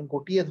भगवान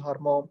गोटिए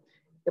धर्म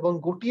एवं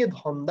गोटिए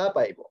धंदा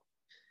पाइब।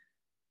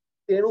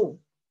 तेणु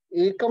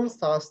एकम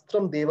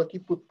शास्त्रम देवकी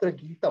पुत्र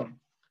गीतम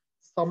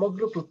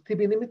समग्र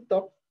पृथ्वी निमित्त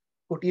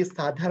गोटे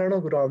साधारण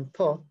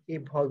ग्रंथ ए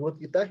भगवत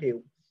गीता हेउ।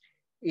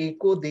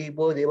 एको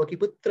देव देवकी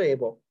पुत्र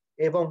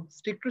एवं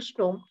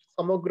श्रीकृष्ण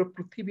समग्र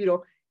पृथ्वीर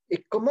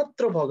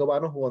एकमात्र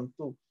भगवान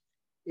हुअन्तु।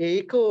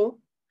 एको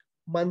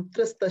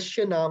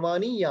मंत्रस्तस्य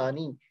नामानि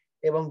यानि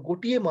एवं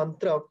गोटिए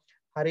मंत्र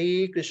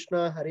हरे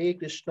कृष्ण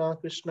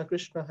कृष्ण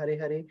कृष्ण हरे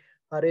हरे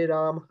हरे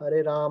राम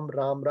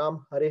राम राम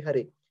हरे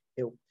हरे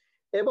हेउ।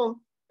 एवं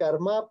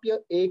कर्माप्य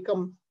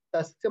एकम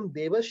तस्यम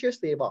देवस्य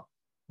सेवा,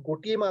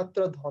 गोटिए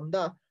मात्र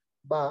धंदा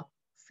बा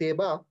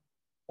सेवा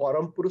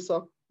परम पुरुष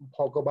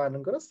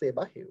भगवान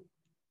सेवा हेउ।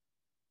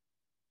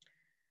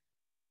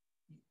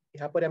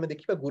 यहाँ पर हमें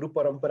देखिबा गुरु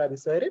परंपरा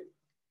विषय रे।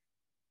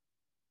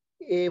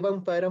 एवं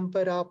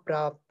परंपरा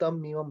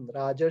प्राप्तम इवं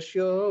राजर्षि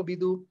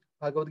विदु।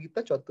 भगवद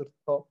गीता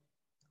चतुर्थ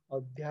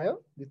अध्याय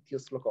द्वितीय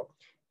श्लोक।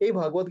 ए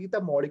भगवद गीता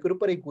मौलिक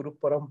रूप से गुरु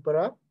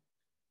परंपरा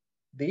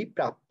दे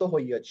प्राप्त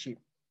होई अछि।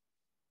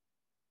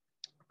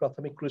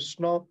 प्रथमे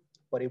कृष्ण,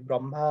 परे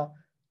ब्रह्मा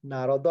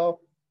नारद,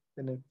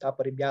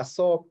 तापरे व्यास,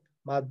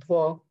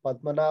 माधव,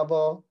 पद्मनाभ,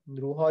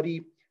 नृहरि,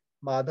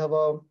 माधव,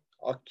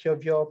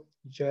 अक्षव्य,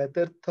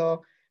 जयतीर्थ,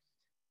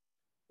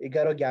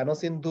 11 ज्ञान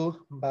सिंधु,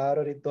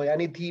 12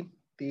 दयानिधि,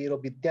 13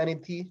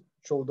 विद्यानिधि,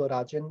 14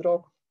 राजेंद्र,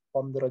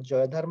 15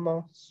 जयधर्म,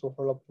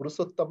 16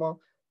 पुरुषोत्तम,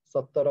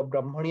 17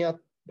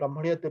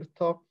 ब्रह्मण्य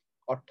तीर्थ,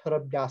 18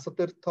 व्यास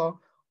तीर्थ,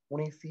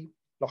 19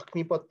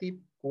 लक्ष्मीपति,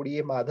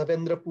 20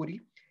 माधवेंद्र पुरी,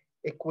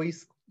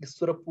 21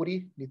 ईश्वर पुरी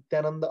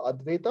नित्यानंद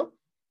अद्वैत,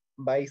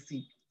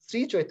 22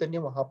 श्री चैतन्य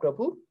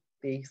महाप्रभु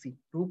 23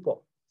 रूप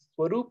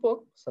स्वरूप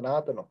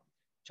सनातन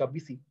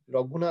 24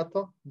 रघुनाथ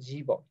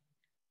जीव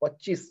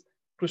 25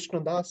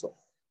 कृष्णदास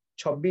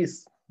 26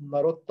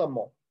 नरोत्तम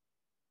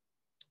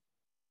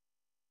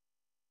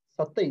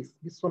 27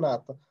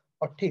 विश्वनाथ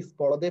 28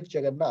 बलदेव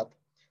जगन्नाथ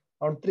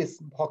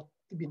 29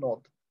 भक्ति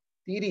विनोद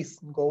 30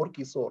 गौर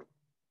किशोर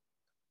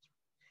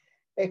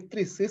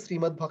 31 श्री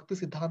श्रीमद भक्ति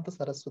सिद्धांत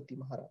सरस्वती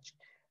महाराज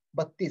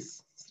 32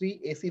 श्री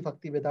एसी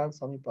भक्ति वेदांत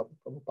स्वामी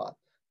प्रभुपाद।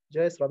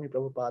 जय स्वामी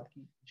प्रभुपाद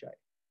की जय।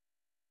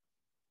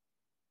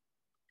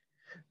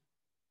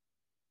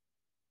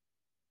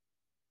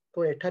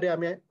 तो एठारे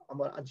आमे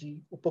हमर आज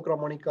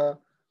उपक्रमणिका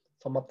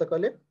समाप्त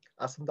कले।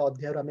 आसंता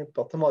अध्याय आमे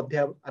प्रथम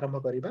अध्याय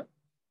आरंभ करिबा।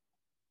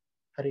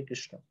 हरे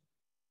कृष्ण।